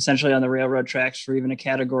essentially on the railroad tracks for even a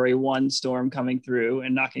Category 1 storm coming through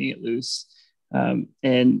and knocking it loose.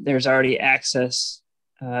 And there's already access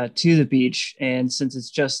to the beach. And since it's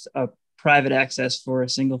just a private access for a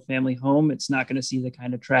single family home, it's not going to see the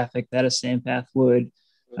kind of traffic that a sandpath would,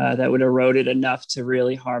 that would erode it enough to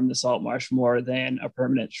really harm the salt marsh more than a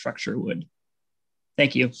permanent structure would.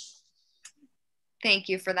 Thank you. Thank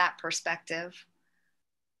you for that perspective.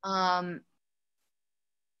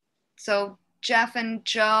 So Jeff and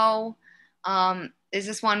Joe, is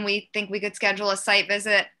this one we think we could schedule a site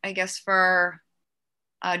visit, I guess, for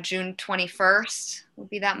June 21st would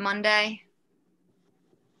be that Monday?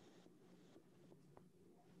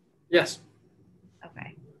 Yes.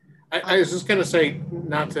 Okay. I was just going to say,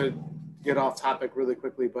 not to get off topic really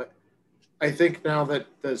quickly, but I think now that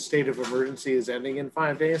the state of emergency is ending in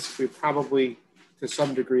 5 days, we probably, to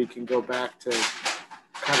some degree, can go back to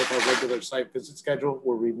kind of our regular site visit schedule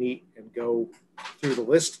where we meet and go through the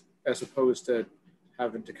list as opposed to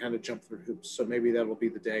having to kind of jump through hoops. So maybe that'll be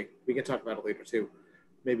the day. We can talk about it later too.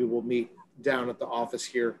 Maybe we'll meet down at the office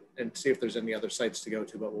here and see if there's any other sites to go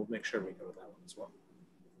to, but we'll make sure we go to that one as well.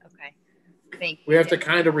 Okay, thank you. We have to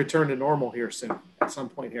kind of return to normal here soon at some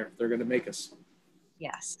point here. They're going to make us.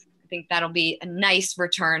 Yes, I think that'll be a nice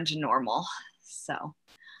return to normal. So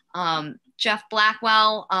Jeff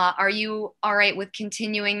Blackwell, are you all right with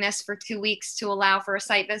continuing this for 2 weeks to allow for a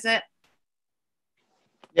site visit?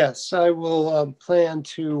 Yes, I will plan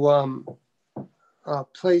to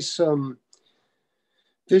place some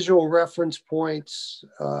visual reference points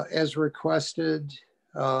as requested.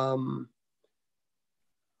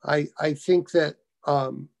 I think that,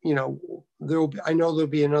 you know, I know there'll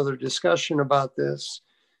be another discussion about this.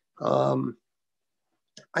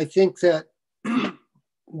 I think that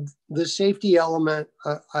the safety element,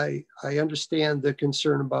 I understand the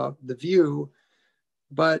concern about the view,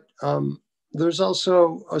 but there's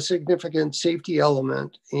also a significant safety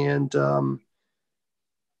element, and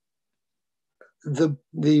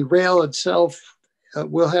the rail itself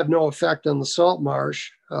will have no effect on the salt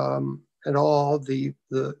marsh at all. The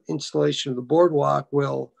installation of the boardwalk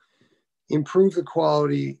will improve the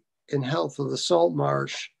quality and health of the salt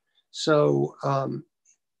marsh. So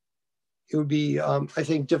it would be, I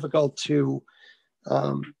think, difficult to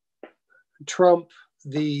trump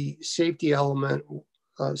the safety element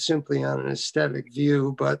simply on an aesthetic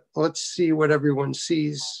view. But let's see what everyone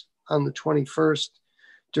sees on the 21st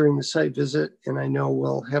during the site visit. And I know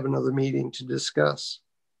we'll have another meeting to discuss.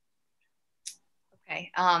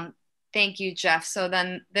 Okay. Thank you, Jeff. So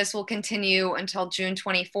then this will continue until June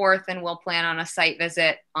 24th, and we'll plan on a site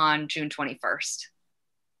visit on June 21st.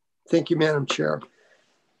 Thank you, Madam Chair.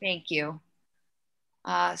 Thank you.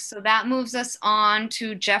 So that moves us on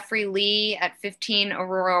to Jeffrey Lee at 15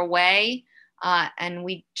 Aurora Way. And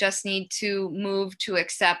we just need to move to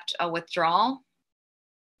accept a withdrawal.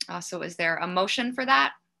 So is there a motion for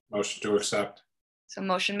that? Motion to accept. So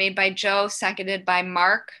motion made by Joe, seconded by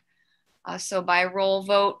Mark. So by roll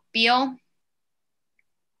vote, Beal.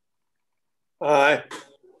 Aye.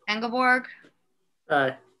 Engelborg.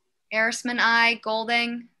 Aye. Arisman, aye.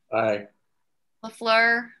 Golding. Aye.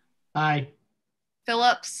 LaFleur. Aye.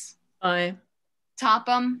 Phillips. Aye.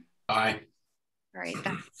 Topham. Aye. All right,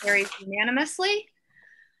 that carries unanimously.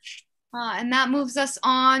 And that moves us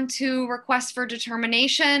on to request for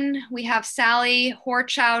determination. We have Sally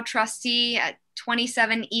Horchow, trustee at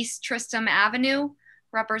 27 East Tristram Avenue,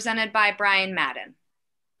 represented by Brian Madden.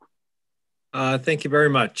 Thank you very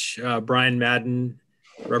much. Brian Madden,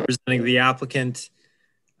 representing the applicant.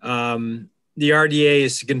 The RDA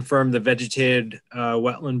is to confirm the vegetated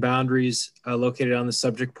wetland boundaries located on the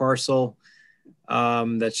subject parcel.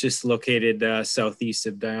 That's just located southeast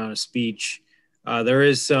of Diana's Beach. There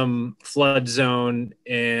is some flood zone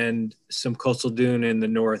and some coastal dune in the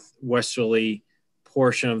northwesterly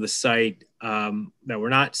portion of the site that we're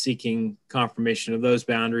not seeking confirmation of those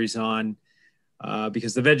boundaries on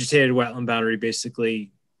because the vegetated wetland boundary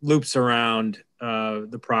basically loops around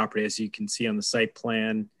the property, as you can see on the site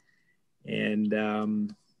plan.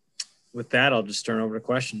 And with that, I'll just turn over to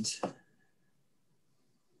questions.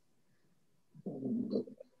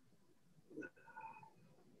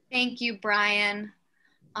 Thank you, Brian.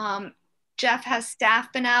 Jeff, has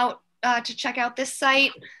staff been out to check out this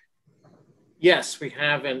site? Yes, we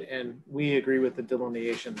have, and we agree with the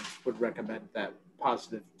delineation, would recommend that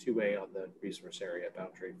positive 2A on the resource area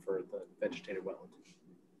boundary for the vegetated wetland.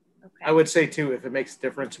 Okay. I would say too, if it makes a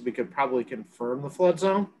difference, we could probably confirm the flood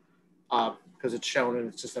zone because it's shown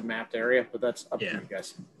and it's just a mapped area, but that's up to you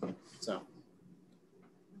guys. So.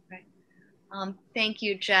 Okay. Thank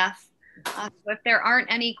you, Jeff. So if there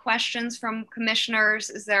aren't any questions from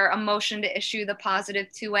commissioners, is there a motion to issue the positive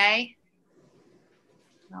 2A?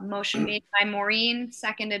 Motion made by Maureen,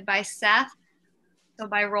 seconded by Seth. So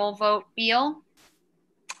by roll vote, Beal.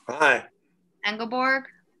 Aye. Engelborg.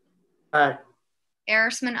 Aye.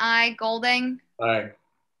 Arisman, aye. Golding. Aye.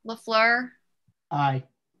 LaFleur. Aye.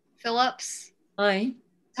 Phillips. Aye.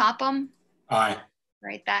 Topham. Aye.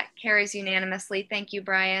 Right, that carries unanimously. Thank you,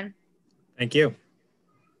 Brian. Thank you.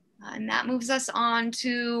 And that moves us on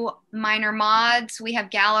to minor mods. We have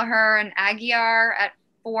Gallagher and Aguiar at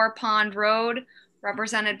 4 Pond Road,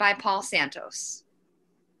 represented by Paul Santos.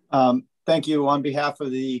 Thank you. On behalf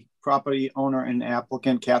of the property owner and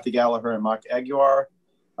applicant, Kathy Gallagher and Mark Aguiar,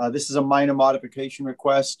 this is a minor modification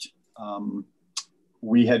request.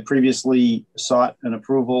 We had previously sought an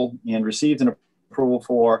approval and received an approval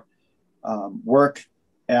for work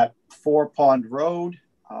at 4 Pond Road.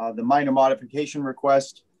 The minor modification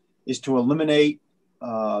request is to eliminate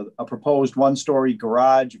a proposed one-story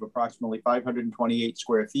garage of approximately 528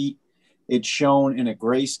 square feet. It's shown in a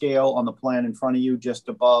grayscale on the plan in front of you, just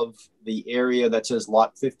above the area that says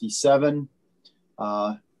lot 57,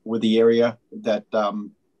 with the area that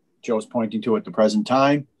Joe's pointing to at the present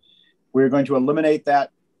time. We're going to eliminate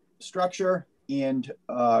that structure and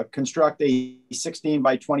construct a 16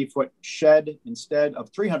 by 20 foot shed instead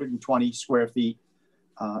of 320 square feet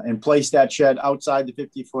and place that shed outside the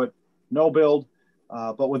 50-foot no build,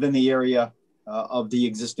 but within the area of the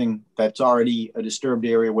existing, that's already a disturbed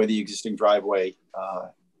area where the existing driveway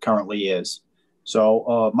currently is.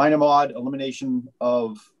 So minor mod, elimination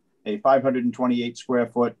of a 528 square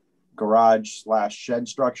foot garage / shed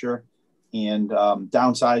structure, and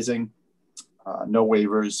downsizing. No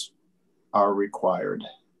waivers are required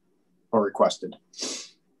or requested.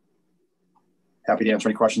 Happy to answer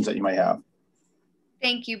any questions that you may have.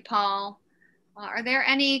 Thank you, Paul. Are there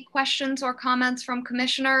any questions or comments from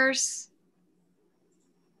commissioners?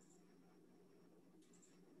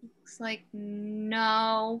 Looks like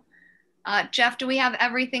no. Jeff, do we have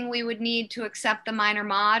everything we would need to accept the minor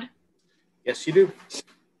mod? Yes, you do.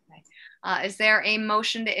 Okay. Is there a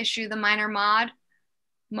motion to issue the minor mod?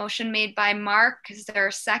 Motion made by Mark. Is there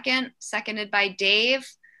a second? Seconded by Dave.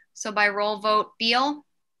 So by roll vote, Beal.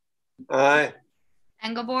 Aye.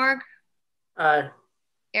 Engelborg. Aye.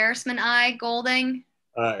 Arisman, aye. Golding.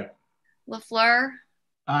 Aye. LaFleur.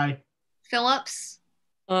 Aye. Phillips.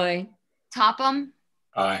 Aye. Topham.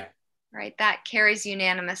 Aye. Right, that carries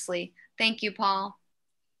unanimously. Thank you, Paul.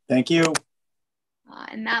 Thank you.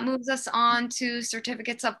 And that moves us on to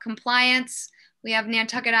certificates of compliance. We have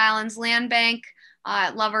Nantucket Islands Land Bank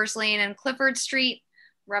at Lovers Lane and Clifford Street,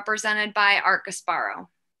 represented by Art Gasparo.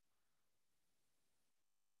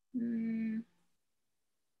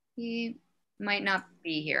 He might not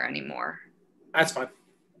be here anymore. That's fine.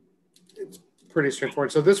 It's pretty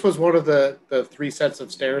straightforward. So this was one of the 3 sets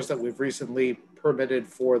of stairs that we've recently permitted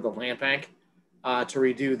for the land bank to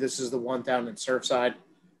redo. This is the one down in Surfside,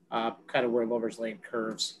 kind of where Lovers Lane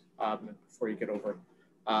curves before you get over.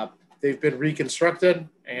 They've been reconstructed,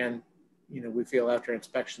 and we feel after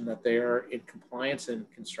inspection that they are in compliance and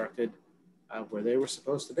constructed where they were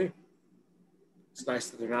supposed to be. It's nice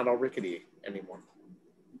that they're not all rickety anymore.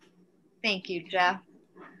 Thank you, Jeff.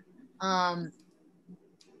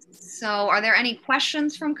 So are there any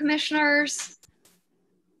questions from commissioners?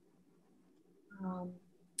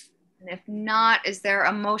 And if not, is there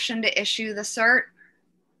a motion to issue the cert?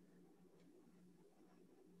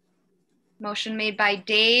 Motion made by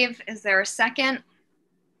Dave. Is there a second?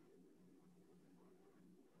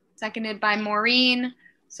 Seconded by Maureen.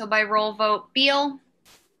 So by roll vote, Beal.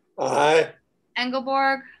 Aye.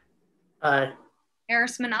 Engelborg. Aye.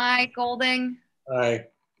 Arisman, aye. Golding. Aye.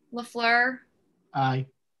 LaFleur. Aye.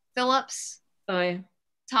 Phillips. Aye.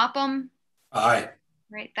 Topham. Aye.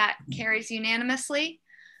 Right, that carries unanimously.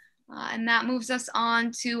 And that moves us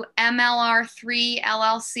on to MLR3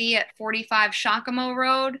 LLC at 45 Shakamo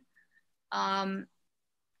Road.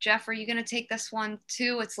 Jeff, are you going to take this one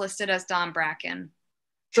too? It's listed as Don Bracken.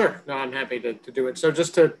 Sure. No, I'm happy to do it. So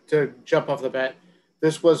just to jump off the bat,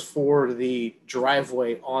 this was for the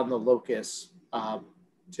driveway on the locus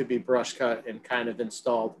to be brush cut and kind of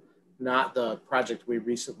installed, not the project we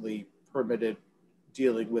recently permitted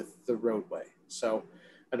dealing with the roadway. So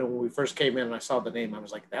I know when we first came in and I saw the name, I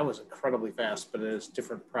was like, that was incredibly fast, but it is a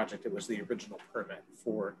different project. It was the original permit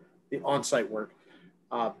for the on-site work.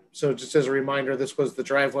 So just as a reminder, this was the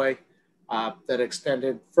driveway that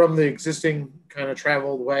extended from the existing kind of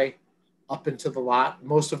traveled way up into the lot.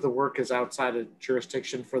 Most of the work is outside of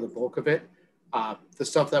jurisdiction for the bulk of it. The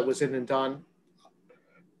stuff that was in and done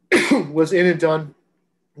was in and done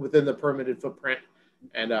within the permitted footprint.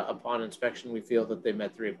 And upon inspection, we feel that they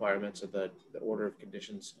met the requirements of the order of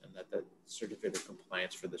conditions and that the certificate of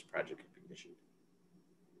compliance for this project can be issued.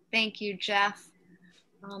 Thank you, Jeff.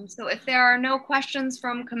 So if there are no questions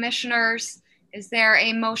from commissioners, is there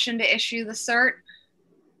a motion to issue the cert?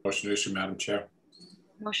 Motion to issue, Madam Chair.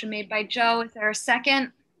 Motion made by Joe. Is there a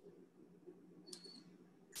second?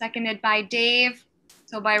 Seconded by Dave.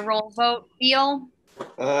 So by roll vote, Beal.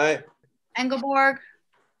 Aye. Engelborg.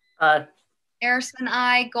 Aye. Arisman,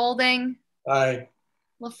 aye. Golding. Aye.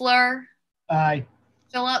 LaFleur. Aye.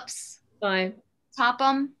 Phillips. Aye.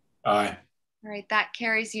 Topham. Aye. All right, that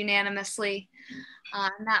carries unanimously.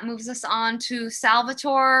 And that moves us on to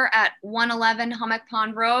Salvatore at 111 Hummock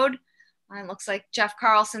Pond Road. It looks like Jeff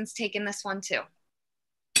Carlson's taken this one too.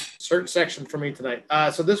 Certain section for me tonight.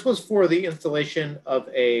 So this was for the installation of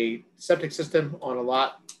a septic system on a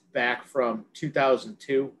lot back from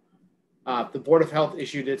 2002. The Board of Health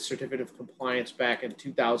issued its certificate of compliance back in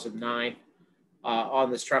 2009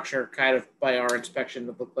 on the structure. Kind of by our inspection,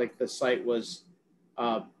 it looked like the site was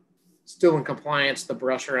still in compliance. The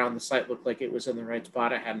brush around the site looked like it was in the right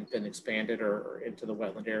spot. It hadn't been expanded or into the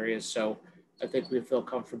wetland areas. So I think we feel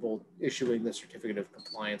comfortable issuing the certificate of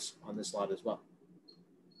compliance on this lot as well.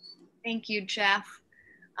 Thank you, Jeff.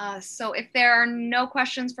 So if there are no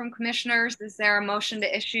questions from commissioners, is there a motion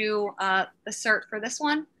to issue the cert for this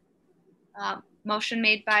one? Motion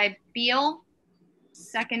made by Beal,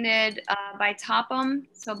 seconded by Topham.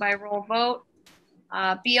 So by roll vote,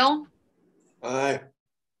 Beal. Aye.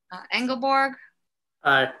 Engelborg.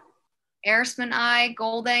 Aye. Arisman, aye.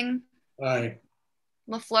 Golding. Aye.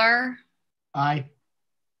 LaFleur. Aye.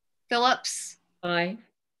 Phillips. Aye.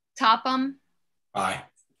 Topham. Aye.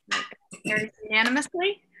 Carries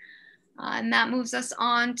unanimously. And that moves us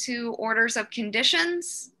on to orders of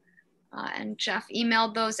conditions. And Jeff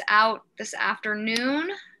emailed those out this afternoon.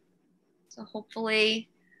 So hopefully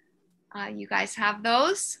you guys have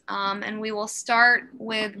those. And we will start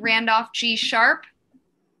with Randolph G. Sharp.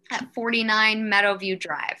 at 49 Meadowview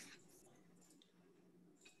Drive.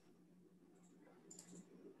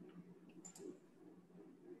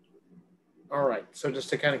 All right, so just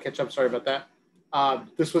to kind of catch up, sorry about that.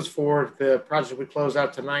 This was for the project we closed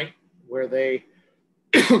out tonight, where they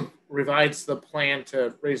revised the plan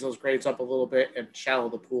to raise those grades up a little bit and shallow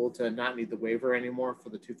the pool to not need the waiver anymore for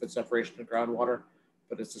the 2-foot separation of groundwater,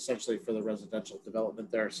 but it's essentially for the residential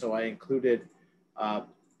development there. So I included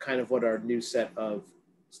kind of what our new set of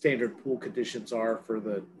standard pool conditions are for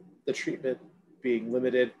the treatment being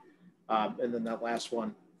limited. And then that last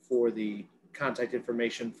one for the contact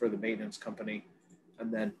information for the maintenance company,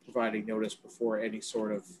 and then providing notice before any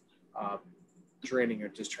sort of draining or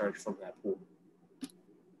discharge from that pool.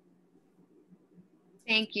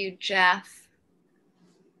 Thank you, Jeff.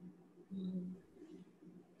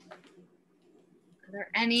 Are there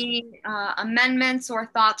any amendments or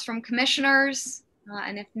thoughts from commissioners?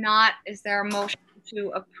 And if not, is there a motion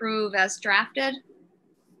to approve as drafted?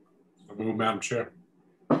 So move, Madam Chair.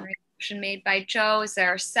 All right, motion made by Joe. Is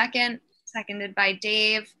there a second? Seconded by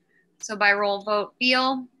Dave. So by roll vote,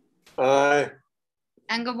 Beal. Aye.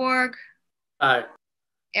 Engelborg. Aye.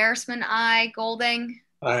 Arisman, aye. Golding.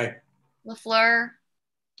 Aye. LaFleur.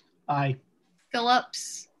 Aye.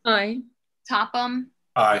 Phillips. Aye. Topham.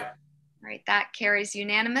 Aye. All right, that carries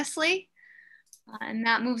unanimously. And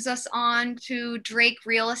that moves us on to Drake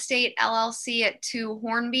Real Estate LLC at 2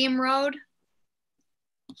 Hornbeam Road.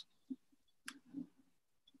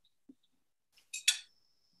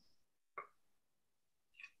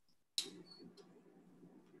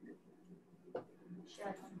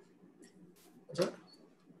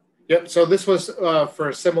 Yep, so this was for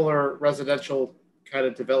a similar residential kind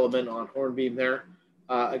of development on Hornbeam there.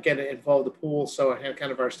 Again, it involved the pool, so it had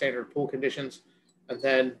kind of our standard pool conditions. And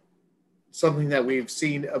then something that we've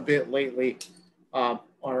seen a bit lately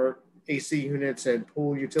are AC units and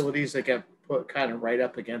pool utilities that get put kind of right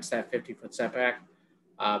up against that 50-foot setback.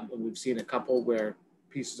 And we've seen a couple where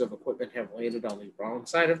pieces of equipment have landed on the wrong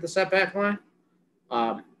side of the setback line.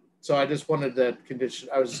 So I just wanted that condition,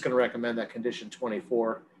 I was just going to recommend that condition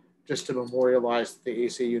 24, just to memorialize the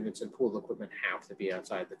AC units and pool equipment have to be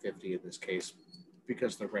outside the 50 in this case,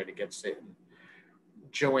 because they're right against it. And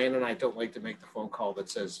Joanne and I don't like to make the phone call that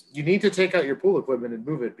says, you need to take out your pool equipment and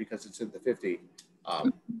move it because it's in the 50.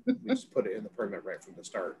 We just put it in the permit right from the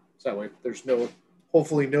start. So that way there's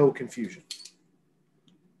hopefully no confusion.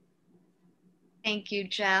 Thank you,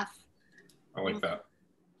 Jeff. I like that.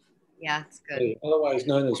 Yeah, it's good. Hey, otherwise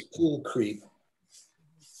known as pool creep.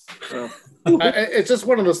 Well, it's just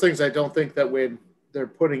one of those things I don't think that when they're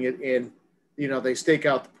putting it in, they stake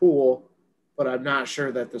out the pool, but I'm not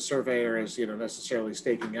sure that the surveyor is, necessarily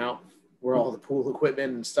staking out where all the pool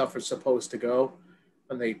equipment and stuff is supposed to go.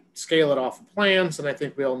 And they scale it off of plans. And I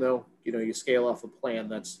think we all know, you scale off a plan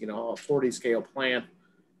that's, a 40 scale plan,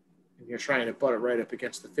 and you're trying to butt it right up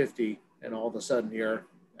against the 50. And all of a sudden you're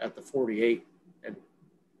at the 48 and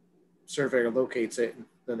surveyor locates it. And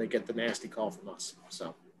then they get the nasty call from us.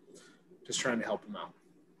 So just trying to help them out.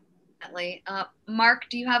 Mark,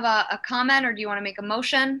 do you have a comment or do you want to make a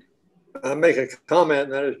motion? I'll make a comment,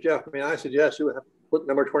 and that is, Jeff, I suggest you have to put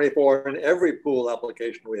number 24 in every pool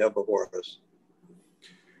application we have before us.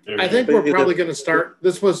 I think we're probably going to start.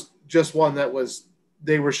 This was just one that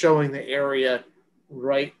they were showing the area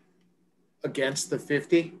right against the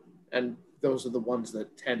 50, and those are the ones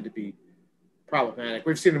that tend to be problematic.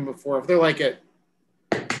 We've seen them before. If they're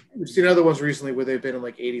we've seen other ones recently where they've been in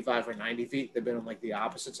 85 or 90 feet. They've been on the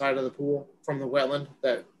opposite side of the pool from the wetland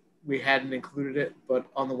that we hadn't included it, but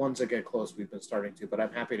on the ones that get close, we've been starting to, but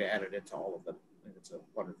I'm happy to add it into all of them. I think it's a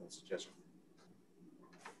wonderful suggestion.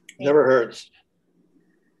 Never hurts.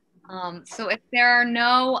 So if there are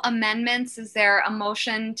no amendments, is there a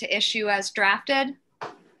motion to issue as drafted?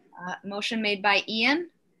 Motion made by Ian.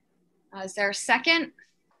 Is there a second?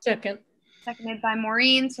 Second. Seconded by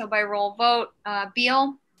Maureen. So by roll vote,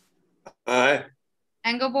 Beal. Aye.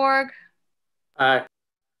 Engelborg. Aye.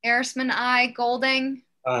 Arisman, aye. Golding.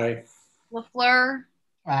 Aye. LaFleur.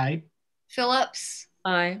 Aye. Phillips.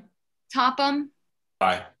 Aye. Topham.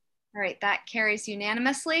 Aye. All right, that carries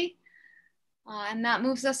unanimously. And that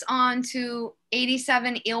moves us on to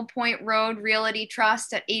 87 Eel Point Road Realty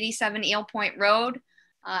Trust at 87 Eel Point Road.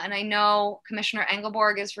 And I know Commissioner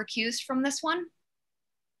Engelborg is recused from this one.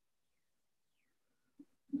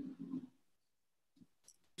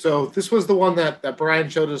 So this was the one that Brian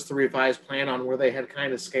showed us the revised plan on, where they had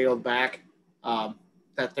kind of scaled back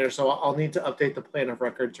that there. So I'll need to update the plan of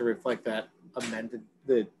record to reflect that amended,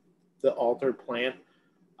 the altered plan.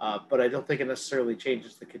 But I don't think it necessarily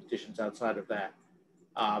changes the conditions outside of that.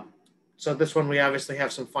 So this one, we obviously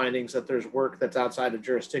have some findings that there's work that's outside of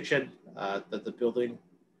jurisdiction that the building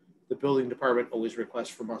department always requests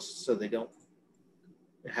from us so they don't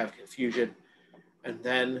have confusion. And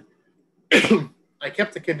then I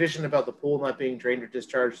kept the condition about the pool not being drained or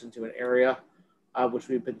discharged into an area, which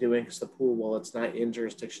we've been doing because the pool, while it's not in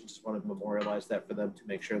jurisdiction, just want to memorialize that for them to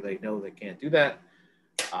make sure they know they can't do that.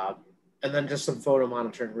 And then just some photo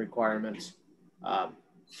monitoring requirements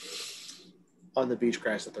on the beach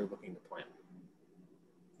grass that they're looking to plant.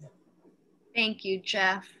 Thank you,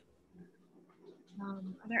 Jeff. Are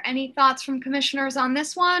there any thoughts from commissioners on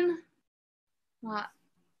this one?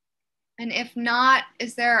 And if not,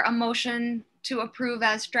 is there a motion to approve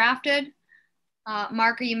as drafted?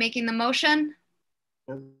 Mark, are you making the motion?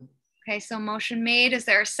 Okay, so motion made. Is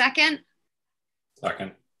there a second?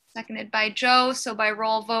 Second. Seconded by Joe. So by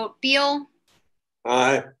roll vote, Beal.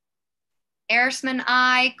 Aye. Arisman,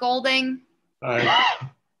 aye. Golding.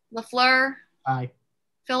 Aye. LaFleur. Aye.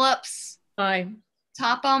 Phillips. Aye.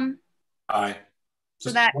 Topham. Aye.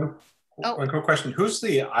 So Just that. one quick question. Who's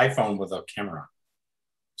the iPhone with a camera?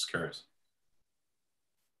 Just curious.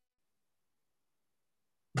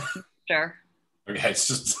 Sure. Okay, it's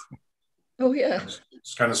just. Oh yeah.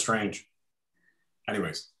 It's kind of strange.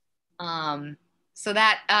 Anyways. So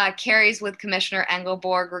that carries with Commissioner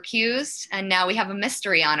Engelborg recused, and now we have a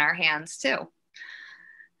mystery on our hands too.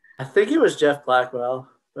 I think it was Jeff Blackwell,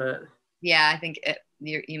 but yeah, I think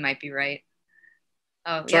you might be right.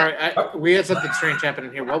 Oh, sorry, yeah. We had something strange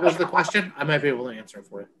happening here. What was the question? I might be able to answer it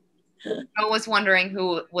for you. I was wondering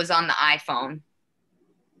who was on the iPhone.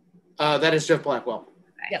 That is Jeff Blackwell.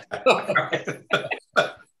 Okay.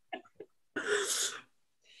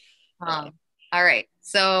 All right,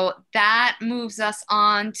 so that moves us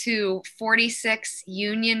on to 46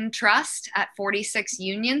 Union Trust at 46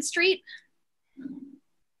 Union Street.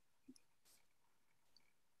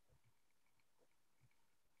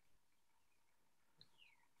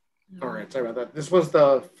 All right, sorry about that. This was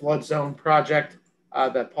the flood zone project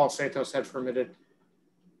that Paul Santos had permitted.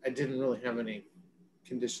 I didn't really have any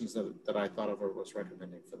conditions that I thought of or was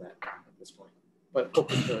recommending for that at this point, but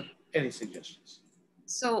open to any suggestions.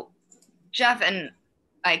 So, Jeff, and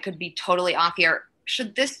I could be totally off here,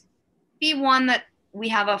 should this be one that we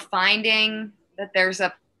have a finding that there's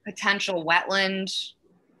a potential wetland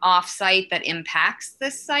off-site that impacts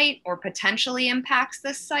this site or potentially impacts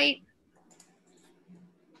this site?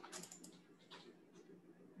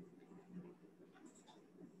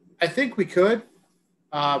 I think we could.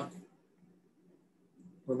 Let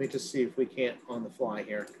me just see if we can't, on the fly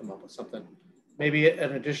here, come up with something. Maybe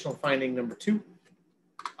an additional finding number 2.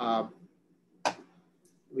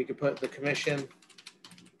 We could put the commission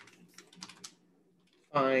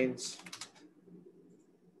finds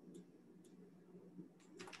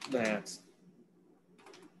that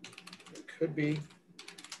it could be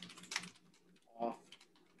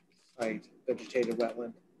off-site vegetated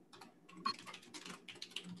wetland.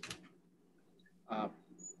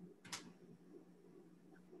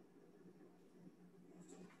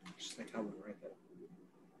 Just think how we write that.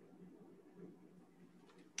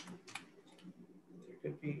 There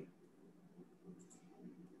could be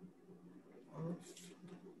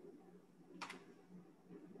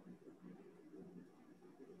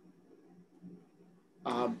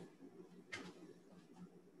all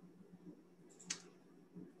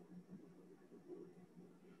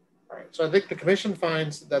right, so I think the commission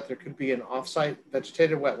finds that there could be an off-site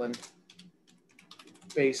vegetated wetland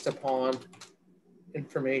based upon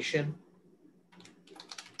information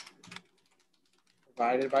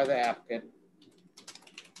provided by the applicant.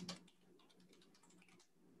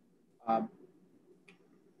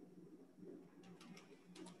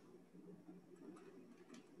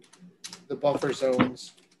 The buffer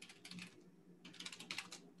zones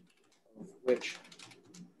of which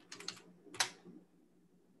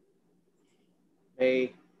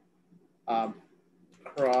may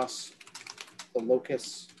cross the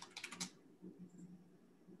locus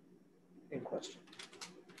in question.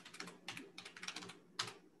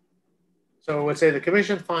 So I would say the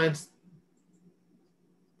commission finds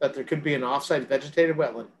that there could be an off-site vegetated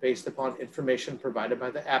wetland based upon information provided by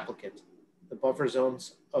the applicant, the buffer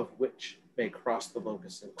zones of which may cross the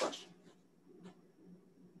locus in question.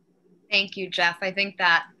 Thank you, Jeff. I think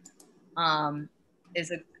that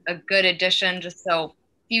is a good addition, just so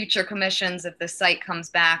future commissions, if the site comes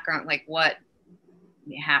back, aren't like, what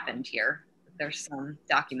happened here? There's some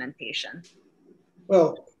documentation.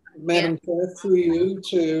 Well, Madam Chair, through you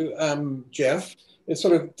to Jeff,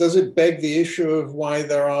 does it beg the issue of why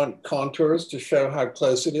there aren't contours to show how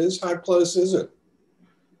close it is? How close is it?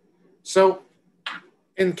 So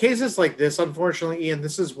In cases like this, unfortunately, Ian,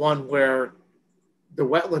 this is one where the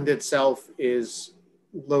wetland itself is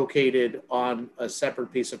located on a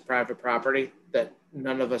separate piece of private property that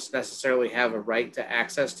none of us necessarily have a right to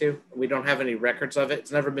access to. We don't have any records of it.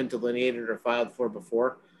 It's never been delineated or filed for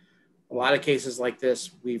before. A lot of cases like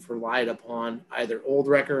this, we've relied upon either old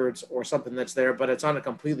records or something that's there, but it's on a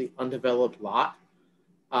completely undeveloped lot.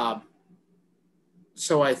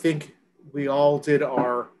 So I think we all did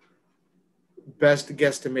our best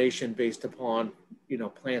guesstimation based upon, you know,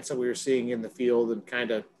 plants that we were seeing in the field and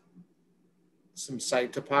kind of some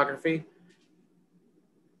site topography.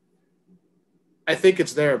 I think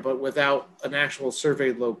it's there, but without an actual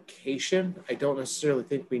surveyed location, I don't necessarily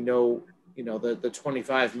think we know, you know, the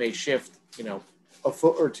 25 may shift, you know, a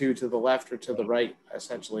foot or two to the left or to the right,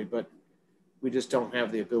 essentially, but we just don't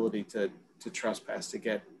have the ability to trespass to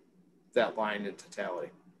get that line in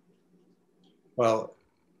totality. Well,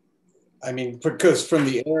 I mean, because from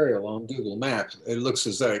the aerial on Google Maps, it looks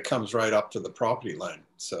as though it comes right up to the property line.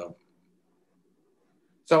 So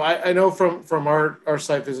I know from our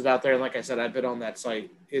site visit out there, and like I said, I've been on that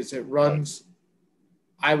site, is it runs,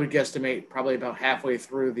 I would guesstimate probably about halfway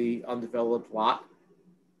through the undeveloped lot.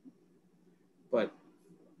 But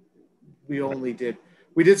we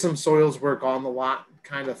did some soils work on the lot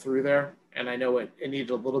kind of through there. And I know it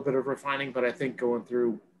needed a little bit of refining, but I think going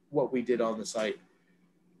through what we did on the site,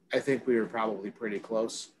 I think we were probably pretty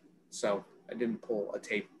close. So I didn't pull a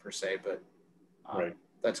tape per se, but right.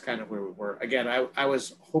 That's kind of where we were. Again, I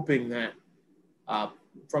was hoping that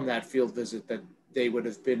from that field visit that they would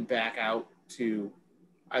have been back out to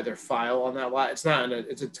either file on that lot. It's not,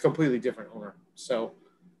 it's a completely different owner. So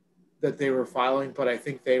that they were filing, but I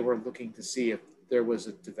think they were looking to see if there was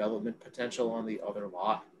a development potential on the other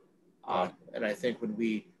lot. And I think when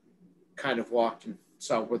we kind of walked and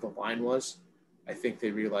saw where the line was, I think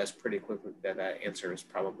they realized pretty quickly that that answer is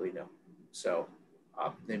probably no. So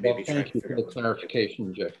they may be trying to figure out. Thank you for the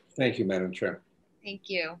clarification, Jeff. Thank you, Madam Chair. Thank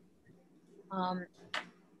you.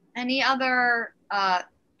 Any other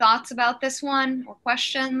thoughts about this one or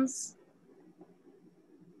questions?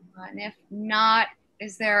 And if not,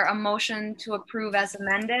 is there a motion to approve as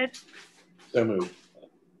amended? So moved.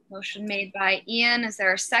 Motion made by Ian. Is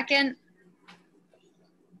there a second?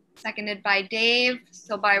 Seconded by Dave.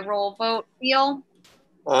 So by roll vote, Thiel?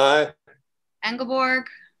 Aye. Engelborg?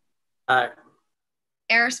 Aye.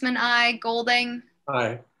 Arisman, aye. Golding?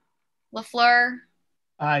 Aye. LaFleur?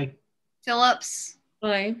 Aye. Phillips?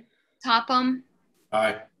 Aye. Topham?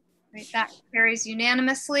 Aye. Right, that carries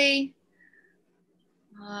unanimously.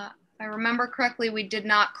 If I remember correctly, we did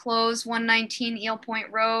not close 119 Eel Point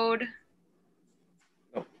Road.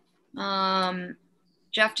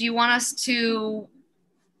 Jeff, do you want us to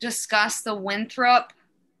discuss the Winthrop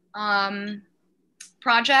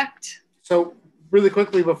project? So really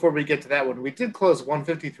quickly before we get to that one, we did close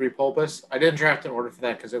 153 Pulpus. I didn't draft an order for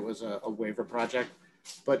that because it was a waiver project.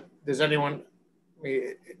 But does anyone, I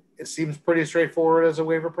mean, it seems pretty straightforward as a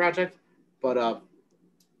waiver project, but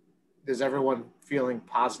is everyone feeling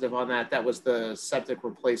positive on that? That was the septic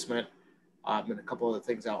replacement and a couple of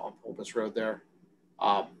things out on Pulpus Road there.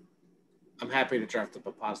 I'm happy to draft up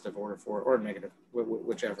a positive order for it, or negative,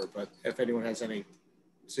 whichever. But if anyone has any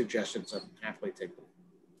suggestions, I'm happily take them.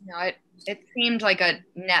 No, it seemed like a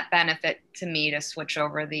net benefit to me to switch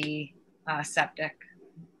over the septic.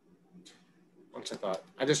 Once I thought,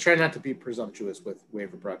 I just try not to be presumptuous with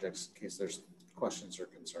waiver projects in case there's questions or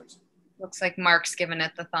concerns. Looks like Mark's given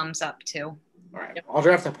it the thumbs up too. All right, I'll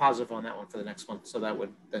draft a positive on that one for the next one. So that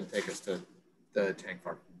would then take us to the tank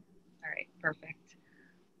farm. All right, perfect.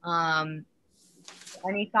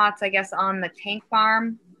 Any thoughts, I guess, on the tank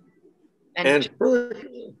farm? And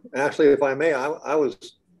really, actually, if I may, I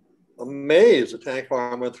was amazed the tank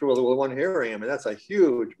farm went through the one hearing. I mean, that's a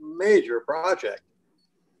huge, major project,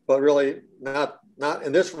 but really not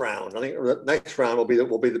in this round. I think the next round will be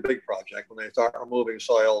the big project when they start removing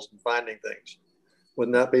soils and finding things.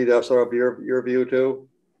 Wouldn't that be the sort of your view too?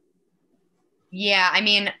 Yeah, I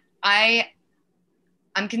mean,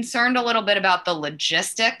 I'm concerned a little bit about the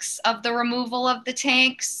logistics of the removal of the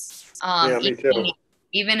tanks. Yeah, me too.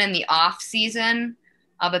 Even in the off season,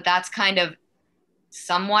 but that's kind of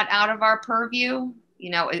somewhat out of our purview. You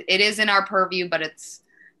know, it is in our purview, but it's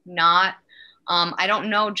not. I don't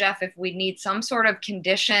know, Jeff, if we need some sort of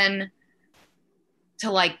condition to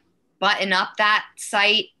like button up that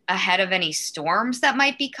site ahead of any storms that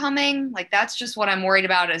might be coming. Like, that's just what I'm worried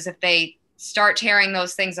about, is if they start tearing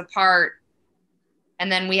those things apart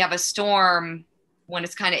and then we have a storm when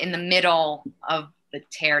it's kind of in the middle of the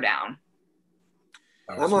teardown.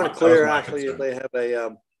 I'm unclear actually if they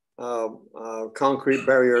have a concrete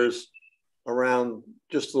barriers around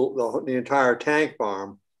just the entire tank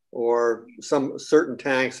farm, or some certain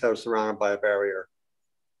tanks are surrounded by a barrier?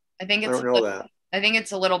 I think I it's don't know that. I think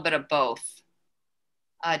it's a little bit of both.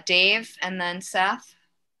 Dave and then Seth.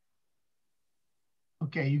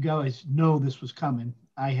 Okay, you guys know this was coming.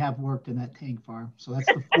 I have worked in that tank farm. So that's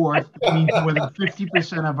the fourth. That means more than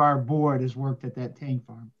 50% of our board has worked at that tank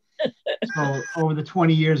farm. So over the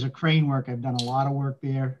 20 years of crane work, I've done a lot of work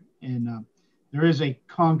there. And there is a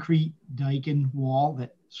concrete dike-in wall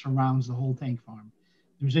that surrounds the whole tank farm.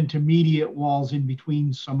 There's intermediate walls in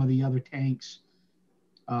between some of the other tanks.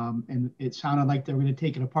 And it sounded like they were going to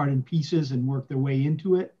take it apart in pieces and work their way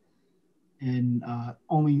into it, and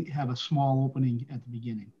only have a small opening at the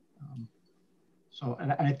beginning. So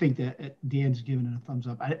I think that Dan's given it a thumbs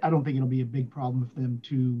up. I don't think it'll be a big problem for them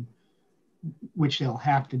to, which they'll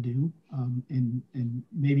have to do. And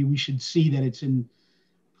maybe we should see that it's in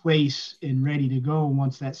place and ready to go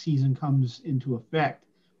once that season comes into effect,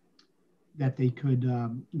 that they could,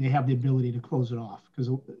 they have the ability to close it off.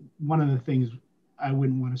 Because one of the things I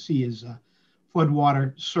wouldn't want to see is flood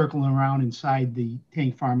water circling around inside the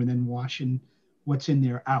tank farm and then washing what's in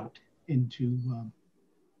there out into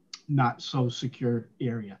not so secure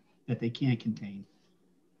area that they can't contain.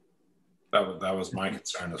 That was my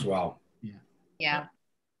concern as well. Yeah,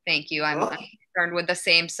 thank you. I'm concerned with the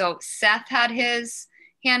same. So Seth had his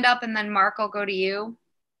hand up, and then Mark, I'll go to you.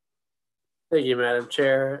 Thank you, Madam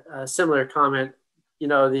Chair. Similar comment. You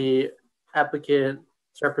know, the applicant's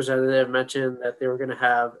representative mentioned that they were going to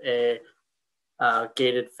have a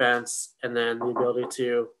gated fence and then the ability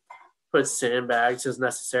to put sandbags as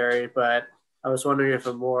necessary. But I was wondering if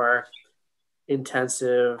a more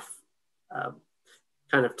intensive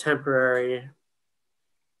kind of temporary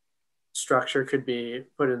structure could be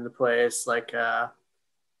put into place, like a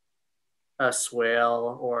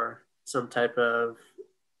swale or some type of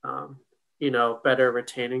better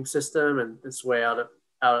retaining system. And it's way out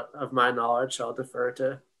of my knowledge, so I'll defer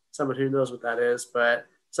to someone who knows what that is, but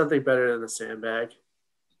something better than a sandbag.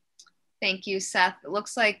 Thank you, Seth. It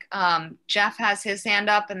looks like Jeff has his hand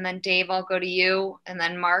up, and then Dave, I'll go to you, and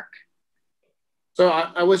then Mark. So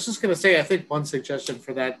I was just going to say, I think one suggestion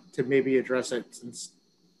for that to maybe address it, since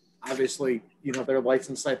obviously, they're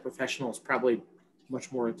licensed site professionals, probably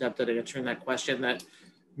much more adept at answering that question, that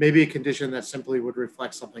maybe a condition that simply would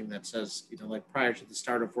reflect something that says, like prior to the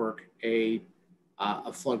start of work, a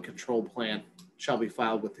flood control plan shall be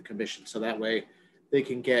filed with the commission. So that way they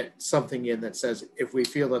can get something in that says, if we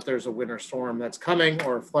feel that there's a winter storm that's coming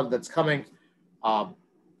or a flood that's coming,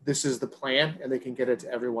 this is the plan, and they can get it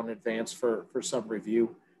to everyone in advance for some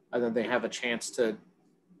review. And then they have a chance to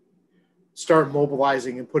start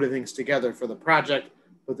mobilizing and putting things together for the project,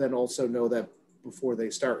 but then also know that before they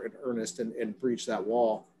start in earnest and breach that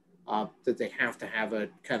wall, that they have to have a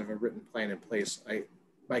kind of a written plan in place.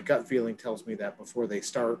 My gut feeling tells me that before they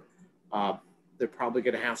start, they're probably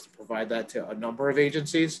going to have to provide that to a number of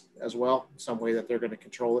agencies as well, some way that they're going to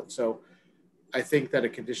control it. So I think that a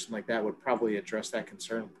condition like that would probably address that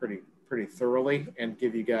concern pretty thoroughly and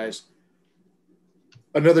give you guys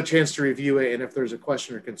another chance to review it. And if there's a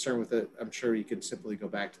question or concern with it, I'm sure you can simply go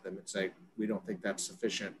back to them and say, we don't think that's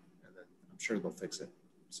sufficient. And then I'm sure they'll fix it.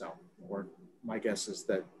 So, or my guess is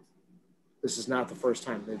that this is not the first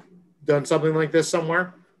time they've done something like this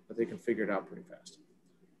somewhere, but they can figure it out pretty fast.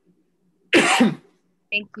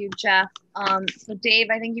 Thank you, Jeff. So Dave,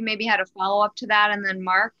 I think you maybe had a follow-up to that, and then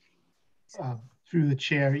Mark. Through the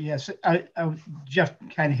chair, yes. Jeff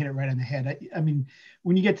kind of hit it right on the head. I mean,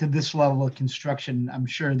 when you get to this level of construction, I'm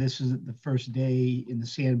sure this isn't the first day in the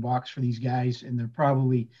sandbox for these guys, and they're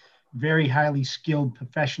probably very highly skilled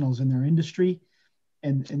professionals in their industry,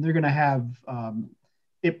 and they're going to have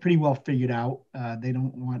it pretty well figured out. They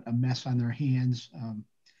don't want a mess on their hands.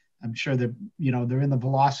 I'm sure that they're in the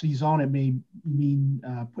velocity zone. It may mean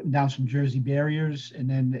putting down some Jersey barriers, and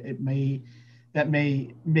then that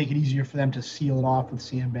may make it easier for them to seal it off with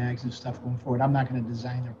sandbags and stuff going forward. I'm not going to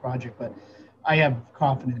design their project, but I have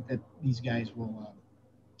confidence that these guys will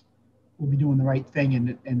be doing the right thing.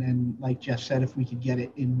 And then, like Jeff said, if we could get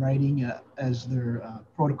it in writing as their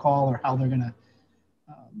protocol or how they're going to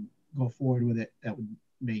go forward with it, that would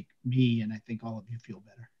make me and I think all of you feel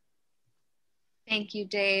better. Thank you,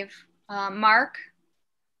 Dave. Mark?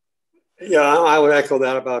 Yeah, I would echo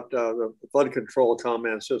that about the flood control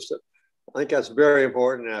comment system. I think that's very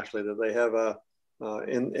important, actually, that they have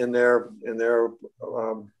in their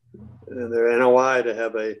NOI to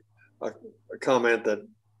have a comment that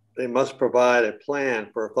they must provide a plan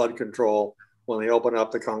for flood control when they open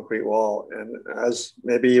up the concrete wall, and as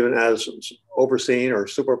maybe even as overseen or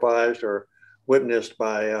supervised or witnessed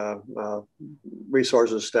by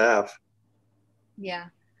resources staff. Yeah,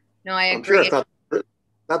 no, I agree. I'm sure it's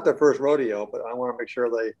not their first rodeo, but I want to make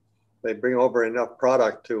sure they bring over enough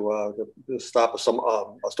product to stop a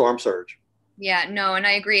storm surge. Yeah, no, and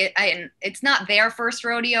I agree. It's not their first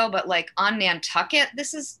rodeo, but like on Nantucket,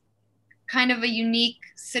 this is kind of a unique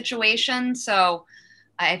situation. So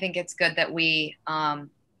I think it's good that we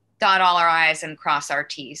dot all our I's and cross our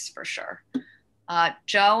T's for sure.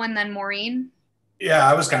 Joe and then Maureen. Yeah,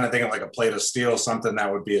 I was kind of thinking like a plate of steel, something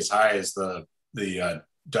that would be as high as the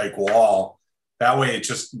dike wall. That way, it's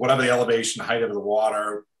just whatever the elevation height of the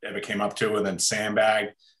water if it came up to, and then sandbag,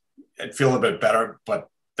 it'd feel a bit better. But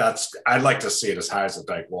I'd like to see it as high as the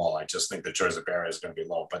dike wall. I just think the Jersey barrier is going to be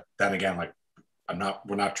low. But then again, like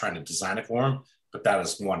we're not trying to design it for them. But that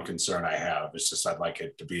is one concern I have. It's just I'd like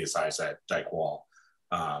it to be as high as that dike wall.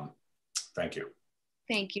 Thank you.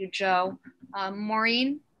 Thank you, Joe.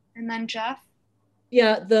 Maureen, and then Jeff.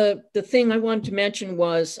 Yeah, the thing I wanted to mention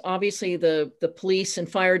was obviously the police and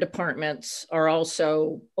fire departments are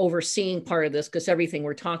also overseeing part of this, because everything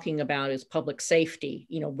we're talking about is public safety,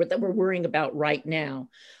 that we're worrying about right now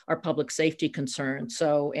are public safety concerns.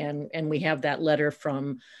 So, and we have that letter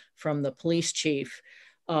from the police chief.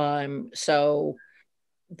 So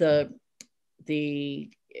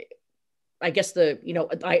I guess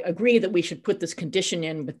I agree that we should put this condition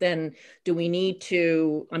in, but then do we need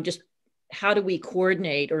to, how do we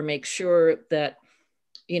coordinate or make sure that,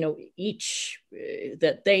 that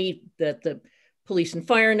the police and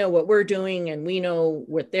fire know what we're doing and we know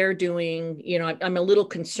what they're doing? I'm a little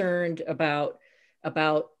concerned about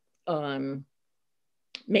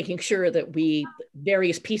making sure that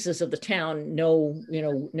various pieces of the town know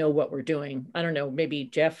what we're doing. I don't know, maybe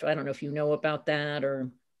Jeff, I don't know if you know about that or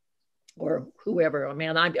whoever.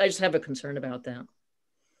 I just have a concern about that.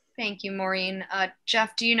 Thank you, Maureen.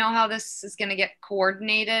 Jeff, do you know how this is going to get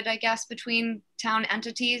coordinated, I guess, between town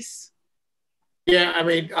entities? Yeah,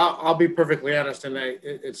 I'll be perfectly honest, and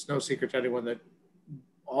it's no secret to anyone that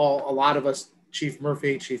a lot of us, Chief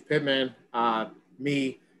Murphy, Chief Pittman,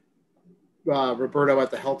 me, Roberto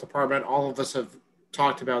at the health department, all of us have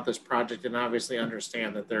talked about this project and obviously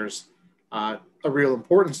understand that there's a real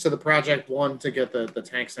importance to the project. One, to get the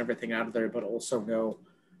tanks and everything out of there, but also know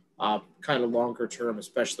kind of longer term,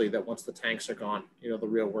 especially that once the tanks are gone, the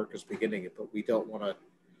real work is beginning. But we don't want to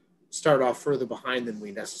start off further behind than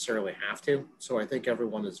we necessarily have to. So I think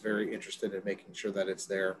everyone is very interested in making sure that it's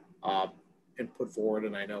there and put forward.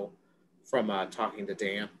 And I know from talking to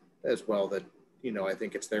Dan as well that, I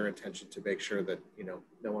think it's their intention to make sure that,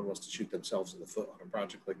 no one wants to shoot themselves in the foot on a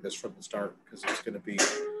project like this from the start, because it's going to be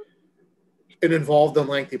an involved and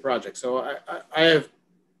lengthy project. So I have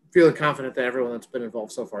feeling confident that everyone that's been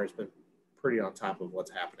involved so far has been pretty on top of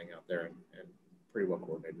what's happening out there and pretty well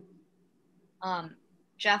coordinated.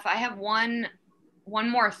 Jeff, I have one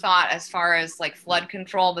more thought as far as like flood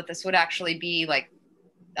control, but this would actually be like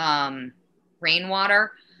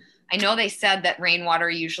rainwater. I know they said that rainwater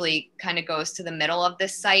usually kind of goes to the middle of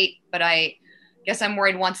this site, but I guess I'm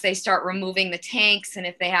worried once they start removing the tanks and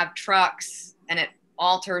if they have trucks and it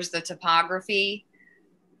alters the topography,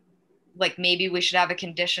 like maybe we should have a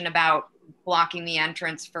condition about blocking the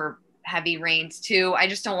entrance for heavy rains too. I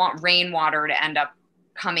just don't want rainwater to end up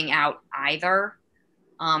coming out either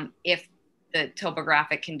if the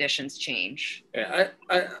topographic conditions change. Yeah,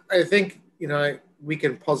 I think, we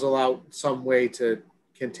can puzzle out some way to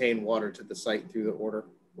contain water to the site through the order,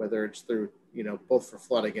 whether it's through, both for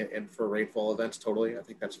flooding and for rainfall events. Totally. I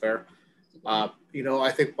think that's fair.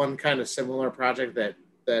 I think one kind of similar project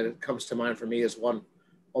that comes to mind for me is one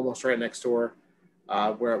almost right next door,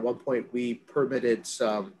 where at one point we permitted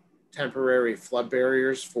some temporary flood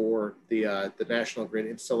barriers for the National Grid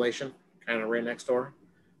installation, kind of right next door.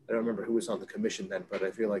 I don't remember who was on the commission then, but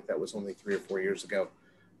I feel like that was only 3 or 4 years ago,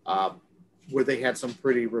 where they had some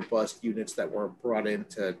pretty robust units that were brought in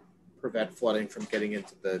to prevent flooding from getting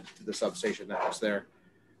into the substation that was there.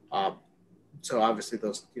 So obviously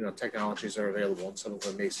those technologies are available, and some of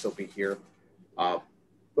them may still be here.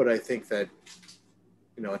 But I think that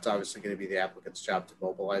it's obviously going to be the applicant's job to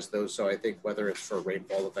mobilize those. So I think whether it's for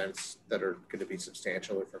rainfall events that are going to be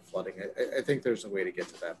substantial or for flooding, I think there's a way to get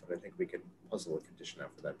to that, but I think we can puzzle a condition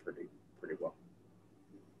out for that pretty well.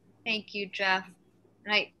 Thank you, Jeff.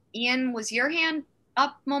 And Ian, was your hand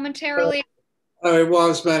up momentarily? It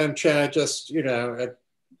was, Madam Chair, just,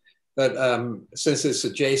 but since it's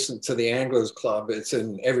adjacent to the Anglers Club, it's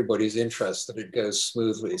in everybody's interest that it goes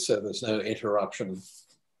smoothly, so there's no interruption.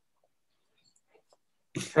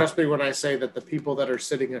 Trust me when I say that the people that are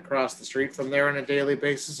sitting across the street from there on a daily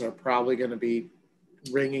basis are probably going to be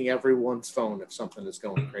ringing everyone's phone if something is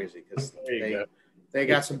going crazy, because They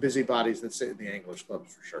got some busybodies that sit in the anglers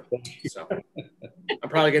clubs for sure. So I'm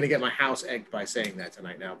probably going to get my house egged by saying that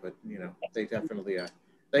tonight now, but you know, they definitely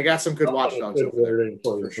they got some good watchdogs over there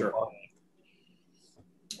for sure.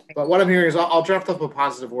 But what I'm hearing is I'll draft up a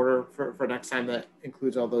positive order for next time that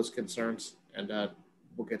includes all those concerns, and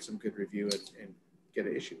we'll get some good review and get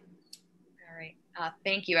it issued. All right.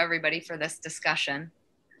 Thank you, everybody, for this discussion.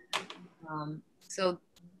 So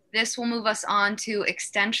this will move us on to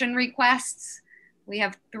extension requests. We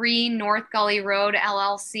have 3 North Gully Road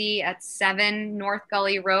LLC at 7 North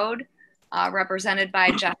Gully Road, represented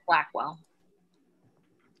by Jeff Blackwell.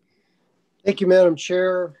 Thank you, Madam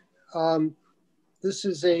Chair. This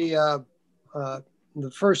is the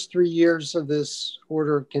first 3 years of this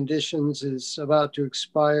order of conditions is about to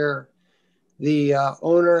expire. The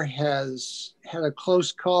owner has had a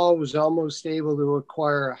close call, was almost able to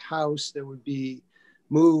acquire a house that would be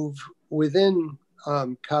moved within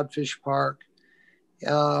Codfish Park,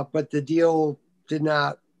 but the deal did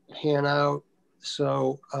not pan out.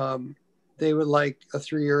 So they would like a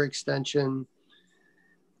 3-year extension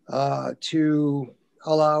to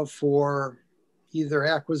allow for either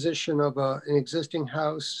acquisition of an existing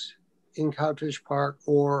house in Codfish Park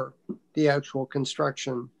or the actual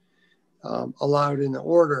construction allowed in the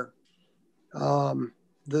order.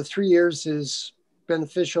 The 3 years is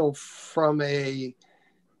beneficial from a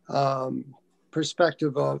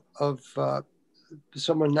perspective of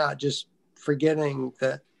someone not just forgetting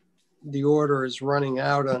that the order is running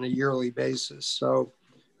out on a yearly basis. So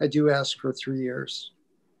I do ask for 3 years.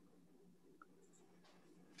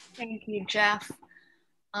 Thank you, Jeff.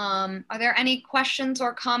 Are there any questions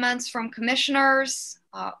or comments from commissioners?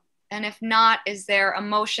 And if not, is there a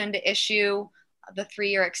motion to issue the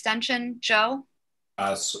 3-year extension? Joe?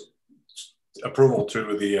 Approval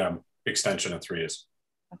to the extension of 3 years.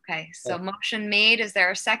 Okay, so motion made. Is there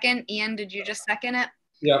a second? Ian, did you just second it?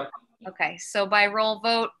 Yep. Okay, so by roll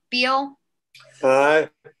vote, Beal? Aye.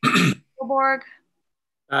 Borg?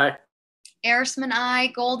 Aye. Arisman,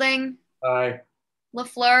 aye. Golding? Aye.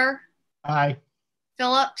 LaFleur? Aye.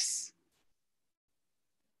 Phillips?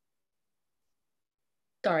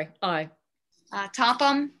 Sorry, aye.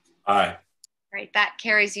 Topham? Aye. Right, that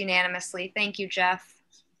carries unanimously. Thank you, Jeff.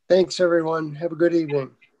 Thanks, everyone. Have a good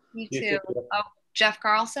evening. You too. Oh, Jeff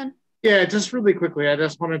Carlson? Yeah, just really quickly, I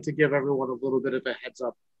just wanted to give everyone a little bit of a heads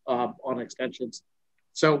up on extensions.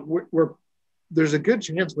 So there's a good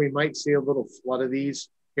chance we might see a little flood of these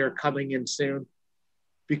here coming in soon,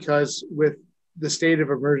 because with the state of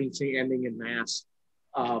emergency ending in Mass,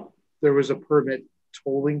 there was a permit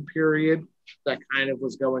tolling period that kind of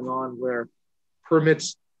was going on where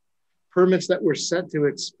permits that were set to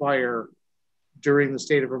expire during the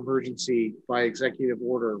state of emergency by executive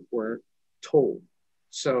order were tolled.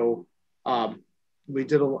 So we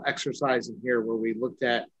did a little exercise in here where we looked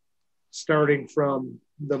at starting from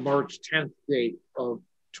the March 10th date of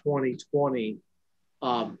 2020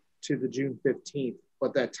 to the June 15th,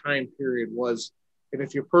 what that time period was. And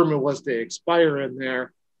if your permit was to expire in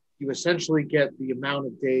there, you essentially get the amount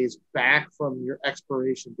of days back from your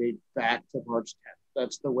expiration date back to March 10th.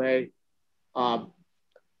 That's the way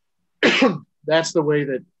that's the way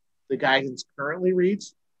that the guidance currently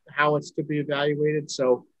reads, how it's to be evaluated.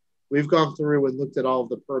 So we've gone through and looked at all of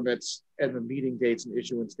the permits and the meeting dates and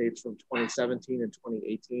issuance dates from 2017 and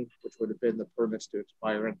 2018, which would have been the permits to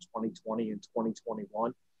expire in 2020 and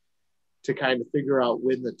 2021, to kind of figure out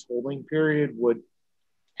when the tolling period would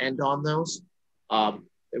end on those.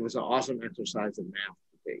 It was an awesome exercise in math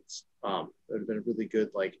dates. It would have been a really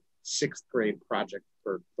good, like, 6th grade project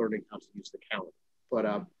for learning how to use the calendar.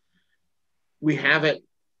 But we have it.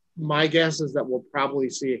 My guess is that we'll probably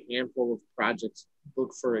see a handful of projects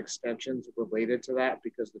look for extensions related to that,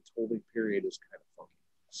 because the tolling period is kind of funky.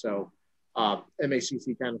 So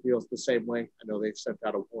MACC kind of feels the same way. I know they've sent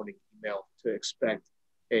out a warning email to expect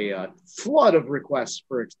a flood of requests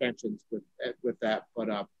for extensions with that.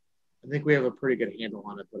 But I think we have a pretty good handle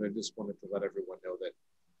on it. But I just wanted to let everyone know that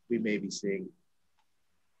we may be seeing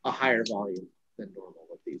a higher volume than normal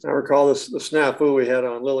of these. I recall the snafu we had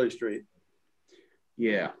on Lily Street.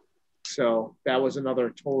 Yeah. So that was another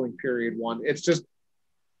tolling period one. It's just,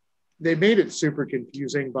 they made it super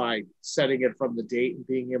confusing by setting it from the date and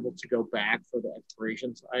being able to go back for the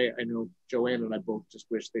expirations. I know Joanne and I both just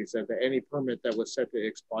wish they said that any permit that was set to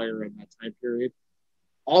expire in that time period,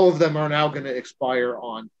 all of them are now going to expire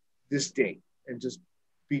on this date and just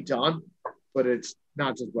be done. But it's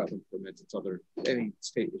not just wetland permits, it's any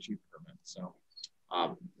state issued permits. So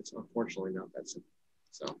it's unfortunately not that simple.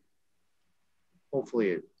 So hopefully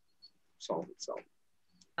it solves itself.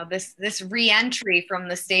 This re-entry from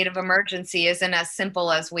the state of emergency isn't as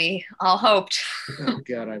simple as we all hoped. Oh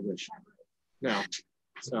God, I wish. No.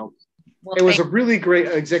 So well, it was a really great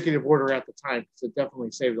executive order at the time, because it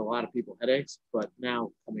definitely saved a lot of people headaches. But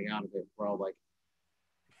now coming out of it, we're all like,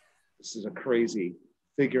 this is a crazy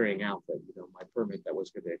figuring out that, you know, my permit that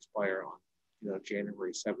was going to expire on, you know,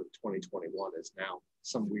 January 7th, 2021 is now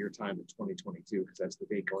some weird time in 2022, because that's the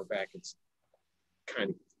date going back. It's kind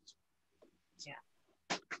of confusing. Yeah.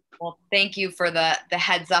 Well, thank you for the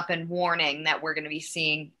heads up and warning that we're going to be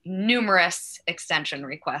seeing numerous extension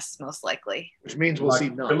requests, most likely. Which means we'll see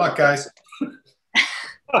none. Good luck, guys.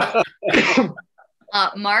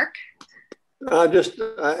 Mark? Just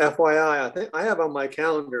FYI, I think I have on my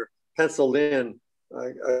calendar penciled in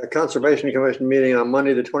a Conservation Commission meeting on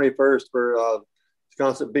Monday the 21st for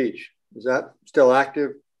Wisconsin Beach. Is that still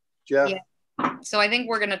active, Jeff? Yeah. So I think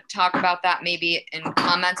we're going to talk about that maybe in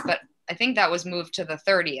comments, but I think that was moved to the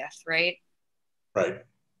 30th, right? Right.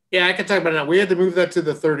 Yeah, I can talk about it now. We had to move that to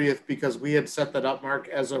the 30th because we had set that up, Mark,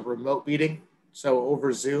 as a remote meeting, so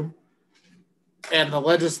over Zoom. And the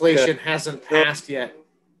legislation hasn't passed yet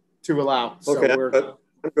to allow. So okay, we're I'm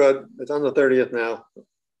good. It's on the 30th now.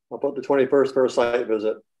 I'll put the 21st for a site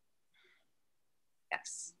visit.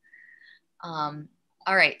 Yes.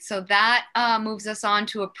 All right, so that moves us on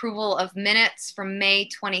to approval of minutes from May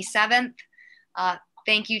 27th.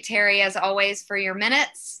 Thank you, Terry, as always, for your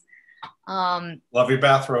minutes. Love your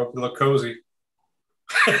bathrobe. You look cozy.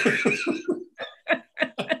 Been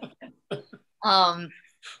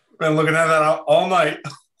looking at that all night.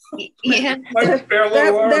 Ian?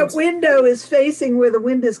 that window is facing where the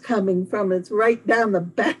wind is coming from. It's right down the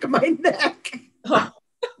back of my neck.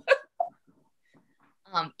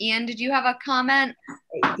 Ian, did you have a comment?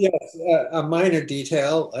 Yes, a minor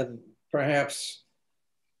detail, and perhaps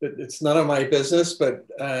it's none of my business, but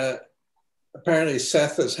apparently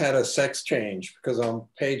Seth has had a sex change, because on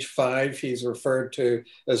page 5, he's referred to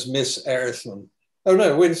as Miss Arisman. Oh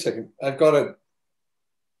no, wait a second. I've got it.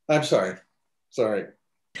 I'm sorry. Sorry.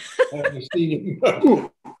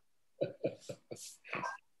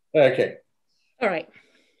 Okay. All right.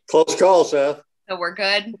 Close call, Seth. So we're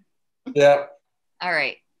good? Yeah. All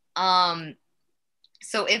right.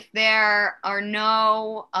 So if there are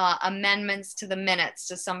no amendments to the minutes,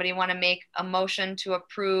 does somebody want to make a motion to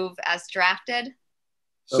approve as drafted?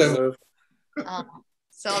 So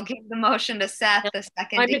so I'll give the motion to Seth, the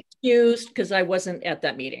second. I'm excused because I wasn't at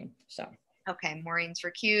that meeting. So okay, Maureen's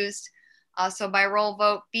recused. So by roll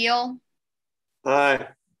vote, Beal. Aye.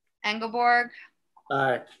 Engelborg.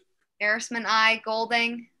 Aye. Arisman, aye.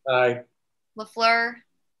 Golding. Aye. LaFleur.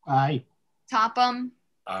 Aye. Topham.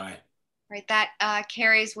 Aye. Right, that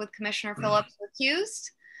carries with Commissioner Phillips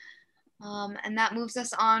recused. And that moves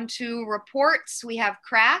us on to reports. We have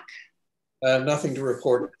CRAC. Nothing to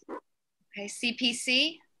report. Okay,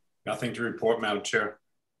 CPC. Nothing to report, Madam Chair.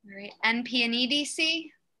 All right, NP and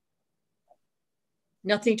EDC.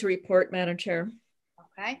 nothing to report, Madam Chair.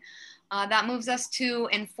 Okay, that moves us to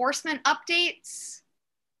enforcement updates.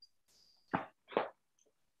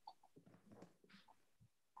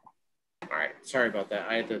 All right, sorry about that.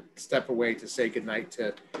 I had to step away to say goodnight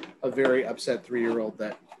to a very upset 3-year-old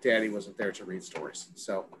that Daddy wasn't there to read stories.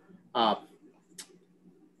 So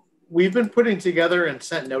we've been putting together and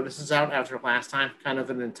sent notices out after last time, kind of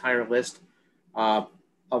an entire list of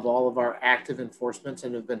all of our active enforcements,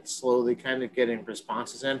 and have been slowly kind of getting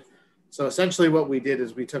responses in. So essentially what we did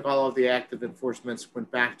is we took all of the active enforcements, went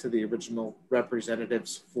back to the original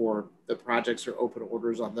representatives for the projects or open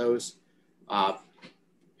orders on those,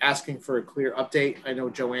 asking for a clear update. I know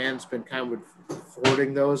Joanne's been kind of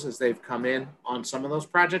forwarding those as they've come in on some of those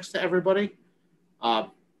projects to everybody.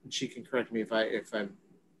 She can correct me if I'm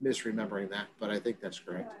misremembering that, but I think that's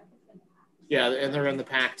correct. Yeah, and they're in the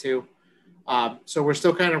pack too. So we're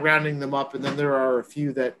still kind of rounding them up, and then there are a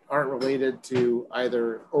few that aren't related to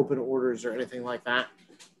either open orders or anything like that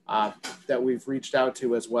that we've reached out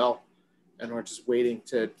to as well, and we're just waiting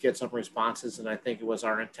to get some responses. And I think it was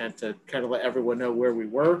our intent to kind of let everyone know where we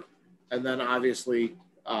were, and then obviously,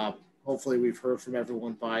 hopefully we've heard from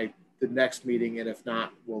everyone by the next meeting, and if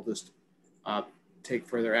not, we'll just take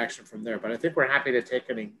further action from there. But I think we're happy to take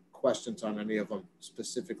any questions on any of them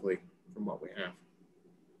specifically from what we have.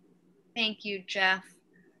 Thank you, Jeff.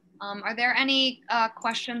 Are there any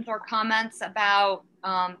questions or comments about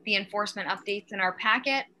the enforcement updates in our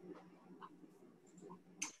packet?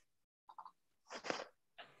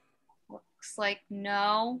 Looks like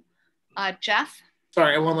no. Jeff?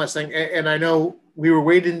 Sorry, one last thing. And I know we were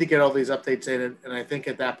waiting to get all these updates in, and I think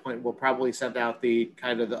at that point we'll probably send out the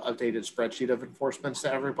kind of the updated spreadsheet of enforcements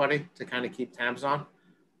to everybody to kind of keep tabs on.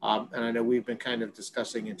 And I know we've been kind of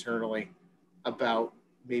discussing internally about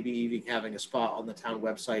maybe even having a spot on the town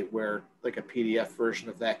website where like a PDF version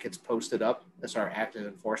of that gets posted up as our active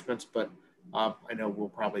enforcements. But I know we'll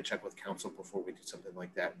probably check with council before we do something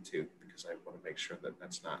like that too, because I want to make sure that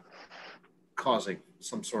that's not causing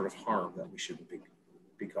some sort of harm that we shouldn't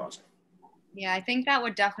be causing. Yeah, I think that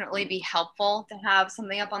would definitely be helpful to have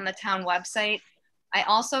something up on the town website. I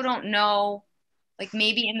also don't know, like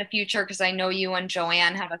maybe in the future, because I know you and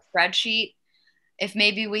Joanne have a spreadsheet, if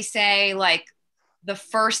maybe we say like the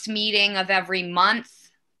first meeting of every month,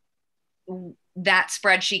 that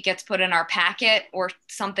spreadsheet gets put in our packet or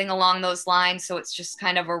something along those lines. So it's just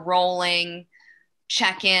kind of a rolling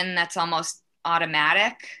check-in that's almost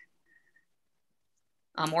automatic.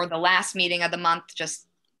 Or the last meeting of the month, just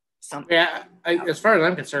something. Yeah, as far as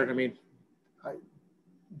I'm concerned, I mean,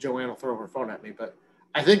 Joanne will throw her phone at me, but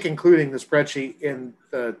I think including the spreadsheet in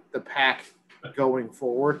the pack going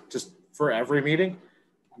forward, just for every meeting,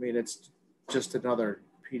 I mean, it's just another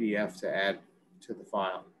PDF to add to the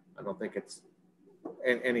file. I don't think it's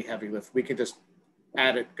any heavy lift. We can just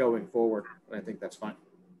add it going forward, and I think that's fine.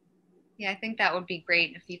 Yeah, I think that would be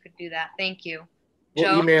great if you could do that. Thank you. We'll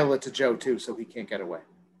Joe? email it to Joe too, so he can't get away.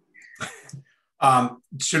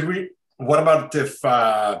 Should we, what about if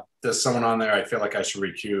there's someone on there I feel like I should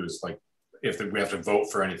recuse, like if we have to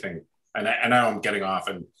vote for anything? And I know I'm getting off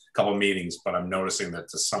in a couple of meetings, but I'm noticing that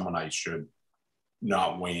there's someone I should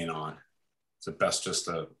not weigh in on. Is it best just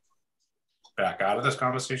to back out of this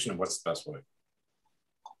conversation, and what's the best way?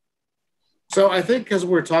 So I think because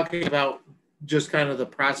we're talking about just kind of the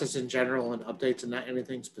process in general and updates and not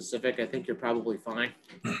anything specific, I think you're probably fine.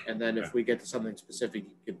 And then if we get to something specific,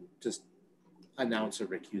 you can just announce a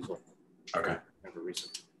recusal. Okay. Never reason.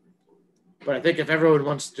 But I think if everyone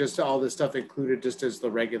wants just all this stuff included just as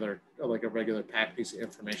the regular, like a regular pack piece of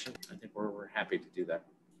information, I think we're happy to do that.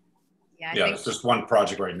 Yeah, There's just one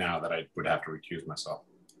project right now that I would have to recuse myself.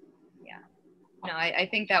 Yeah. No, I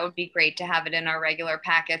think that would be great to have it in our regular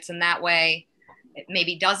packets, and that way it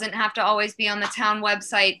maybe doesn't have to always be on the town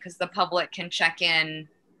website because the public can check in,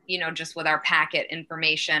 you know, just with our packet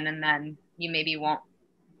information, and then you maybe won't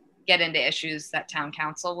get into issues that town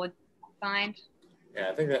council would find.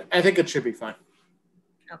 Yeah, I think it should be fine.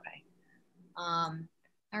 Okay. All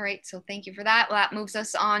right. So thank you for that. Well, that moves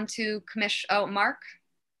us on to Mark.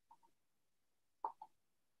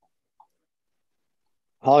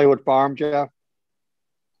 Hollywood Farm, Jeff.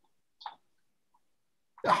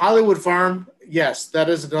 Hollywood Farm, yes, that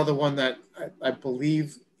is another one that I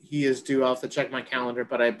believe he is due. I'll have to check my calendar,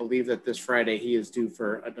 but I believe that this Friday he is due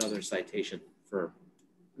for another citation for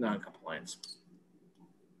non-compliance.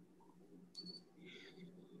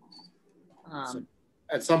 So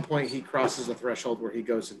at some point he crosses a threshold where he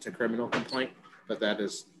goes into criminal complaint, but that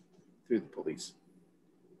is through the police.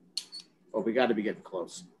 But we got to be getting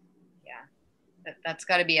close. Yeah, that's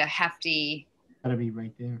got to be a hefty. Got to be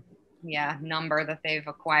right there. Yeah, number that they've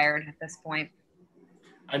acquired at this point.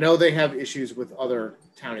 I know they have issues with other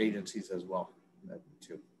town agencies as well,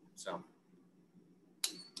 too.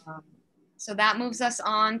 So that moves us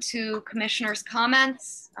on to commissioners'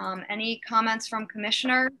 comments. Any comments from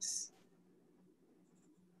commissioners?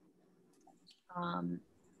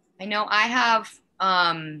 I know I have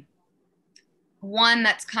one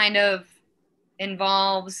that's kind of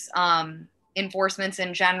involves enforcements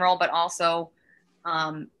in general, but also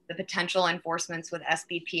the potential enforcements with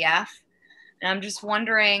SBPF. And I'm just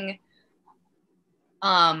wondering,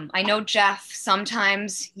 I know, Jeff,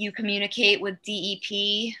 sometimes you communicate with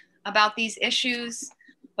DEP about these issues,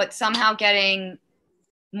 but somehow getting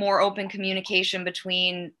more open communication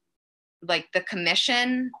between like the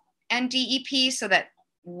commission and DEP so that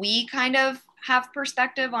we kind of have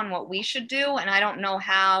perspective on what we should do. And I don't know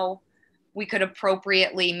how we could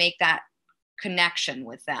appropriately make that connection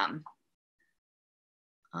with them.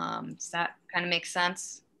 Does that kind of make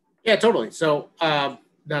sense? Yeah, totally. So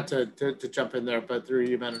not to jump in there, but through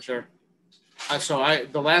you, Madam Chair. So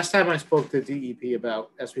the last time I spoke to DEP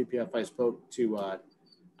about SPPF, I spoke to, I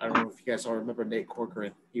don't know if you guys all remember Nate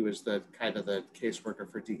Corcoran. He was the kind of the caseworker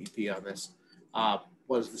for DEP on this,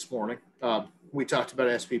 was this morning. We talked about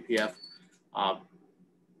SPPF,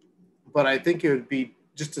 but I think it would be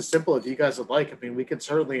just as simple if you guys would like. I mean, we could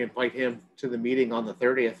certainly invite him to the meeting on the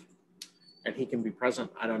 30th and he can be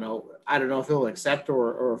present. I don't know if he'll accept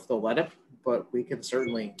or if they'll let him, but we can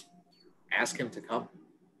certainly ask him to come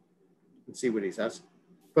and see what he says.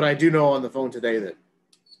 But I do know on the phone today that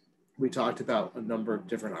we talked about a number of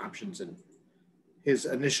different options, and his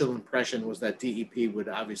initial impression was that DEP would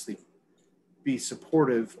obviously be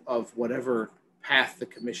supportive of whatever path the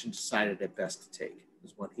commission decided it best to take,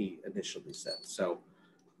 is what he initially said. So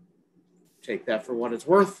take that for what it's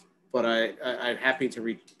worth. But I'm happy to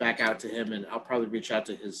reach back out to him, and I'll probably reach out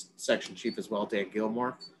to his section chief as well, Dan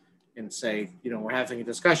Gilmore, and say, we're having a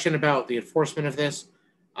discussion about the enforcement of this.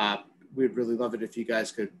 We'd really love it if you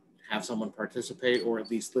guys could have someone participate or at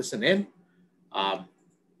least listen in,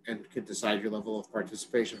 and could decide your level of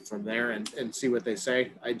participation from there and see what they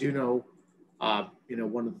say. I do know,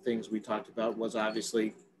 one of the things we talked about was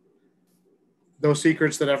obviously no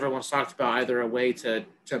secrets that everyone's talked about, either a way to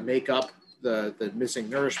make up the missing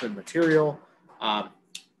nourishment material,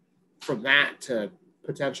 from that to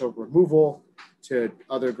potential removal to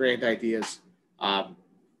other grand ideas.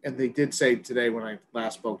 And they did say today when I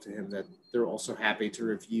last spoke to him that they're also happy to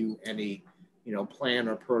review any, plan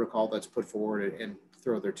or protocol that's put forward and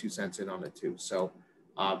throw their 2 cents in on it too. So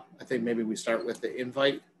I think maybe we start with the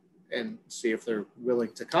invite and see if they're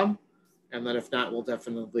willing to come. And then if not, we'll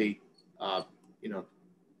definitely,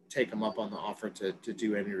 take them up on the offer to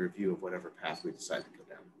do any review of whatever path we decide to go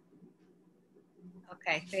down.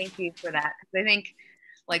 Okay, thank you for that. I think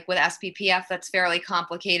like with SPPF, that's fairly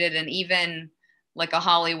complicated, and even like a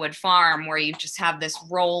Hollywood farm where you just have this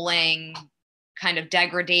rolling kind of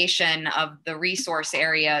degradation of the resource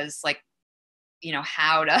areas, like,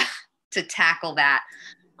 how to tackle that.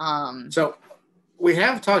 So we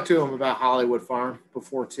have talked to them about Hollywood Farm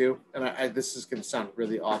before too, and this is going to sound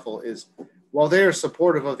really awful, is while they are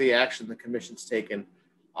supportive of the action the commission's taken,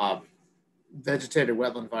 vegetated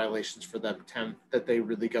wetland violations for them that they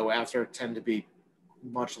really go after tend to be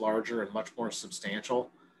much larger and much more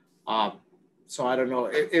substantial. So I don't know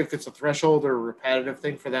if it's a threshold or a repetitive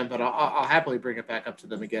thing for them, but I'll happily bring it back up to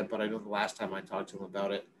them again. But I know the last time I talked to them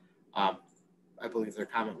about it, I believe their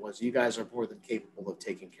comment was, you guys are more than capable of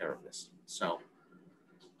taking care of this. So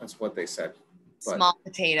that's what they said. But, small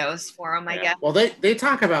potatoes for them, I guess. Well, they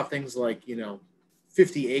talk about things like,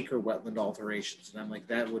 50-acre wetland alterations. And I'm like,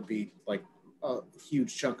 that would be like a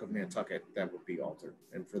huge chunk of Nantucket that would be altered.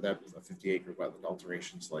 And for them, a 50-acre wetland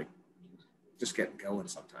alterations, like just getting going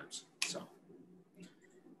sometimes. So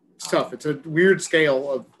it's tough. It's a weird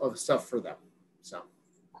scale of stuff for them. So.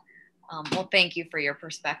 Well, thank you for your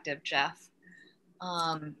perspective, Jeff.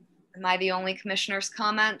 Am I the only commissioner's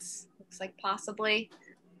comments? Looks like possibly.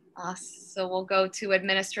 So we'll go to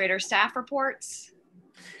administrator staff reports.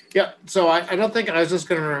 Yeah, so I don't think, I was just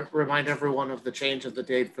going to remind everyone of the change of the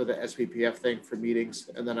date for the SPPF thing for meetings.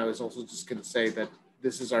 And then I was also just going to say that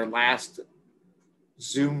this is our last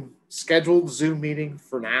scheduled Zoom meeting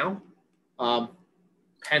for now,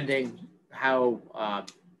 pending how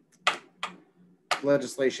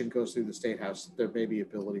legislation goes through the State House. There may be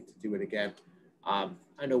ability to do it again. I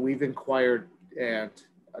know we've inquired, and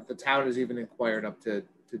the town has even inquired up to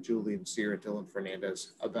Julian Sear and Dylan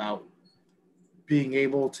Fernandez about being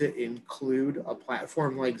able to include a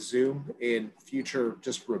platform like Zoom in future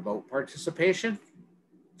just remote participation.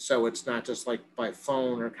 So it's not just like by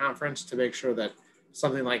phone or conference, to make sure that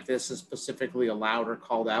something like this is specifically allowed or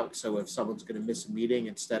called out. So if someone's going to miss a meeting,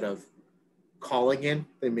 instead of calling in,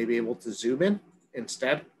 they may be able to Zoom in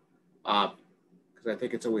instead. Because I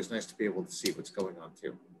think it's always nice to be able to see what's going on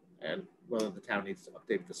too. And whether the town needs to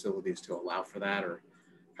update facilities to allow for that or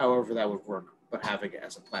however that would work, but having it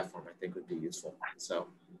as a platform, I think would be useful. So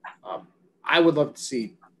I would love to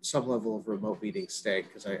see some level of remote meetings stay,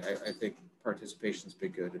 because I think participation's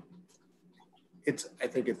been good. I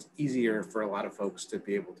think it's easier for a lot of folks to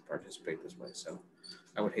be able to participate this way. So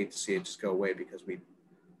I would hate to see it just go away, because we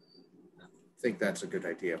think that's a good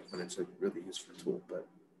idea when it's a really useful tool. But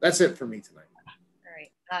that's it for me tonight.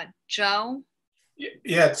 All right, Joe?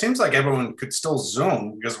 Yeah, it seems like everyone could still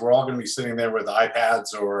Zoom, because we're all going to be sitting there with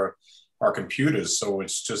iPads or our computers. So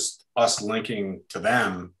it's just us linking to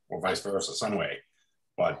them or vice versa some way.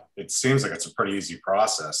 But it seems like it's a pretty easy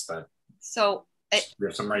process that we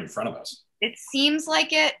have some right in front of us. It seems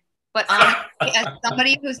like it, but honestly, as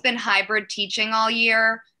somebody who's been hybrid teaching all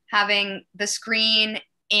year, having the screen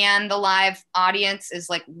and the live audience is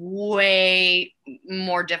like way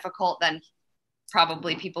more difficult than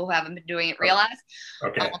probably people who haven't been doing it realize.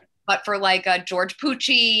 Okay. But for like a George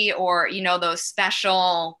Pucci or, those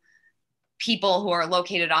special people who are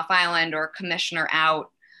located off island or commissioner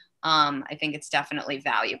out, I think it's definitely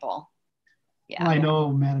valuable. Yeah. Well, I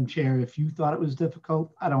know, Madam Chair, if you thought it was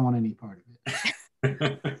difficult, I don't want any part of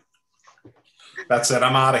it. That's it.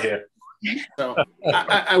 I'm out of here. So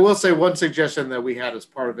I will say one suggestion that we had as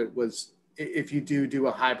part of it was, if you do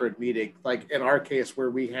a hybrid meeting, like in our case where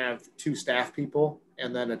we have 2 staff people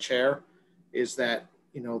and then a chair, is that,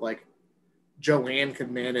 like Joanne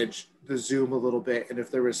could manage the Zoom a little bit. And if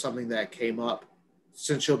there was something that came up,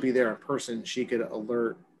 since she'll be there in person, she could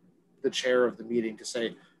alert the chair of the meeting to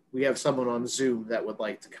say, we have someone on Zoom that would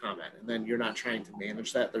like to comment, and then you're not trying to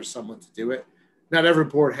manage that. There's someone to do it. Not every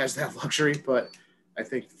board has that luxury, but I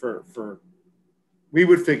think for we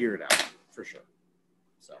would figure it out for sure.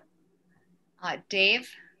 So, Dave,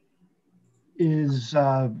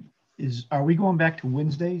 are we going back to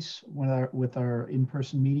Wednesdays with our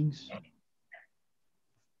in-person meetings?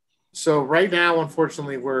 So right now,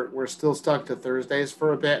 unfortunately, we're still stuck to Thursdays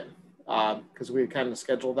for a bit because we kind of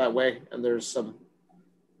scheduled that way, and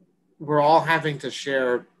we're all having to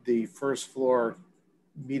share the first floor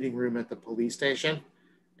meeting room at the police station,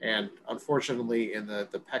 and unfortunately, in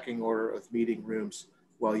the pecking order of meeting rooms,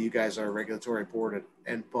 well, you guys are a regulatory board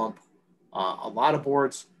and bump a lot of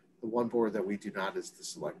boards. The one board that we do not is the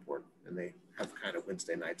select board, and they have kind of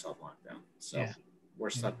Wednesday nights on lockdown. So yeah, we're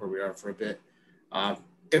stuck where we are for a bit.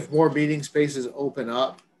 If more meeting spaces open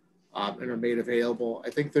up and are made available, I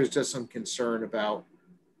think there's just some concern about,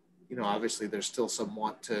 obviously there's still some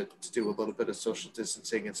want to do a little bit of social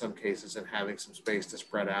distancing in some cases and having some space to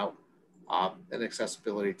spread out and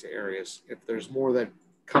accessibility to areas. If there's more that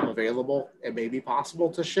come available, it may be possible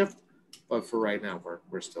to shift, but for right now,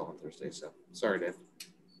 we're still on Thursday. So sorry, Dave.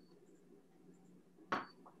 All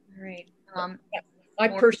right. I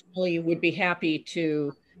personally would be happy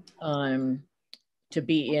to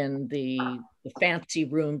be in the fancy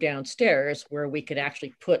room downstairs where we could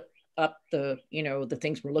actually put up the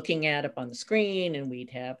things we're looking at up on the screen, and we'd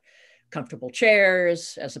have comfortable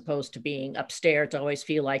chairs as opposed to being upstairs. I always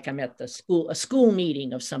feel like I'm at a school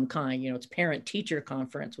meeting of some kind. It's parent teacher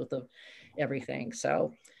conference with everything.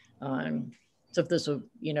 So, so if there's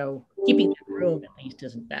keeping that room at least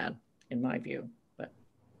isn't bad in my view. But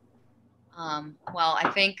well,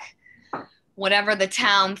 I think whatever the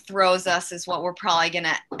town throws us is what we're probably going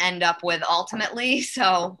to end up with ultimately.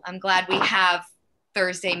 So I'm glad we have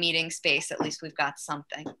Thursday meeting space. At least we've got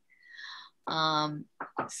something.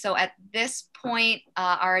 So at this point,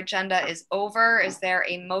 our agenda is over. Is there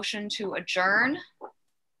a motion to adjourn?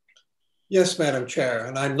 Yes, Madam Chair,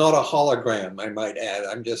 and I'm not a hologram, I might add.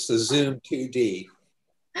 I'm just a Zoom 2D.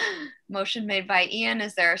 Motion made by Ian.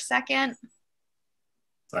 Is there a second?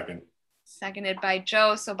 Second. Seconded by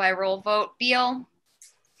Joe. So by roll vote, Beal.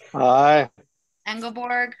 Aye.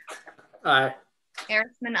 Engelborg. Aye.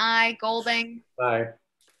 Harrisman, aye. Golding. Aye.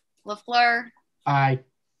 LaFleur. Aye.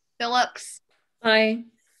 Phillips. Aye.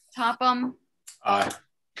 Topham. Aye.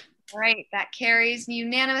 All right, that carries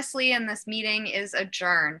unanimously, and this meeting is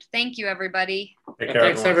adjourned. Thank you, everybody. Take care,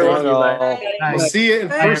 thanks, everyone. We'll see you in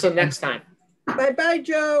person next time. Bye-bye,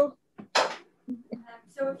 Joe.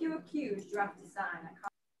 So if you accuse, you have to sign.